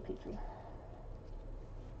petri.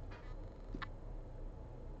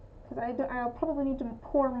 Because I'll probably need to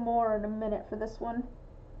pour more in a minute for this one.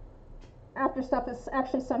 After stuff is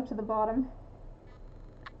actually sunk to the bottom.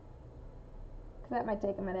 Because that might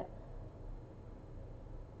take a minute.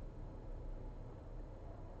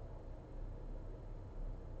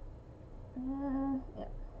 Yeah.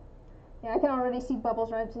 Yeah, I can already see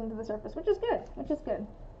bubbles rising to the surface, which is good.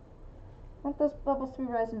 I want those bubbles to be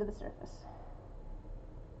rising to the surface.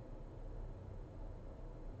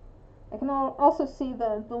 I can also see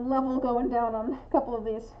the level going down on a couple of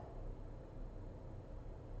these.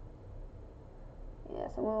 Yeah,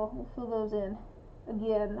 so we'll fill those in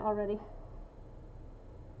again already.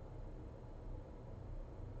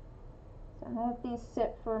 So I'm gonna let these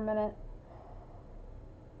sit for a minute.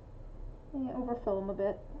 Maybe overfill them a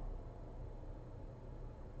bit.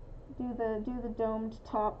 Do the domed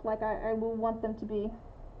top like I will want them to be.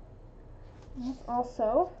 And let's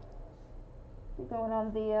also get going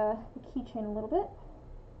on the keychain a little bit.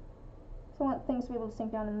 So I want things to be able to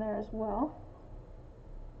sink down in there as well.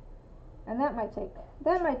 And that might take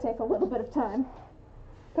a little bit of time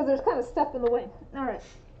because there's kind of stuff in the way. All right,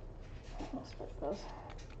 I'll spritz those.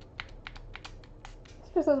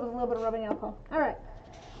 Spritz those with a little bit of rubbing alcohol. All right.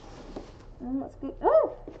 Let's get,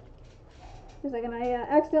 oh! For a second, I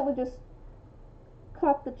accidentally just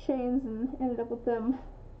caught the chains and ended up with them.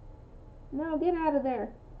 No, get out of there.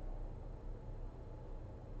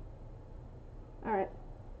 Alright.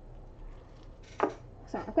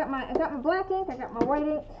 So I've got my black ink, I got my white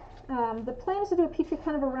ink. The plan is to do a petri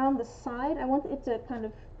kind of around the side. I want it to kind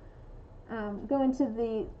of go into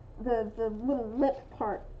the little lip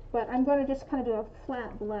part, but I'm going to just kind of do a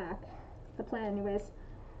flat black, the plan anyways,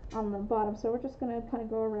 on the bottom. So we're just going to kind of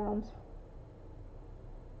go around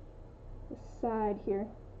the side here,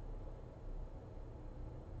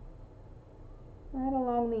 right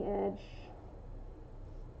along the edge.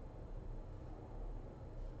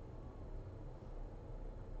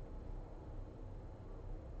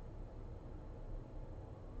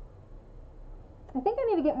 I think I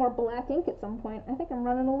need to get more black ink at some point. I think I'm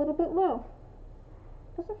running a little bit low.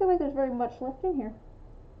 Doesn't feel like there's very much left in here,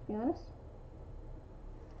 to be honest.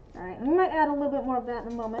 Alright, and we might add a little bit more of that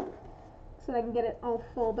in a moment so that I can get it all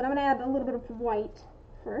full. But I'm going to add a little bit of white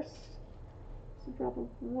first. So a drop of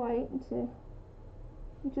white into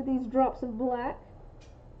each of these drops of black.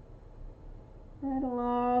 Right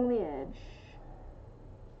along the edge.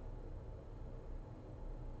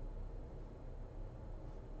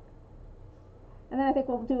 And then I think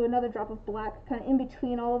we'll do another drop of black kind of in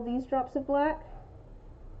between all of these drops of black.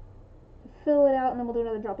 Fill it out, and then we'll do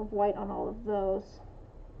another drop of white on all of those.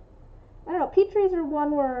 I don't know, petris are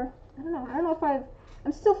one where, I don't know if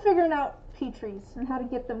I'm still figuring out petris and how to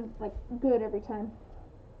get them like good every time.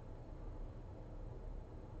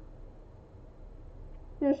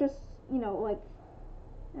 There's just, you know, like,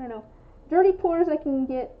 I don't know, dirty pours I can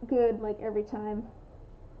get good like every time.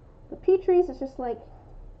 But petris is just like,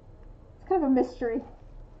 it's kind of a mystery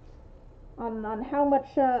on how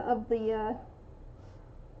much of the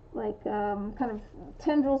kind of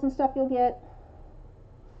tendrils and stuff you'll get.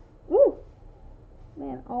 Ooh,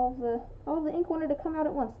 man, all the ink wanted to come out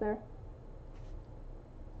at once there.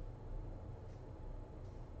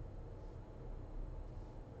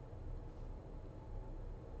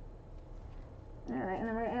 All right, and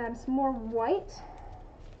then we're gonna add some more white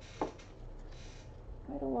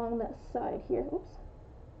right along that side here. Oops.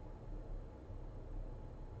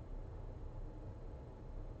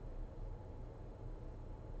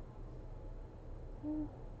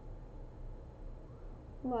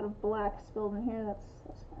 A lot of black spilled in here, that's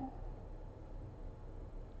fine.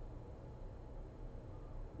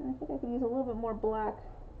 And I think I could use a little bit more black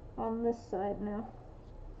on this side now.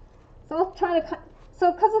 So I'll try to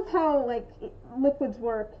so because of how like liquids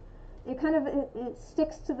work, it kind of it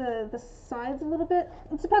sticks to the sides a little bit.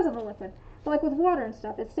 It depends on the liquid, but like with water and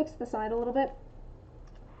stuff, it sticks to the side a little bit.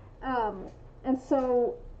 And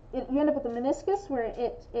so you end up with a meniscus where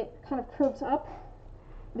it kind of curves up.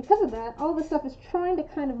 Because of that, all this stuff is trying to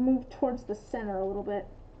kind of move towards the center a little bit,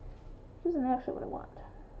 which isn't actually what I want.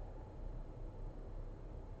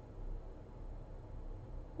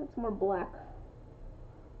 That's more black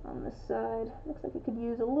on this side. Looks like it could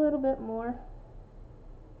use a little bit more.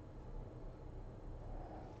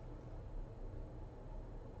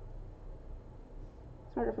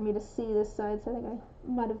 It's harder for me to see this side, so I think I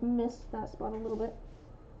might have missed that spot a little bit.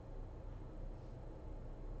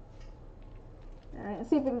 Alright, let's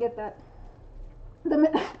see if we can get that.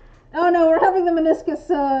 Oh no, we're having the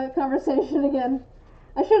meniscus conversation again.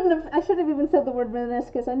 I shouldn't have even said the word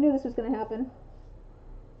meniscus. I knew this was going to happen.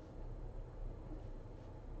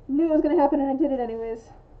 Knew it was going to happen, and I did it anyways.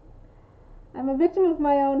 I'm a victim of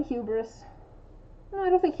my own hubris. No, I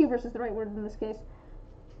don't think hubris is the right word in this case,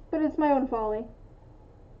 but it's my own folly.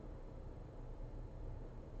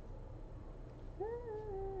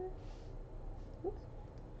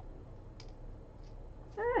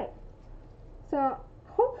 Alright, so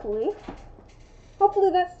hopefully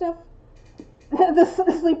that stuff,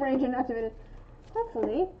 the sleeper agent activated,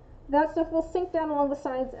 hopefully that stuff will sink down along the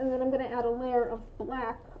sides, and then I'm going to add a layer of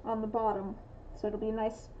black on the bottom, so it'll be a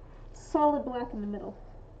nice solid black in the middle.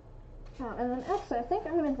 And then actually I think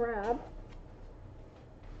I'm going to grab,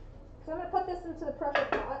 so I'm going to put this into the pressure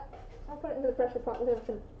pot. I'll put it into the pressure pot with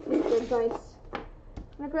the dice. I'm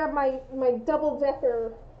going to grab my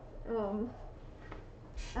double-decker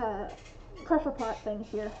pressure pot thing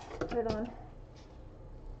here, put it on.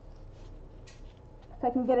 If I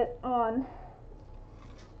can get it on.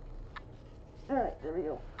 Alright, there we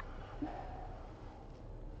go.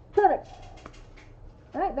 Perfect.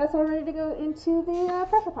 Alright, that's all ready to go into the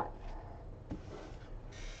pressure pot.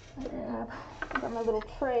 I've got my little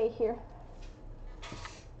tray here.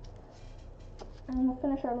 And we'll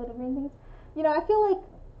finish our little green things. You know, I feel like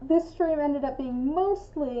this stream ended up being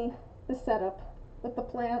mostly the setup with the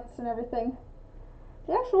plants and everything.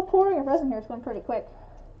 The actual pouring of resin here is going pretty quick.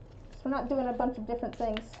 So we're not doing a bunch of different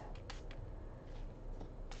things.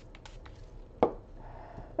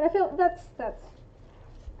 But I feel that's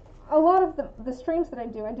a lot of the streams that I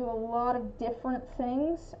do a lot of different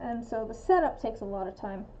things, and so the setup takes a lot of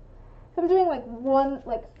time. If I'm doing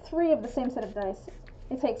like 3 of the same set of dice,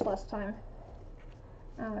 it takes less time.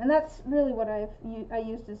 And that's really what I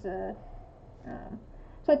used as a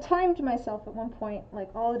so I timed myself at one point, like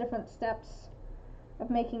all the different steps of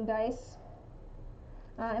making dice.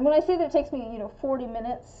 And when I say that it takes me, 40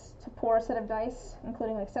 minutes to pour a set of dice,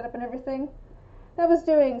 including like setup and everything, that was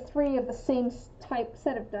doing 3 of the same type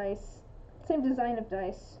set of dice, same design of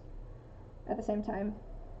dice, at the same time.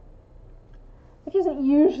 Which isn't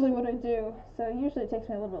usually what I do, so usually it takes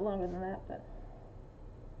me a little bit longer than that, but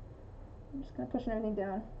I'm just kind of pushing everything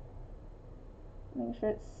down. Making sure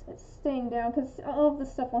it's staying down, because all of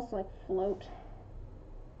this stuff wants to like float.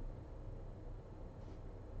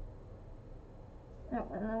 Oh,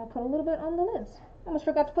 and then we'll put a little bit on the lids. Almost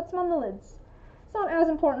forgot to put some on the lids. It's not as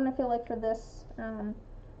important, I feel like, for this,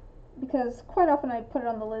 because quite often I put it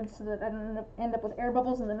on the lids so that I don't end up with air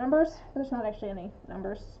bubbles in the numbers. There's not actually any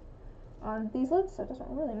numbers on these lids, so it doesn't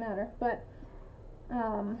really matter. But I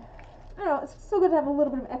don't know, it's still good to have a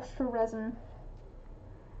little bit of extra resin,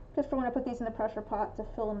 just for when I put these in the pressure pot to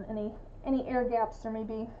fill in any air gaps there may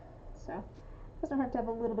be. So it doesn't hurt to have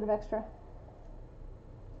a little bit of extra.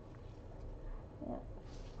 Yeah.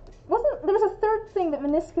 There was a third thing that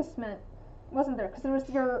meniscus meant, wasn't there? Because there was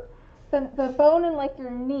the bone in like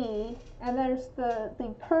your knee, and there's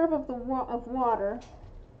the curve of water.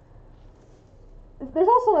 There's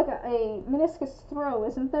also like a meniscus throw,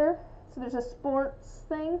 isn't there? So there's a sports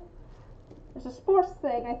thing. There's a sports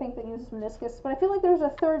thing, I think, that uses meniscus, but I feel like there's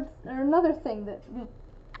another thing that we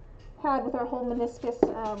had with our whole meniscus,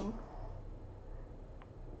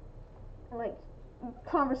 like,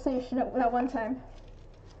 conversation at one time.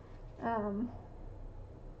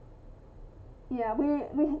 Yeah,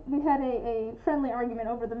 we had a friendly argument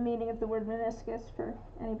over the meaning of the word meniscus, for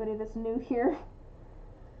anybody that's new here.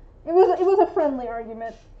 It was a friendly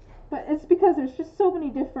argument, but it's because there's just so many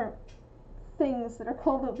different things that are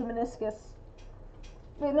called the meniscus.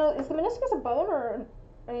 Wait, no, is the meniscus a bone or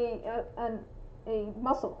a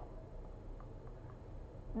muscle?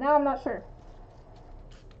 Now I'm not sure.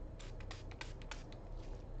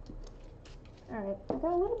 Alright, I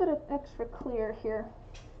got a little bit of extra clear here.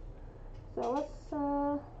 So let's,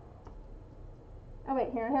 oh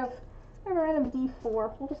wait, here I have a random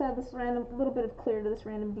D4. We'll just add this little bit of clear to this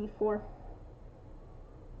random D4.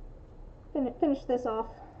 Finish this off.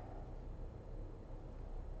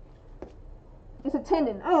 It's a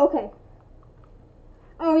tendon. Oh, okay.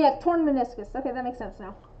 Oh yeah, torn meniscus. Okay, that makes sense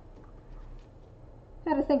now.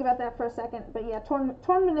 Had to think about that for a second, but yeah, torn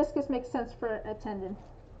meniscus makes sense for a tendon.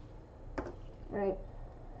 Right.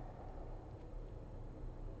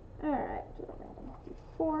 Alright,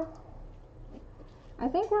 4. I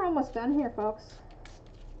think we're almost done here, folks.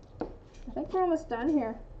 I think we're almost done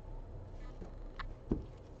here.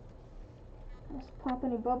 Just pop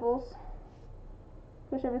any bubbles.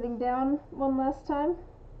 Push everything down one last time.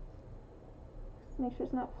 Make sure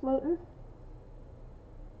it's not floating.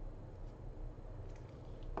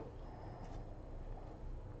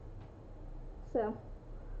 So,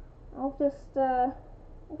 I'll just, I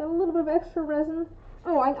got a little bit of extra resin.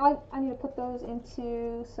 Oh, I need to put those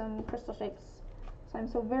into some crystal shapes. So I'm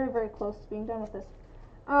so very, very close to being done with this.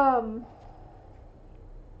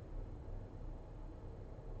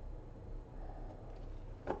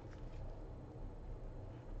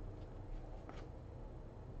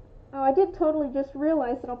 Oh, I did totally just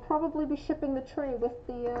realize that I'll probably be shipping the tray with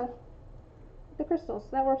the crystals.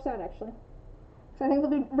 That works out, actually. So I think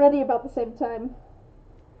they'll be ready about the same time.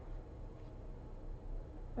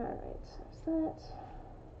 Alright, there's that.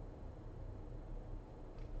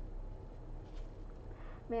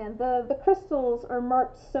 Man, the crystals are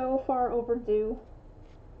marked so far overdue.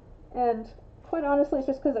 And quite honestly, it's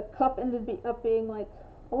just because a cup ended up being like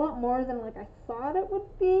a lot more than like I thought it would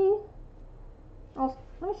be. Let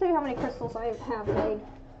me show you how many crystals I have made.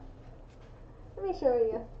 Let me show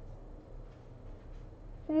you.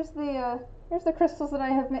 Here's the crystals that I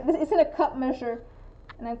have made. It's in a cup measure,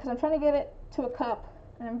 and because I'm trying to get it to a cup,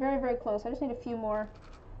 and I'm very, very close. I just need a few more,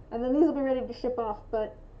 and then these will be ready to ship off.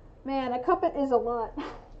 But man, a cup it is a lot.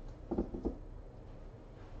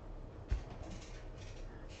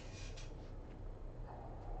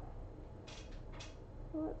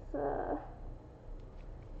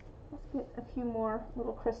 Let's get a few more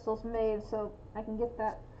little crystals made so I can get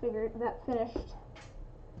that finished.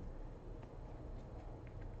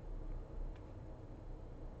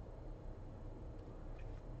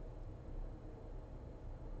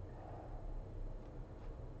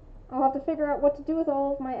 I'll have to figure out what to do with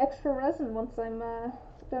all of my extra resin once I'm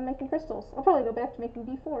done making crystals. I'll probably go back to making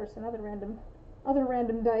D4s and other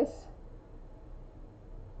random dice.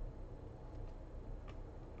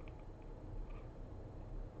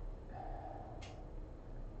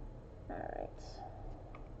 Alright.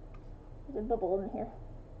 There's a bubble in here.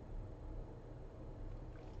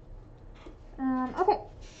 Okay.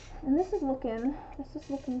 And this is looking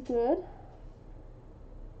good.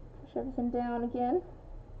 Push everything down again.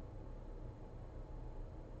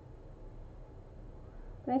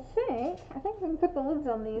 But I think we can put the lids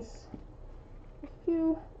on these. A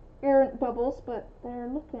few errant bubbles, but they're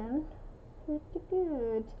looking pretty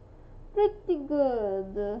good. Pretty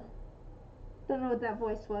good. Don't know what that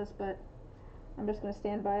voice was, but I'm just gonna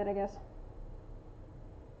stand by it, I guess.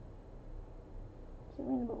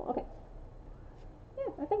 Okay.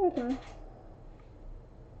 Yeah, I think we can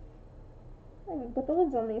put the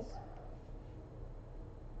lids on these.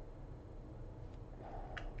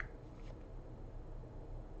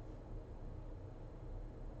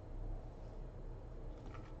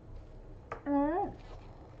 Alright.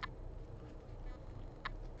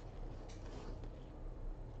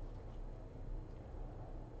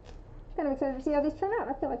 Kind of excited to see how these turn out.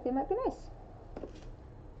 I feel like they might be nice.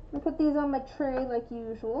 I'm gonna put these on my tray like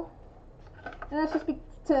usual. And that's just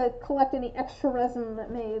to collect any extra resin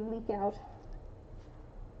that may leak out.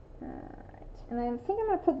 Alright. And I think I'm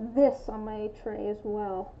gonna put this on my tray as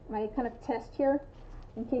well. My kind of test here,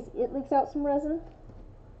 in case it leaks out some resin.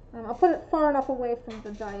 I'll put it far enough away from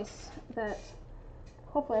the dice that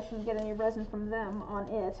hopefully I shouldn't get any resin from them on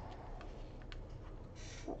it.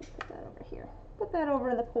 I'll just put that over here. Put that over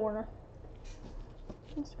in the corner.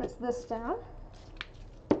 And spritz this down.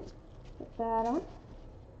 Put that on.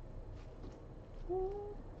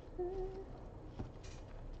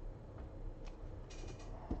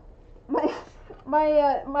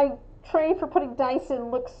 My tray for putting dice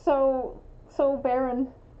in looks so barren.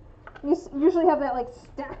 You usually have that like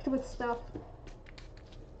stacked with stuff.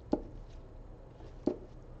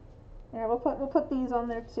 Yeah, we'll put these on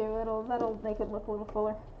there too. That'll make it look a little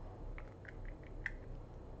fuller.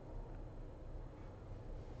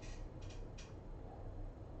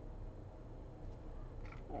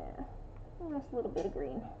 Yeah, just a little bit of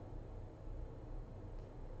green.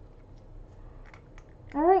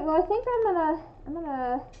 All right. Well, I think I'm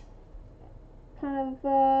gonna kind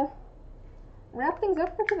of wrap things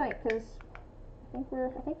up for tonight because I think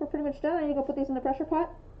we're pretty much done. I need to go put these in the pressure pot.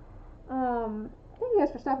 Thank you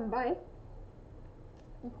guys for stopping by.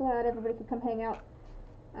 I'm glad everybody could come hang out.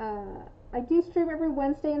 I do stream every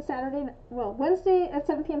Wednesday and Saturday. Well, Wednesday at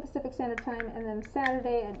 7 p.m. Pacific Standard Time, and then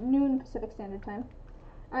Saturday at noon Pacific Standard Time.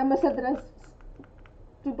 I almost said that I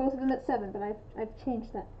do both of them at 7, but I've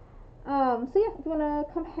changed that. So yeah, if you want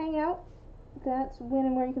to come hang out, that's when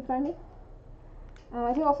and where you can find me.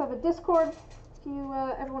 I do also have a Discord if you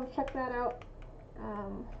ever want to check that out,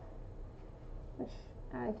 which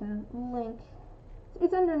I can link.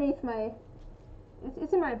 It's underneath my.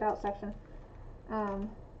 It's in my about section.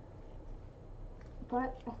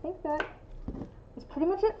 But I think that is pretty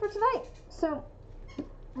much it for tonight. So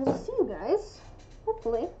I will see you guys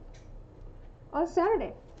hopefully on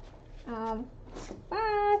Saturday.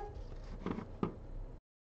 Bye.